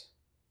 minutes.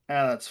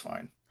 That's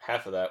fine.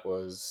 Half of that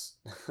was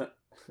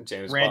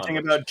James Bond, Ranting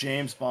about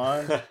James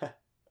Bond.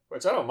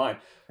 which I don't mind.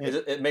 It,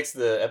 It makes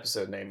the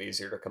episode name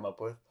easier to come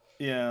up with.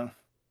 yeah.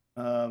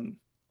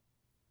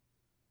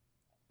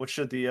 What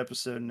should the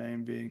episode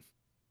name be?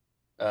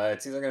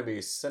 It's either going to be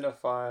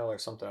Cinephile or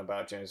something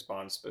about James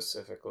Bond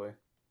specifically.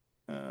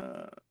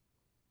 Uh,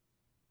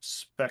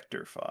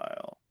 Spectre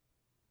File.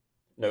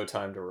 No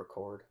Time to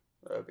Record.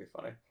 That would be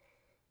funny.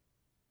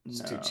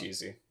 It's too No,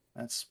 cheesy.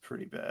 that's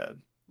pretty bad.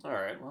 All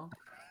right, well.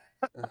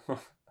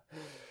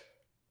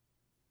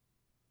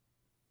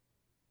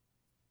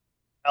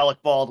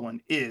 Alec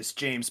Baldwin is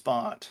James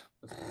Bond.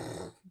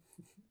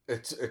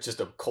 It's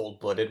just a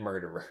cold-blooded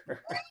murderer.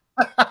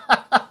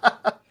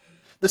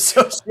 The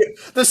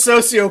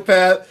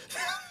sociopath.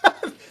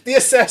 The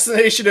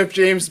assassination of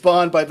James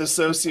Bond by the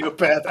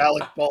sociopath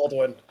Alec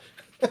Baldwin.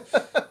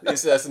 The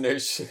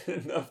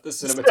assassination of the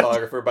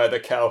cinematographer by the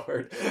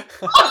coward.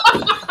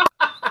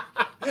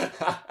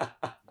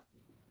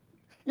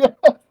 Yeah,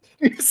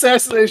 the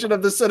assassination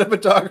of the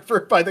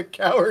cinematographer by the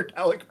coward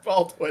Alec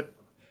Baldwin.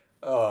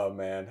 Oh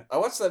man, I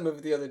watched that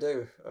movie the other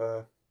day.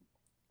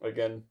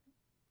 Again,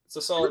 it's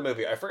a solid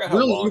movie. I forgot how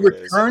Really, you long it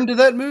is. return to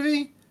that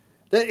movie?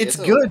 That it's It's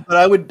a, good, but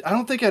I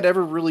don't think I'd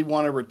ever really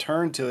want to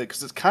return to it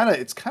because it's kind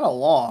of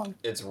long.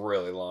 it's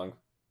really long.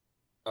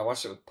 I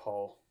watched it with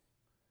Paul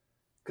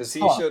because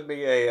Huh.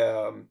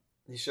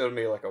 he showed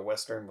me like a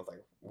western with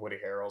like Woody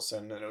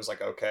Harrelson, and it was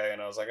like okay,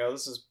 and I was like, oh,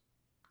 this is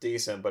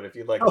decent, but if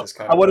you like Oh, this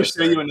kind I of want to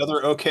show you western,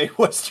 another okay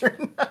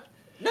Western.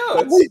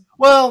 no,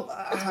 Well,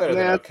 it's better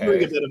than man, it's doing a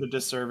okay. bit of a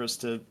disservice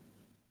to.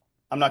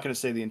 I'm not going to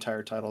say the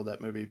entire title of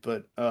that movie,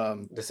 but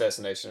The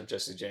Assassination of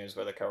Jesse James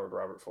by the coward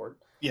Robert Ford.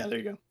 yeah, there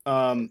you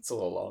go. It's a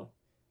little long.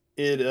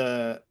 It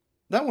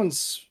that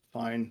one's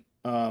fine.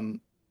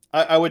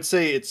 I would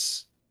say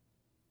it's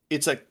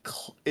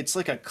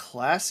like a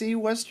classy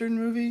Western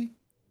movie.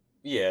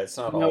 Yeah, it's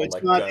not You know, all it's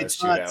like not gun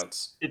it's not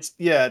shootouts. it's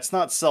yeah, it's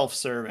not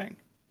self-serving.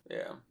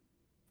 Yeah,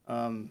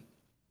 Um,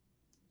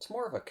 it's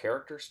more of a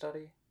character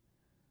study.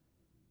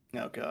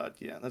 oh God,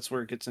 yeah, that's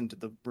where it gets into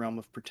the realm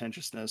of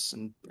pretentiousness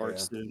and art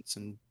Yeah. students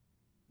and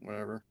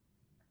whatever.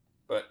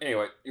 But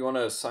anyway, you want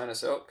to sign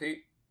us out,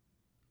 Pete?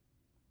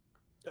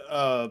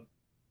 Uh,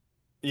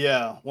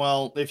 yeah.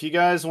 Well, if you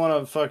guys want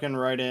to fucking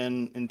write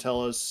in and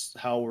tell us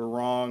how we're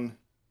wrong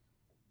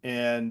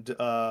and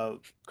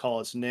call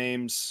us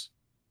names,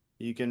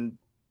 you can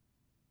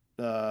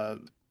uh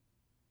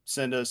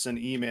send us an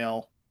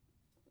email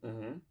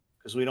Mm-hmm.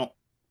 because we don't.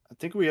 I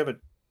think we have a.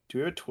 Do we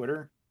have a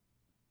Twitter?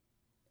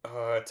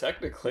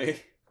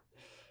 Technically,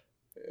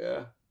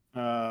 yeah.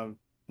 Uh,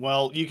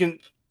 well, you can.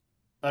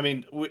 I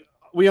mean,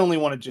 we only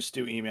want to just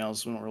do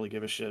emails. We don't really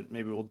give a shit.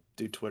 Maybe we'll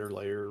do Twitter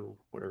later or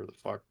whatever the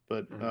fuck.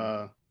 But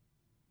Mm-hmm.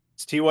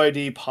 it's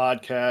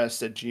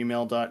tydpodcast at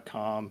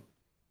gmail.com.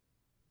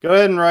 Go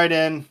ahead and write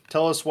in.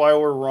 Tell us why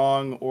we're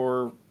wrong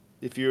or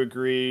if you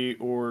agree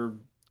or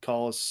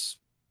call us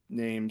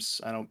names.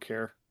 I don't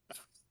care.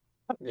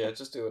 Yeah,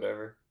 just do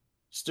whatever.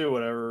 Just do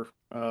whatever.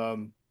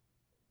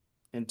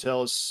 And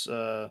tell us.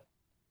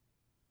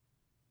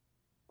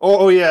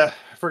 Oh yeah,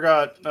 I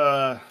forgot.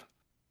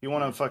 You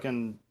want to Hmm.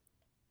 fucking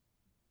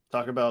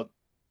talk about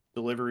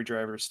delivery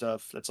driver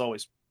stuff? It's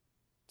always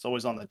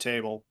on the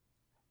table.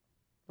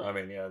 I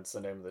mean, yeah, it's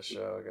the name of the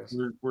show, I guess.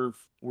 We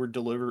were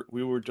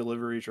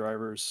delivery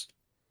drivers.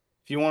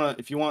 If you want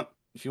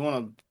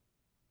a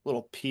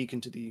little peek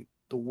into the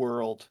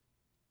world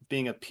of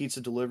being a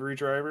pizza delivery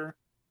driver,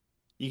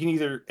 you can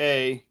either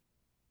A,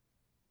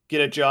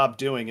 get a job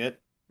doing it,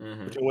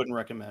 Mm-hmm. which I wouldn't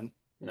recommend,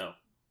 No.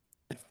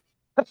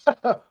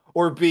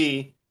 or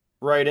B,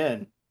 write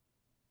in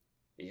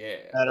Yeah.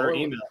 at our Or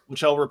email,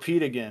 which I'll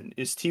repeat again,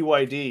 is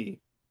TYD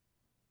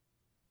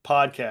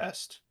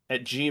podcast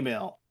at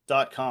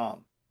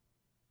gmail.com.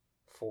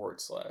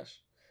 /.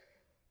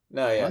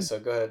 No, yeah. What? So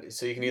go ahead.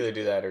 So you can either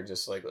do that or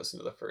just like listen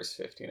to the first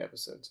 15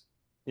 episodes.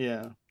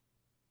 Yeah.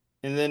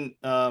 And then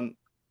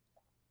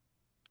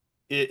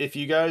if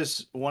you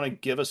guys want to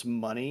give us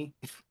money,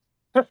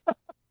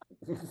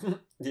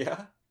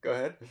 Yeah. Go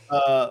ahead.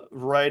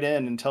 write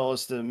in and tell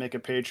us to make a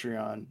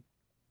Patreon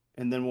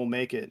and then we'll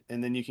make it.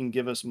 And then you can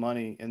give us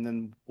money and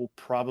then we'll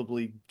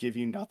probably give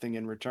you nothing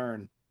in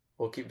return.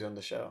 We'll keep doing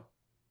the show.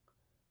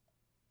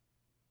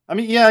 I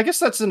mean, yeah, I guess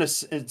that's an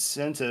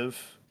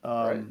incentive.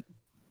 Right.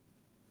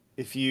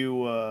 If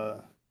you,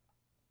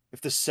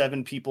 if the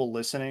 7 people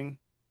listening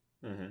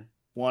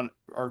Mm-hmm.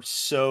 are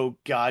so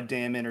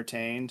goddamn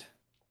entertained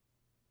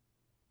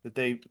that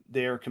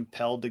they are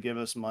compelled to give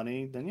us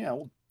money, then yeah,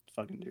 we'll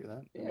fucking do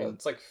that. I Yeah, mean,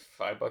 it's like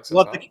 $5 a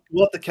pop.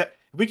 if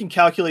we can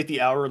calculate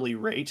the hourly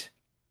rate.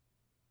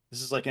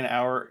 This is like an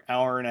hour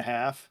and a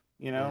half.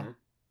 You know, Mm-hmm.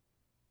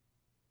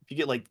 if you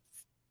get like,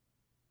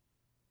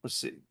 let's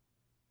see,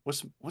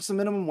 what's the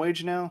minimum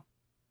wage now?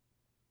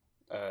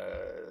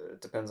 It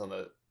depends on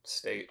the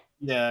state.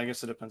 Yeah, I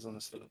guess it depends on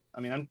the state.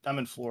 I mean, I'm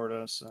in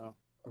Florida, so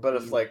But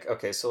if you like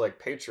okay, so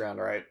like Patreon,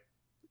 right?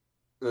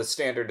 The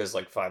standard is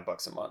like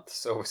 $5 a month.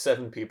 So with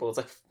 7 people, it's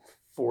like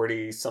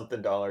 40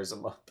 something dollars a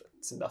month.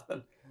 It's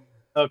nothing.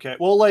 okay.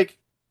 Well, like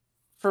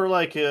for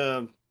like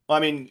I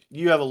mean,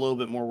 you have a little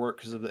bit more work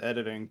because of the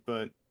editing,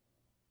 but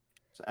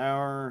it's an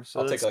hour, so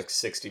I'll take that's like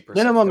 60%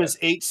 minimum is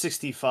cut.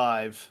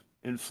 865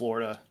 in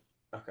Florida.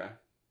 Okay.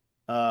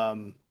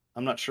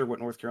 I'm not sure what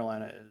North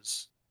Carolina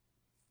is.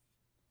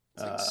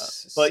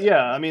 It's like But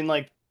yeah, 7. I mean,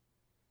 like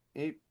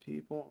 8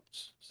 people,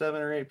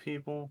 7 or 8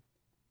 people.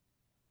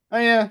 Oh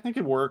yeah, it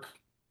could work.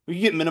 We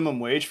could get minimum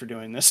wage for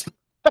doing this.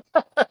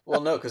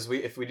 Well, no, because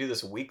if we do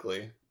this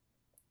weekly,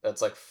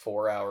 that's like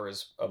 4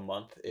 hours a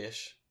month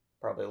ish,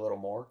 probably a little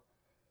more.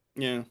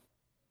 Yeah.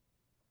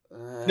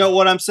 Uh, No,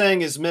 what I'm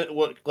saying is,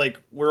 what like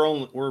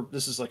we're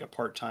this is like a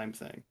part time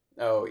thing.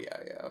 oh yeah,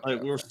 yeah. Okay,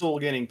 Like we're okay. still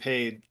getting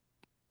paid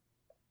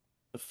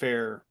a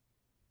fair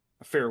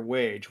a fair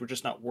wage. We're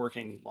just not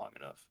working long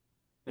enough.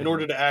 In Hmm.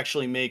 order to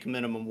actually make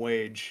minimum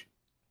wage,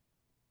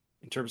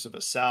 in terms of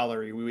a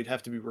salary, we would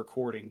have to be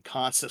recording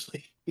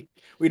constantly.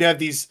 We'd have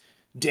these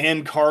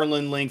Dan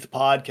Carlin length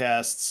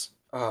podcasts.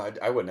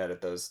 I wouldn't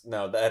edit those.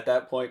 No, at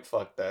that point,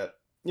 fuck that.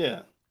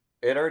 Yeah.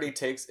 It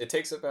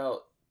takes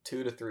about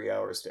 2 to 3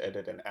 hours to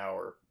edit an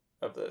hour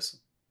of this.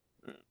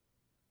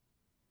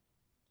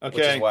 Okay.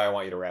 Which is why I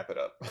want you to wrap it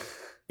up.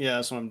 Yeah,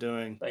 that's what I'm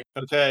doing. Thank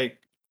Okay.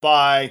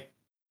 Bye.